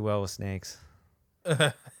 I don't do well with snakes.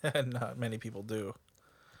 Not many people do.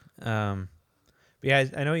 But yeah,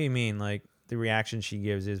 I know what you mean. Like the reaction she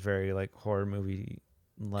gives is very like horror movie.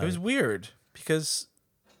 Like It was weird because,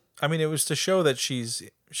 I mean, it was to show that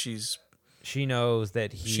she knows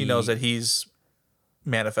that he's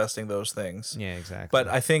manifesting those things. Yeah, exactly. But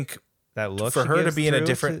I think that look for she her to gives be in a through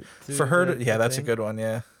different, to for her the- to, yeah, the that's a thing. good one.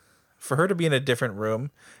 Yeah. For her to be in a different room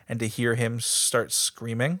and to hear him start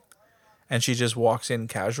screaming and she just walks in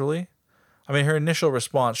casually. I mean, her initial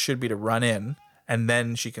response should be to run in and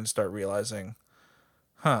then she can start realizing,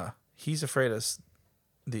 he's afraid of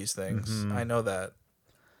these things. Mm-hmm. I know that.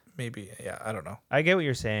 Maybe, yeah, I don't know. I get what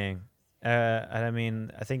you're saying. And I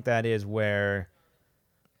mean, I think that is where,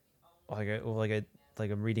 like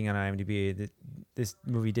I'm reading on IMDb, that this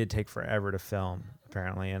movie did take forever to film,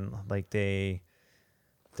 apparently, and like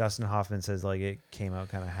Dustin Hoffman says like it came out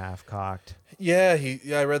kind of half cocked. Yeah,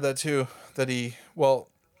 I read that too. That he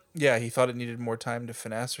thought it needed more time to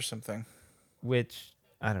finesse or something. Which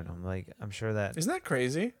I don't know. Like I'm sure that Isn't that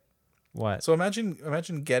crazy? what. So imagine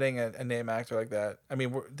getting a name actor like that. I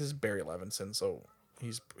mean, this is Barry Levinson, so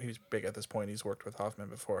he's big at this point. He's worked with Hoffman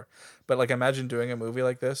before, but like imagine doing a movie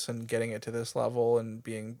like this and getting it to this level and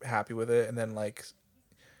being happy with it, and then like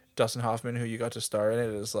Dustin Hoffman, who you got to star in it,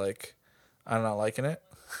 is like, I'm not liking it.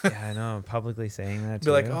 Yeah, I know. Publicly saying that. Be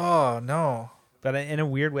too. like, oh no. But in a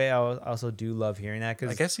weird way, I also do love hearing that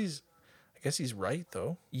because I guess he's right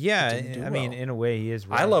though. yeah, it didn't do I mean, well. in a way, he is.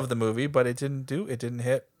 Right. I love the movie, but it didn't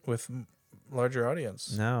hit with larger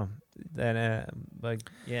audience. No, then like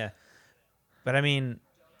yeah, but I mean,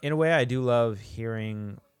 in a way, I do love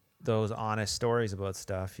hearing those honest stories about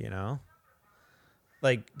stuff. You know,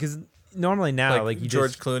 like because normally now, like you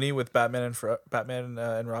George just, Clooney with Batman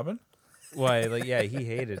and Robin. why like yeah, he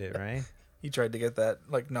hated it, right? He tried to get that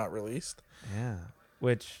like not released, Yeah,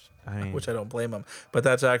 which I mean, which I don't blame him. But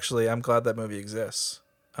that's actually, I'm glad that movie exists.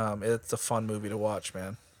 It's a fun movie to watch,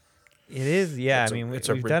 man. it is. Yeah, It's I a- mean, it's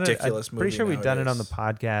a we've done it. I'm ridiculous pretty movie sure we've done it on the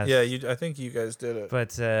nowadays. podcast. Yeah, I think you guys did it.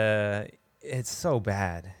 but it's so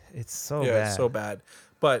bad. It's so yeah, bad. it's so bad,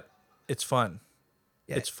 but it's fun.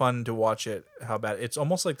 Yeah. It's fun to watch it. How bad it's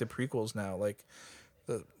almost like the prequels now. Like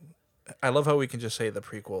I love how we can just say the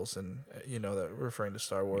prequels, and that we're referring to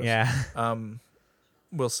Star Wars. Yeah.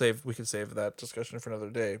 We can save that discussion for another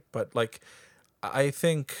day. But like, I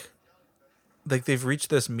think like they've reached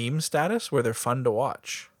this meme status where they're fun to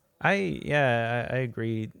watch. I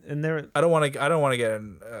agree. And I don't want to get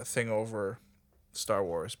a thing over Star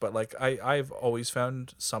Wars, but like I've always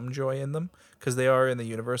found some joy in them because they are in the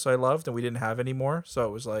universe I loved, and we didn't have any more. So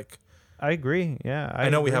it was like, I agree. Yeah. I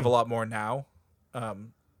know we have a agree. lot more now,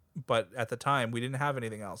 but at the time we didn't have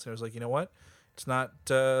anything else. And it was like, you know what? It's not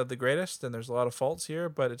the greatest, and there's a lot of faults here,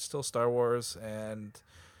 but it's still Star Wars, and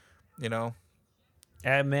you know,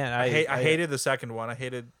 man, I hated the second one. I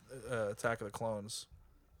hated Attack of the Clones.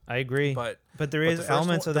 I agree, but there is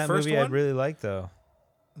elements of that movie I really like, though.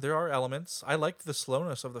 There are elements. I liked the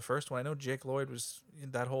slowness of the first one. I know Jake Lloyd was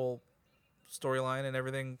in that whole storyline and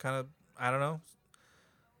everything. Kind of, I don't know.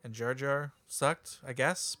 And Jar Jar sucked, I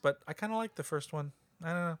guess, but I kind of liked the first one. I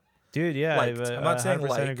don't know. Dude, yeah, I'm not saying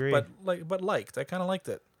like, agree. but liked. I kind of liked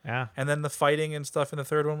it. Yeah. And then the fighting and stuff in the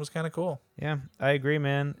third one was kind of cool. Yeah, I agree,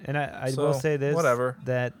 man. And I will say this: whatever.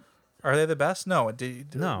 That are they the best? No.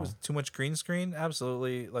 No. Was too much green screen?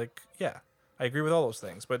 Absolutely. Like, yeah, I agree with all those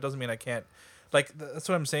things, but it doesn't mean I can't. Like, that's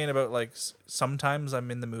what I'm saying about, like, sometimes I'm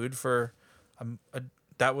in the mood for.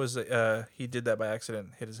 That was he did that by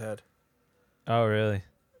accident. Hit his head. Oh, really?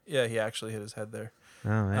 Yeah, he actually hit his head there. Oh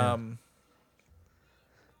man.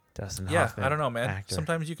 Dustin Hoffman. I don't know, man. Actor.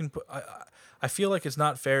 Sometimes you can put. I feel like it's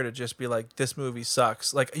not fair to just be like, this movie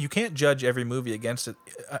sucks. Like, you can't judge every movie against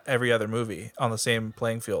every other movie on the same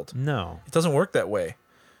playing field. No, it doesn't work that way.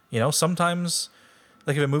 You know, sometimes,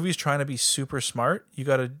 like, if a movie's trying to be super smart, you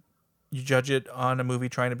judge it on a movie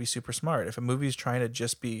trying to be super smart. If a movie's trying to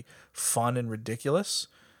just be fun and ridiculous,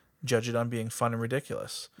 judge it on being fun and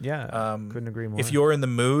ridiculous. Yeah, couldn't agree more. If you're in the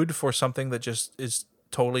mood for something that just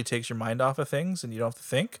totally takes your mind off of things and you don't have to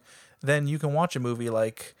think, then you can watch a movie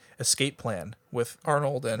like Escape Plan with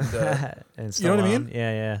Arnold and and you know what I mean?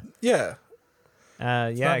 Yeah.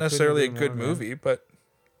 It's not necessarily a good movie, but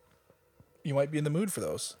you might be in the mood for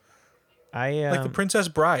those. Like The Princess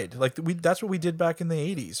Bride. Like, that's what we did back in the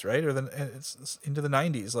 80s, right? Or it's into the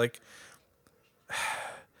 90s. Like,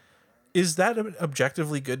 is that an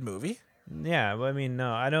objectively good movie? Yeah, well, I mean,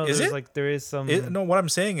 no, I know. There is some. No, what I'm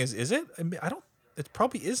saying is it? I mean, it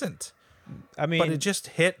probably isn't. I mean, but it just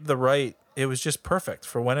hit the right. It was just perfect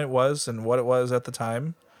for when it was and what it was at the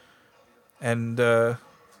time, and for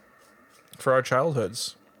our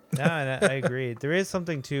childhoods. No, and I agree. There is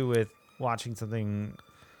something too with watching something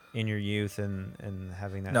in your youth and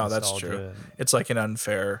having that. No, nostalgia. That's true. It's like an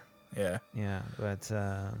unfair. Yeah. Yeah, but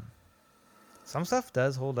some stuff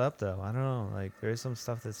does hold up though. I don't know. Like, there is some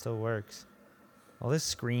stuff that still works. All this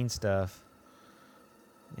screen stuff.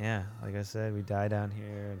 Yeah, like I said, we die down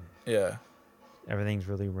here. And yeah. Everything's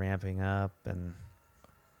really ramping up, and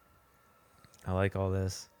I like all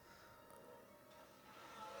this.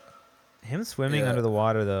 Him swimming under the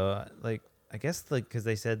water, though, like, I guess, like, because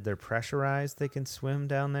they said they're pressurized, they can swim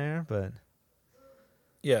down there, but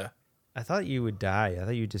yeah, I thought you would die. I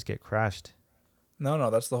thought you'd just get crushed. No,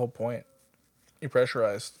 that's the whole point. You're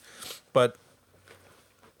pressurized, but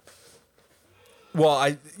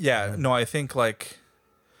I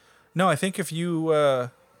think if you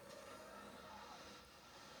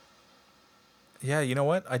you know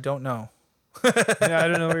what? I don't know. Yeah, I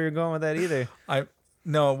don't know where you're going with that either.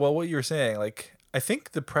 What you were saying, like, I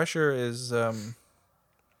think the pressure is oh,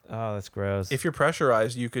 that's gross. If you're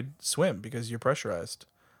pressurized, you could swim because you're pressurized.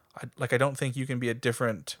 I don't think you can be a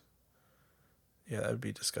different. Yeah, that would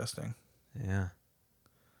be disgusting. Yeah.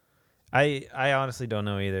 I honestly don't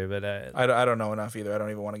know either, but I don't know enough either. I don't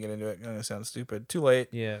even want to get into it. I'm gonna sound stupid. Too late.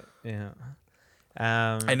 Yeah.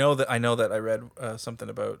 I know that I read something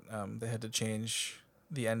about they had to change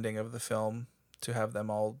the ending of the film to have them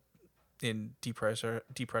all in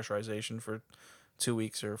depressurization for 2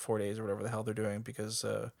 weeks or 4 days or whatever the hell they're doing, because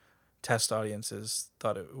test audiences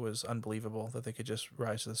thought it was unbelievable that they could just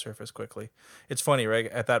rise to the surface quickly. It's funny, right?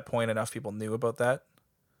 At that point, enough people knew about that.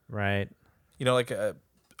 Right. You know, like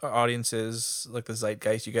audiences, like the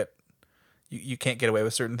zeitgeist, you can't get away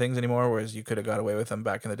with certain things anymore, whereas you could have got away with them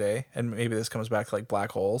back in the day. And maybe this comes back to like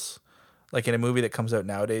black holes. Like, in a movie that comes out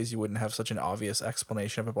nowadays, you wouldn't have such an obvious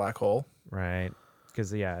explanation of a black hole. Right.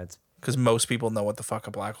 Because most people know what the fuck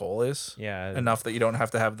a black hole is. Yeah. Enough that you don't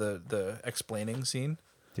have to have the explaining scene.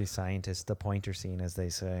 The scientists, the pointer scene, as they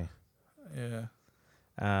say. Yeah.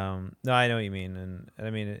 No, I know what you mean. And I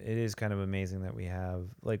mean, it is kind of amazing that we have,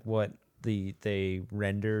 like, what they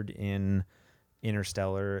rendered in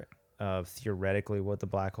Interstellar, theoretically what the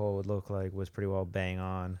black hole would look like was pretty well bang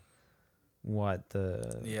on what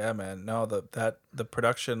the. Yeah, man. No, the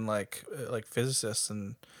production, like physicists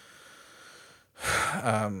and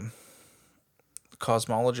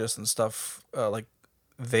cosmologists and stuff, like,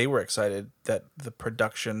 they were excited that the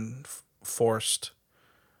production forced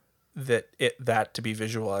that to be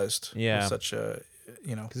visualized. Yeah. With such a,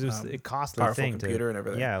 because it was a costly powerful thing computer and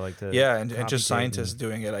everything. Yeah, like and just scientists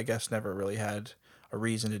doing it, I guess, never really had a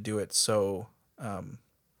reason to do it so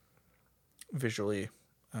visually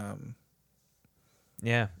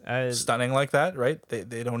stunning like that, right?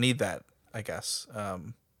 They don't need that, I guess.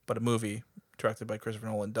 But a movie directed by Christopher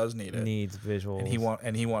Nolan does need it. Needs visuals.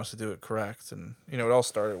 And he wants to do it correct. And it all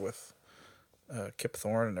started with Kip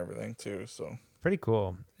Thorne and everything too. So pretty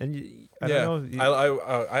cool. And I don't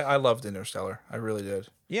know. I loved Interstellar. I really did.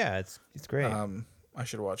 Yeah, it's great. I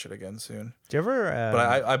should watch it again soon. Do you ever?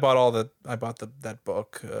 But I bought that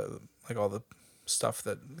book, like all the stuff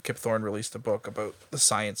that Kip Thorne released a book about the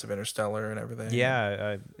science of Interstellar and everything.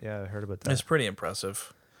 Yeah, I heard about that. It's pretty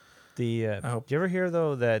impressive. Do you ever hear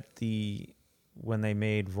though that when they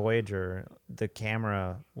made Voyager, the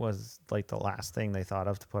camera was like the last thing they thought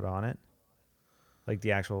of to put on it, like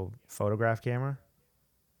the actual photograph camera?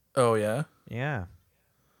 Oh yeah. Yeah.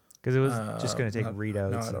 Because it was just going to take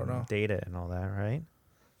readouts and data and all that, right?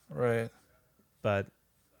 Right. But,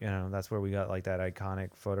 that's where we got like that iconic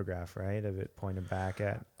photograph, right? Of it pointed back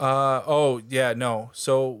at. Oh, yeah, no.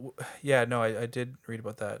 So, yeah, no, I did read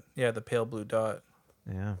about that. Yeah, the pale blue dot.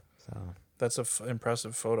 Yeah, so. That's an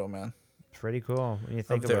impressive photo, man. Pretty cool when you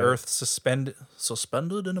think of the Earth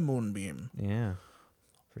suspended in a moonbeam. Yeah,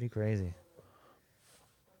 pretty crazy.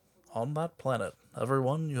 On that planet,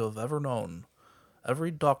 everyone you have ever known.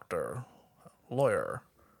 Every doctor, lawyer.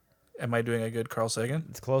 Am I doing a good Carl Sagan?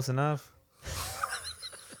 It's close enough.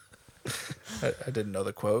 I didn't know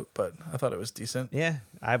the quote, but I thought it was decent. Yeah,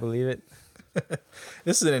 I believe it.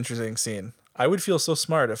 This is an interesting scene. I would feel so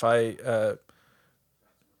smart if I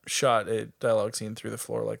shot a dialogue scene through the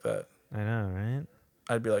floor like that. I know, right?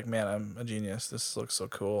 I'd be like, man, I'm a genius. This looks so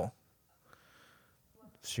cool.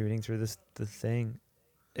 Shooting through the thing.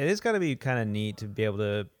 It is got to be kind of neat to be able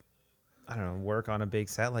to, I don't know, work on a big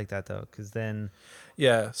set like that though, because then.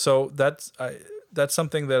 Yeah, so that's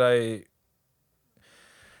something that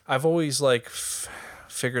I've always like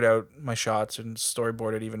figured out my shots and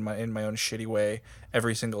storyboarded even in my own shitty way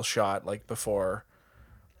every single shot like before.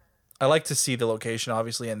 I like to see the location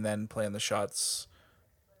obviously and then plan the shots,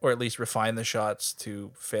 or at least refine the shots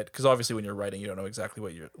to fit. Because obviously when you're writing, you don't know exactly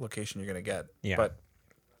what your location you're gonna get. Yeah. But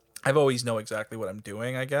I've always know exactly what I'm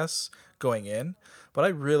doing, I guess, going in. But I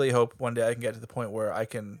really hope one day I can get to the point where I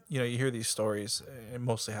can, you hear these stories. It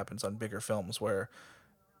mostly happens on bigger films where,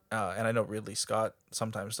 and I know Ridley Scott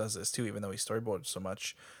sometimes does this too, even though he storyboards so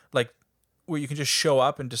much, like where you can just show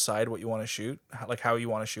up and decide what you want to shoot, like how you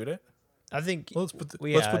want to shoot it. I think let's put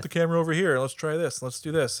the camera over here. Let's try this. Let's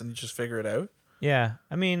do this, and you just figure it out. Yeah,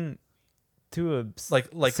 I mean, to a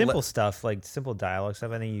like simple stuff, like simple dialogue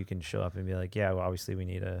stuff. I think you can show up and be like, yeah, well, obviously we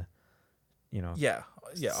need a, yeah.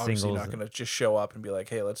 Obviously, you're not gonna just show up and be like,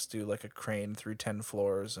 hey, let's do like a crane through 10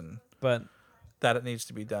 floors, but that it needs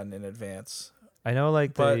to be done in advance. I know,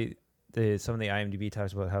 like some of the IMDb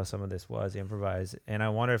talks about how some of this was improvised, and I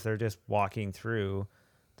wonder if they're just walking through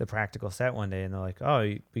the practical set one day and they're like,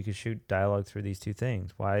 oh, we could shoot dialogue through these two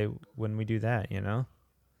things. Why wouldn't we do that? Yeah.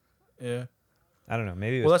 I don't know.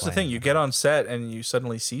 Maybe. Well, that's the thing. You get on set and you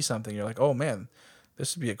suddenly see something. You're like, oh man,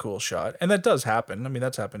 this would be a cool shot. And that does happen. I mean,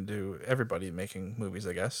 that's happened to everybody making movies,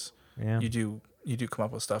 I guess. Yeah. You do come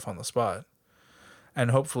up with stuff on the spot. And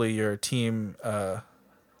hopefully your team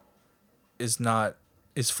is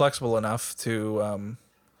flexible enough to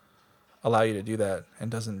allow you to do that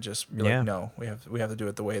and doesn't just be like, no, we have to do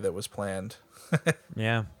it the way that was planned.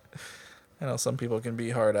 Yeah. I know some people can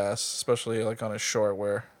be hard ass, especially like on a short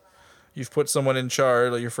where you've put someone in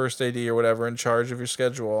charge, like your first AD or whatever, in charge of your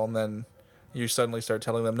schedule, and then you suddenly start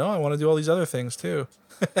telling them, no, I want to do all these other things too.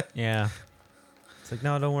 Yeah. It's like,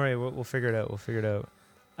 no, don't worry. We'll figure it out.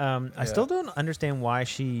 I still don't understand why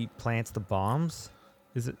she plants the bombs.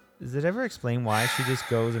 Is it ever explained why she just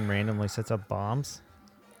goes and randomly sets up bombs?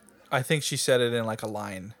 I think she said it in like a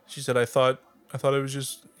line. She said, I thought it was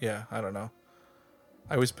just, I don't know.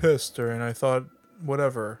 I was pissed, and I thought,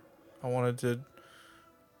 whatever. I wanted to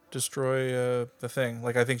destroy the thing.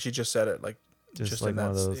 Like, I think she just said it, like just like one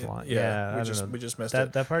of those lines. Yeah, we just missed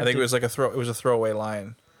it. That part I think it was like it was a throwaway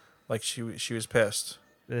line. Like she was pissed.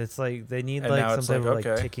 It's like they need like some type of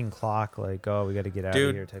like ticking clock, like, oh, we got to get out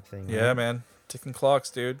of here type thing. Yeah, right? Man. Ticking clocks,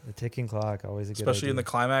 dude. The ticking clock, always a good Especially idea. In the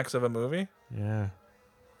climax of a movie. Yeah.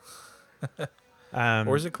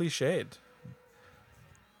 Or is it cliched?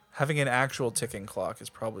 Having an actual ticking clock is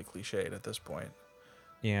probably cliched at this point.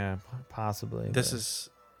 Yeah, possibly. This is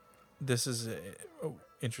an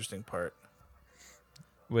interesting part.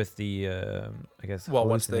 With the, I guess, well,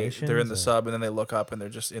 once they're in the sub and then they look up and they're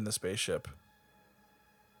just in the spaceship.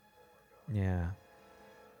 Yeah.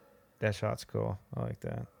 That shot's cool. I like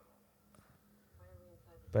that.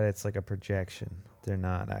 But it's like a projection. They're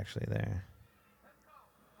not actually there.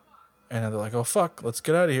 And then they're like, oh, fuck, let's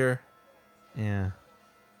get out of here. Yeah.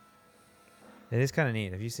 It is kind of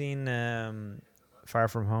neat. Have you seen Far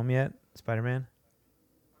From Home yet, Spider-Man?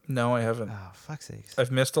 No, I haven't. Oh, fuck's sakes.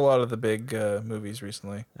 I've missed a lot of the big movies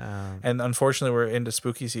recently. And unfortunately, we're into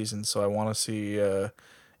spooky season, so I want to see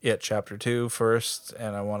It Chapter 2 first,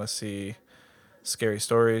 and I want to see Scary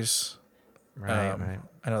Stories. Right.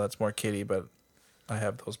 I know that's more kiddie, but I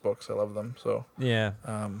have those books. I love them. So Yeah.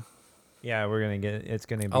 Yeah, it's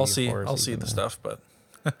gonna be. I'll see the stuff, but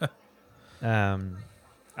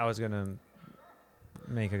I was gonna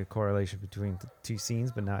make a correlation between the two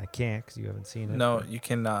scenes, but now I can't because you haven't seen it. no, you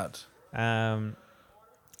cannot.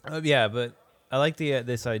 Yeah, but I like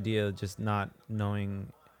this idea of just not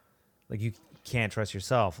knowing, like you can't trust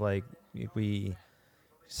yourself. Like we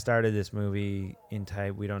started this movie in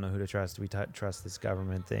type, we don't know who to trust. We trust this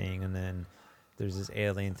government thing, and then there's this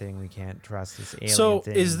alien thing. We can't trust this alien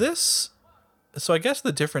thing. Is this? So I guess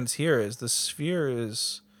the difference here is the sphere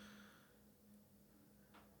is.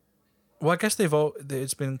 Well, I guess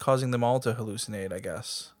it's been causing them all to hallucinate, I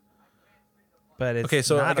guess. But it's okay,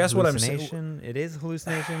 so not I guess what I'm saying, it is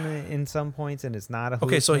hallucination in some points, and it's not a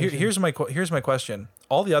okay. So hallucination. here's my question.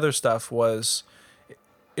 All the other stuff was,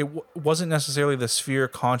 it wasn't necessarily the sphere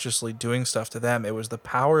consciously doing stuff to them. It was the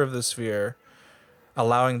power of the sphere,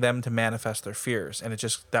 allowing them to manifest their fears, and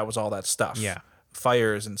that was all that stuff. Yeah,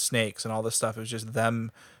 fires and snakes and all this stuff. It was just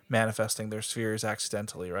them manifesting their spheres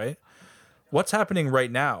accidentally, right? What's happening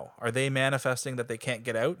right now? Are they manifesting that they can't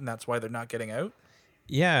get out, and that's why they're not getting out?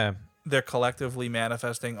 Yeah. They're collectively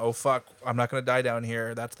manifesting, oh, fuck, I'm not going to die down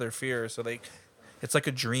here. That's their fear. So it's like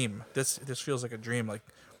a dream. This feels like a dream. Like,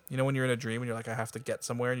 you know when you're in a dream and you're like, I have to get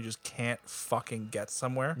somewhere, and you just can't fucking get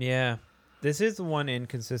somewhere? Yeah. This is the one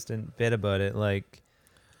inconsistent bit about it. Like,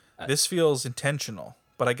 this feels intentional,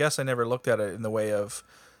 but I guess I never looked at it in the way of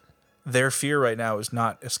their fear right now is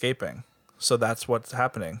not escaping. So that's what's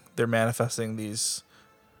happening. They're manifesting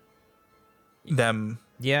them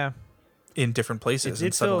in different places,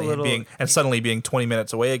 and suddenly being 20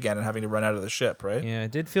 minutes away again and having to run out of the ship, right? Yeah, it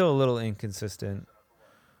did feel a little inconsistent.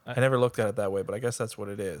 I never looked at it that way, but I guess that's what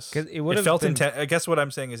it is. 'Cause it felt I guess what I'm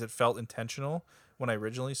saying is it felt intentional when I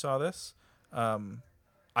originally saw this.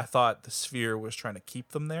 I thought the sphere was trying to keep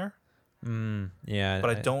them there. Yeah, but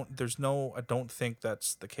I don't think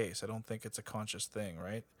that's the case. I don't think it's a conscious thing,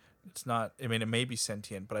 right? It's not. I mean, it may be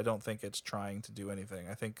sentient, but I don't think it's trying to do anything.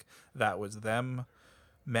 I think that was them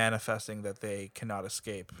manifesting that they cannot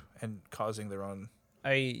escape and causing their own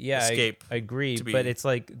escape. I agree, but it's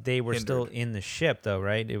like they were still in the ship, though,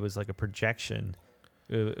 right? It was like a projection.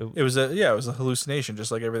 It was a hallucination,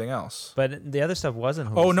 just like everything else. But the other stuff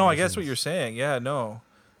wasn't. Oh no, I guess what you're saying. Yeah, no,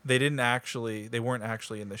 they weren't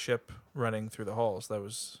actually in the ship running through the halls. That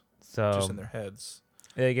was just in their heads.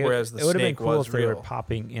 Whereas it would have been cool if they were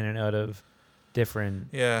popping in and out of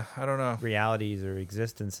different I don't know, realities or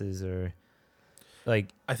existences, or like,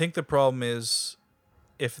 I think the problem is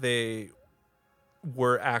if they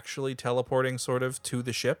were actually teleporting sort of to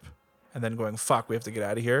the ship and then going, fuck, we have to get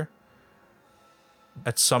out of here.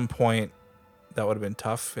 At some point that would have been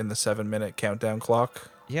tough in the 7-minute countdown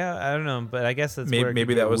clock. Yeah, I don't know, but I guess that's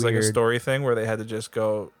maybe that was weird. Like a story thing where they had to just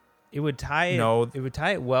go. It would tie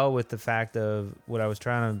it well with the fact of what I was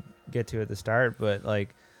trying to get to at the start, but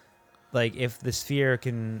like if the sphere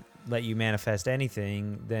can let you manifest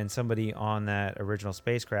anything, then somebody on that original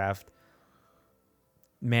spacecraft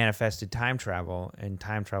manifested time travel and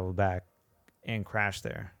time traveled back and crashed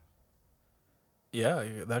there. Yeah,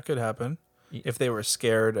 that could happen. If they were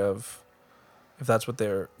scared of, if that's what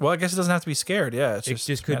they're, well, I guess it doesn't have to be scared. Yeah, it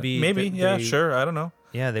just could be maybe. Sure. I don't know.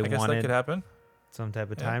 Yeah, I guess wanted that could happen. Some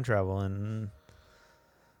type of time travel, and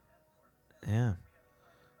I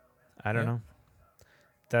don't know.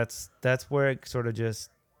 That's where it sort of just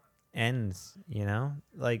ends, you know?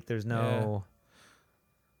 Like there is no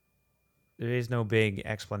big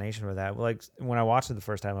explanation for that. Like when I watched it the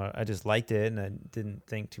first time, I just liked it and I didn't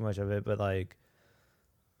think too much of it, but like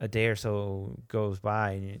a day or so goes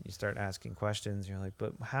by and you start asking questions. You're like,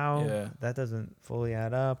 but how? That doesn't fully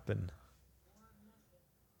add up, and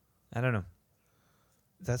I don't know.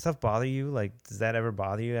 Does that stuff bother you? Like, does that ever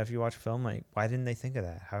bother you after you watch a film? Like, why didn't they think of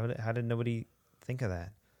that? How did nobody think of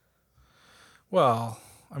that? Well,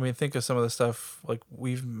 I mean, think of some of the stuff like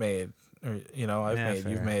we've made, or I've made,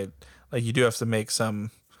 fair. You've made. Like, you do have to make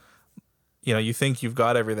some. You think you've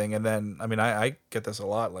got everything, and then I mean, I get this a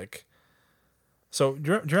lot. Like, so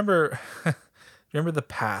do you remember? Do you remember The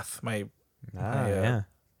Path? My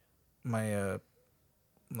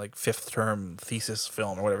like 5th term thesis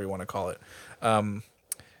film or whatever you want to call it.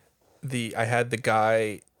 I had the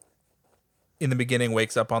guy in the beginning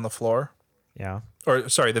wakes up on the floor. Yeah. Or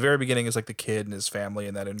sorry, the very beginning is like the kid and his family,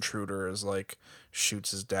 and that intruder is like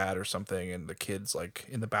shoots his dad or something, and the kid's like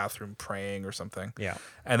in the bathroom praying or something. Yeah.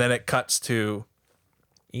 And then it cuts to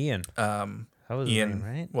Ian. That was his Ian, name,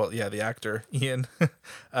 right? well, yeah, the actor Ian,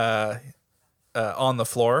 on the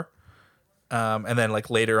floor. And then like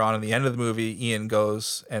later on in the end of the movie, Ian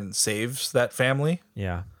goes and saves that family.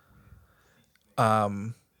 Yeah.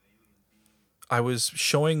 I was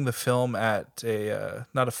showing the film at a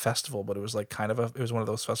not a festival, but it was like it was one of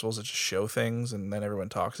those festivals that just show things and then everyone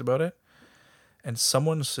talks about it. And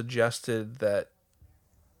someone suggested that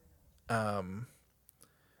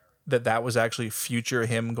that was actually future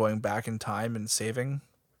him going back in time and saving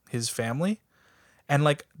his family. And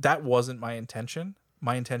like that wasn't my intention.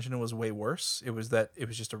 My intention was way worse. It was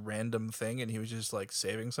just a random thing and he was just like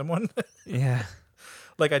saving someone. Yeah.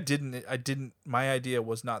 Like I didn't. My idea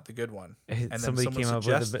was not the good one, and somebody then came up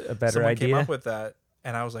with a better someone idea. Came up with that,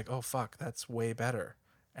 and I was like, "Oh fuck, that's way better."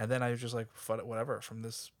 And then I was just like, "Whatever." From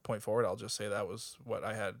this point forward, I'll just say that was what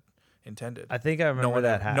I had intended. I think I remember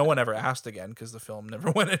no one ever asked again because the film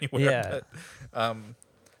never went anywhere. Yeah.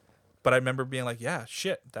 But I remember being like, "Yeah,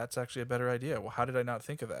 shit, that's actually a better idea." Well, how did I not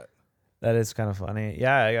think of that? That is kind of funny.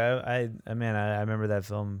 Yeah, I remember that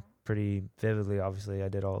film pretty vividly. Obviously, I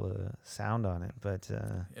did all the sound on it, but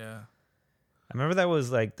yeah, I remember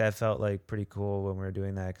that felt like pretty cool when we were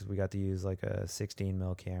doing that because we got to use like a 16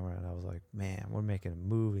 mil camera, and I was like, man, we're making a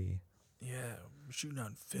movie. Yeah, we're shooting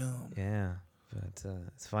on film. Yeah, but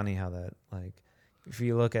it's funny how that like if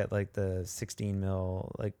you look at like the 16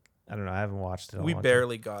 mil, like I don't know, I haven't watched it. We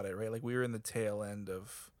barely got it right. Like we were in the tail end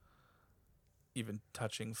of even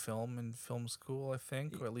touching film in film school, I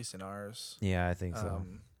think, or at least in ours. Yeah, I think so.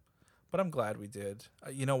 But I'm glad we did.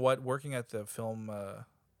 You know what? Working at the film,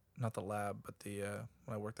 not the lab, but the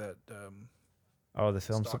when I worked at the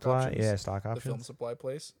film Stock supply, Options, yeah, stock options. the film supply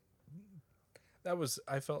place. That was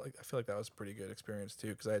I feel like that was a pretty good experience too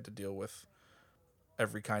because I had to deal with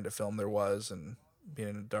every kind of film there was and being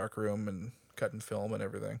in a dark room and cutting film and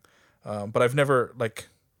everything. But I've never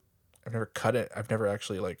cut it. I've never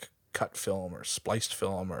actually like cut film or spliced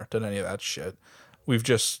film or done any of that shit. We've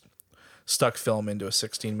just stuck film into a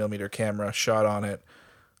 16 millimeter camera, shot on it,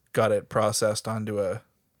 got it processed onto a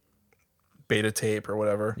beta tape or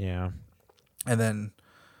whatever. Yeah. And then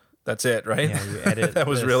that's it, right? Yeah, you edit that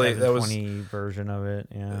was the really 720 version of it.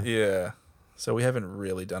 Yeah. Yeah. So we haven't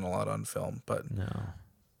really done a lot on film, but No.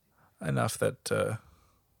 enough that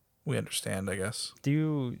we understand, I guess.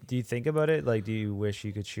 Do you think about it? Like, do you wish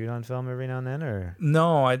you could shoot on film every now and then, or?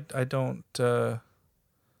 No, I don't.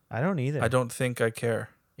 I don't either. I don't think I care.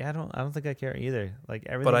 Yeah, I don't think I care either. Like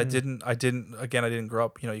everything. But I didn't. Again, I didn't grow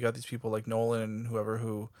up. You know, you got these people like Nolan and whoever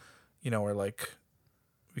who, you know, are like,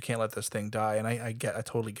 we can't let this thing die, and I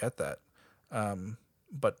totally get that.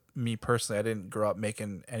 But me personally, I didn't grow up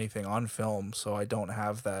making anything on film, so I don't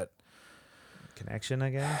have that connection, I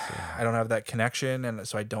guess. I don't have that connection, and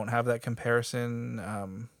so I don't have that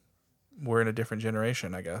comparison. We're in a different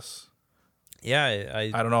generation, I guess. Yeah,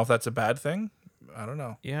 I don't know if that's a bad thing. I don't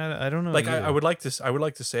know. Yeah, I don't know. Like I would like to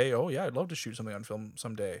say, oh yeah, I'd love to shoot something on film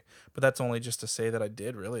someday. But that's only just to say that I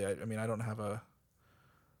did. Really, I mean, I don't have a.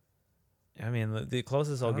 I mean, the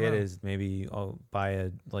closest I'll get is maybe I'll buy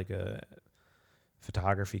a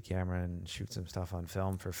photography camera and shoot some stuff on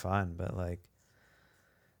film for fun. But like,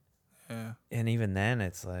 yeah. And even then,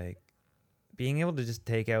 it's like being able to just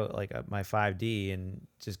take out like my 5D and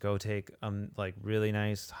just go take like really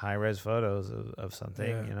nice high res photos of something,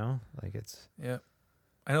 yeah. You know, like it's. Yeah,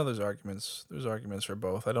 I know there's arguments for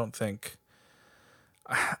both. I don't think.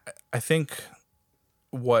 I think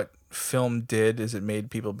what film did is it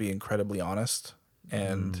made people be incredibly honest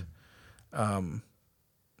and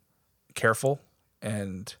careful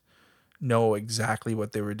and know exactly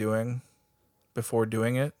what they were doing before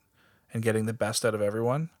doing it and getting the best out of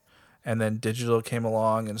everyone. And then digital came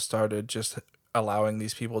along and started just allowing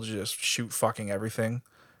these people to just shoot fucking everything.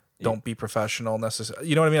 Don't be professional necessarily.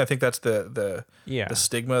 You know what I mean? I think that's the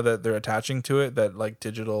stigma that they're attaching to it, that like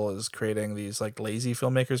digital is creating these like lazy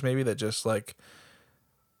filmmakers maybe that just like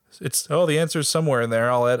the answer's somewhere in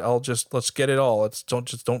there. Let's get it all.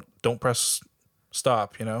 Don't press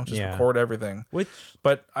stop, you know? Just record everything.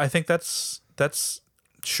 But I think that's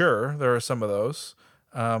sure, there are some of those.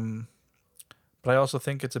 But I also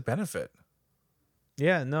think it's a benefit.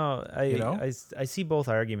 Yeah, no, I see both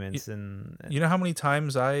arguments, and you know how many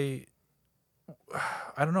times I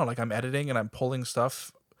don't know, like I'm editing and I'm pulling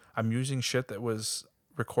stuff, I'm using shit that was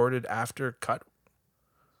recorded after cut.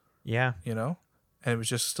 Yeah, you know, and it was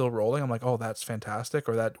just still rolling. I'm like, oh, that's fantastic,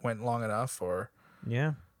 or that went long enough, or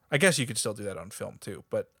yeah. I guess you could still do that on film too,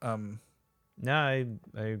 but no, I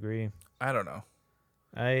agree. I don't know.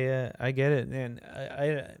 I get it, and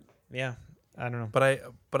I don't know.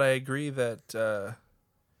 But I agree that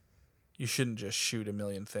you shouldn't just shoot a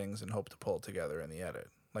million things and hope to pull it together in the edit.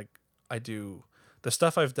 Like I do the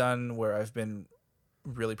stuff I've done where I've been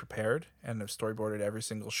really prepared and have storyboarded every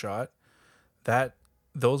single shot.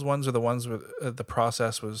 Those ones are the ones where the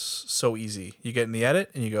process was so easy. You get in the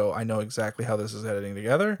edit and you go, I know exactly how this is editing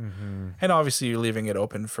together. And obviously you're leaving it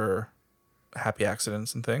open for happy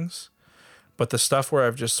accidents and things. But the stuff where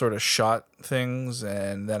I've just sort of shot things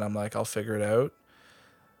and then I'm like, I'll figure it out.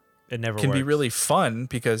 It never can works. be really fun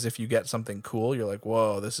because if you get something cool, you're like,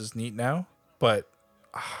 whoa, this is neat now. But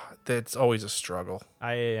it's always a struggle.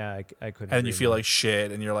 I couldn't. And you feel like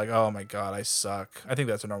shit and you're like, oh my God, I suck. I think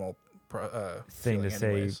that's a normal thing to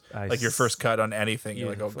say. Like your first cut on anything, you're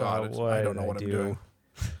like, oh God, I don't know what I'm doing.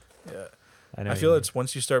 Yeah. I feel it's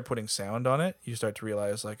once you start putting sound on it, you start to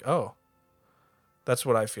realize like, oh, that's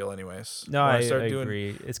what I feel anyways. No, I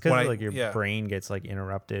agree. It's because like your brain gets like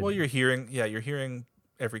interrupted. Well, you're hearing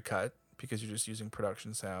every cut because you're just using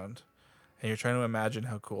production sound and you're trying to imagine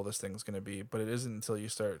how cool this thing's going to be. But it isn't until you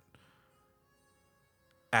start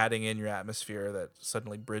adding in your atmosphere that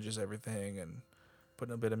suddenly bridges everything and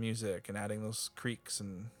putting a bit of music and adding those creaks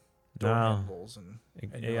and door handles and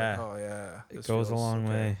you're like, oh yeah, it goes a long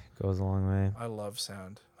way. Goes a long way. I love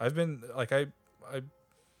sound. I've been like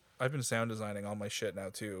I've been sound designing all my shit now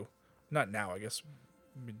too. Not now, I guess.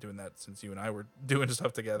 I've been doing that since you and I were doing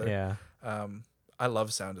stuff together. Yeah. I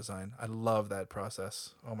love sound design. I love that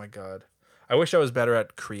process. Oh my God. I wish I was better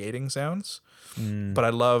at creating sounds, but I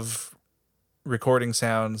love recording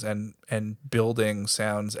sounds and building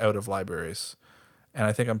sounds out of libraries. And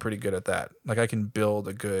I think I'm pretty good at that. Like I can build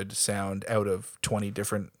a good sound out of 20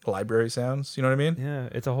 different library sounds. You know what I mean? Yeah.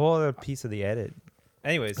 It's a whole other piece of the edit.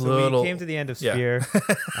 Anyway, so we came to the end of Sphere.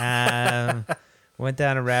 Went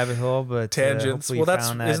down a rabbit hole, but tangents. Well,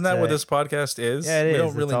 isn't that what this podcast is? Yeah, it is. We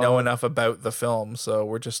don't really know enough about the film, so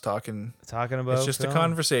we're just talking about. It's just film. A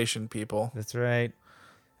conversation, people. That's right.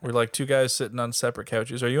 We're like two guys sitting on separate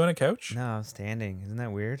couches. Are you on a couch? No, I'm standing. Isn't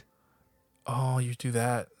that weird? Oh, you do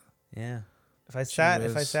that. Yeah. If I sat,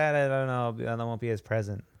 I don't know. I won't be as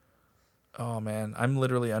present. Oh man, I'm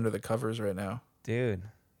literally under the covers right now, dude.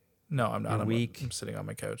 No, I'm not. I'm weak. I'm sitting on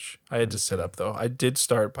my couch. I had to sit up though. I did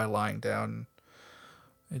start by lying down.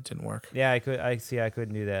 It didn't work. Yeah, I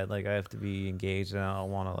couldn't do that. Like I have to be engaged, and I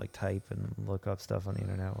don't want to like type and look up stuff on the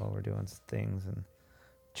internet while we're doing things and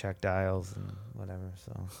check dials and whatever.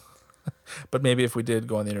 So, but maybe if we did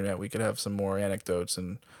go on the internet, we could have some more anecdotes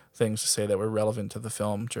and things to say that were relevant to the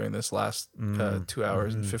film during this last 2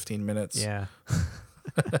 hours and 15 minutes. Yeah.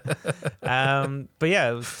 But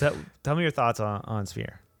yeah, tell me your thoughts on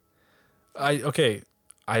Sphere.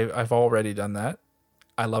 I've already done that.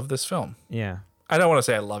 I love this film. Yeah. I don't want to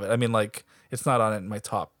say I love it. I mean, like, it's not on my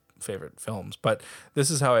top favorite films, but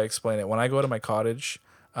this is how I explain it. When I go to my cottage,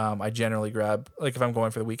 I generally grab, like, if I'm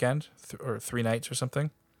going for the weekend or 3 nights or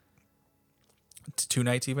something, 2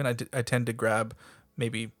 nights even, I tend to grab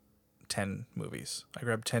maybe 10 movies. I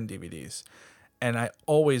grab 10 DVDs. And I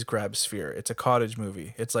always grab Sphere. It's a cottage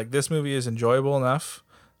movie. It's like, this movie is enjoyable enough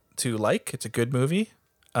to like. It's a good movie.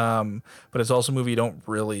 But it's also a movie you don't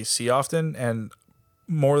really see often. And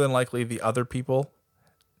more than likely, the other people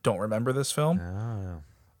don't remember this film. Oh.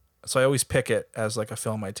 So I always pick it as like a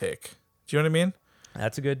film I take. Do you know what I mean?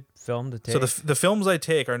 That's a good film to take. So the films I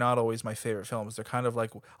take are not always my favorite films. They're kind of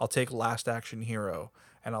like, I'll take Last Action Hero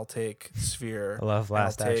and I'll take Sphere. I love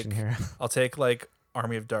Last Action Hero. I'll take like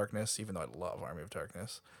Army of Darkness, even though I love Army of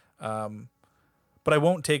Darkness. But I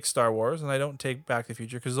won't take Star Wars and I don't take Back to the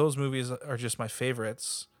Future because those movies are just my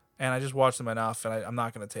favorites. And I just watch them enough and I'm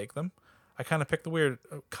not going to take them. I kind of pick the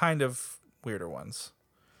weirder ones.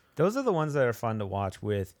 Those are the ones that are fun to watch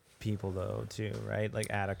with people, though, too, right?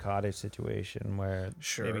 Like at a cottage situation where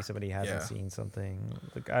maybe somebody hasn't seen something.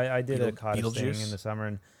 Like I did a cottage thing in the summer,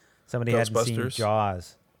 and somebody hadn't seen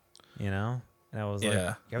Jaws, you know? And I was like,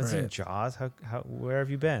 you haven't seen Jaws? How? Where have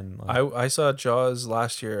you been? Like, I saw Jaws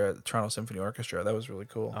last year at the Toronto Symphony Orchestra. That was really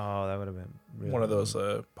cool. Oh, that would have been really one of those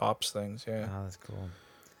pops things. Yeah. Oh, that's cool.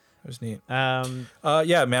 It was neat.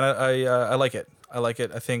 Yeah, man, I like it. I like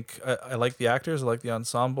it. I think I like the actors. I like the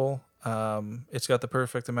ensemble. It's got the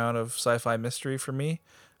perfect amount of sci-fi mystery for me.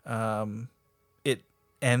 It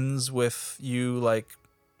ends with you like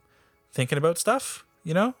thinking about stuff.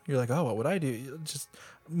 You know, you're like, oh, what would I do? Just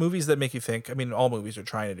movies that make you think. I mean, all movies are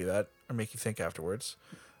trying to do that or make you think afterwards.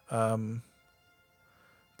 But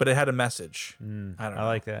it had a message. I don't know. I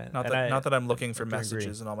like that. Not that I'm looking for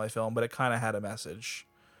messages in all my film, but it kind of had a message.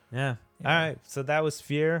 Yeah. All right. So that was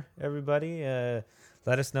Sphere, everybody.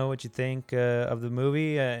 Let us know what you think of the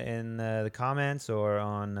movie in the comments or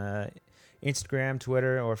on Instagram,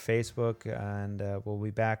 Twitter, or Facebook. And we'll be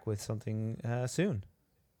back with something soon.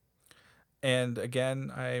 And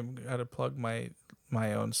again, I got to plug my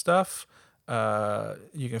my own stuff.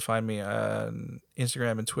 You can find me on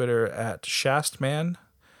Instagram and Twitter at Shastman.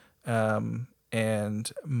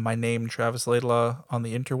 And my name, Travis Laidlaw, on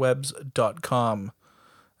the interwebs.com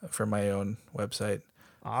for my own website.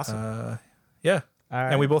 Awesome. Yeah. All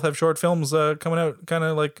right. And we both have short films coming out kind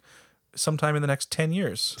of like sometime in the next 10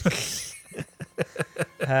 years.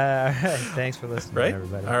 All right. Thanks for listening, Right?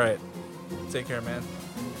 everybody. All right. Take care, man.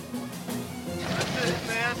 That's it,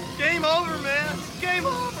 man. Game over, man. Game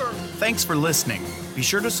over. Thanks for listening. Be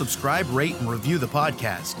sure to subscribe, rate, and review the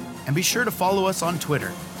podcast. And be sure to follow us on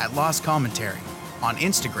Twitter at Lost Commentary, on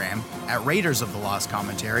Instagram at Raiders of the Lost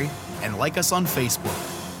Commentary, and like us on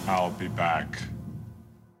Facebook. I'll be back.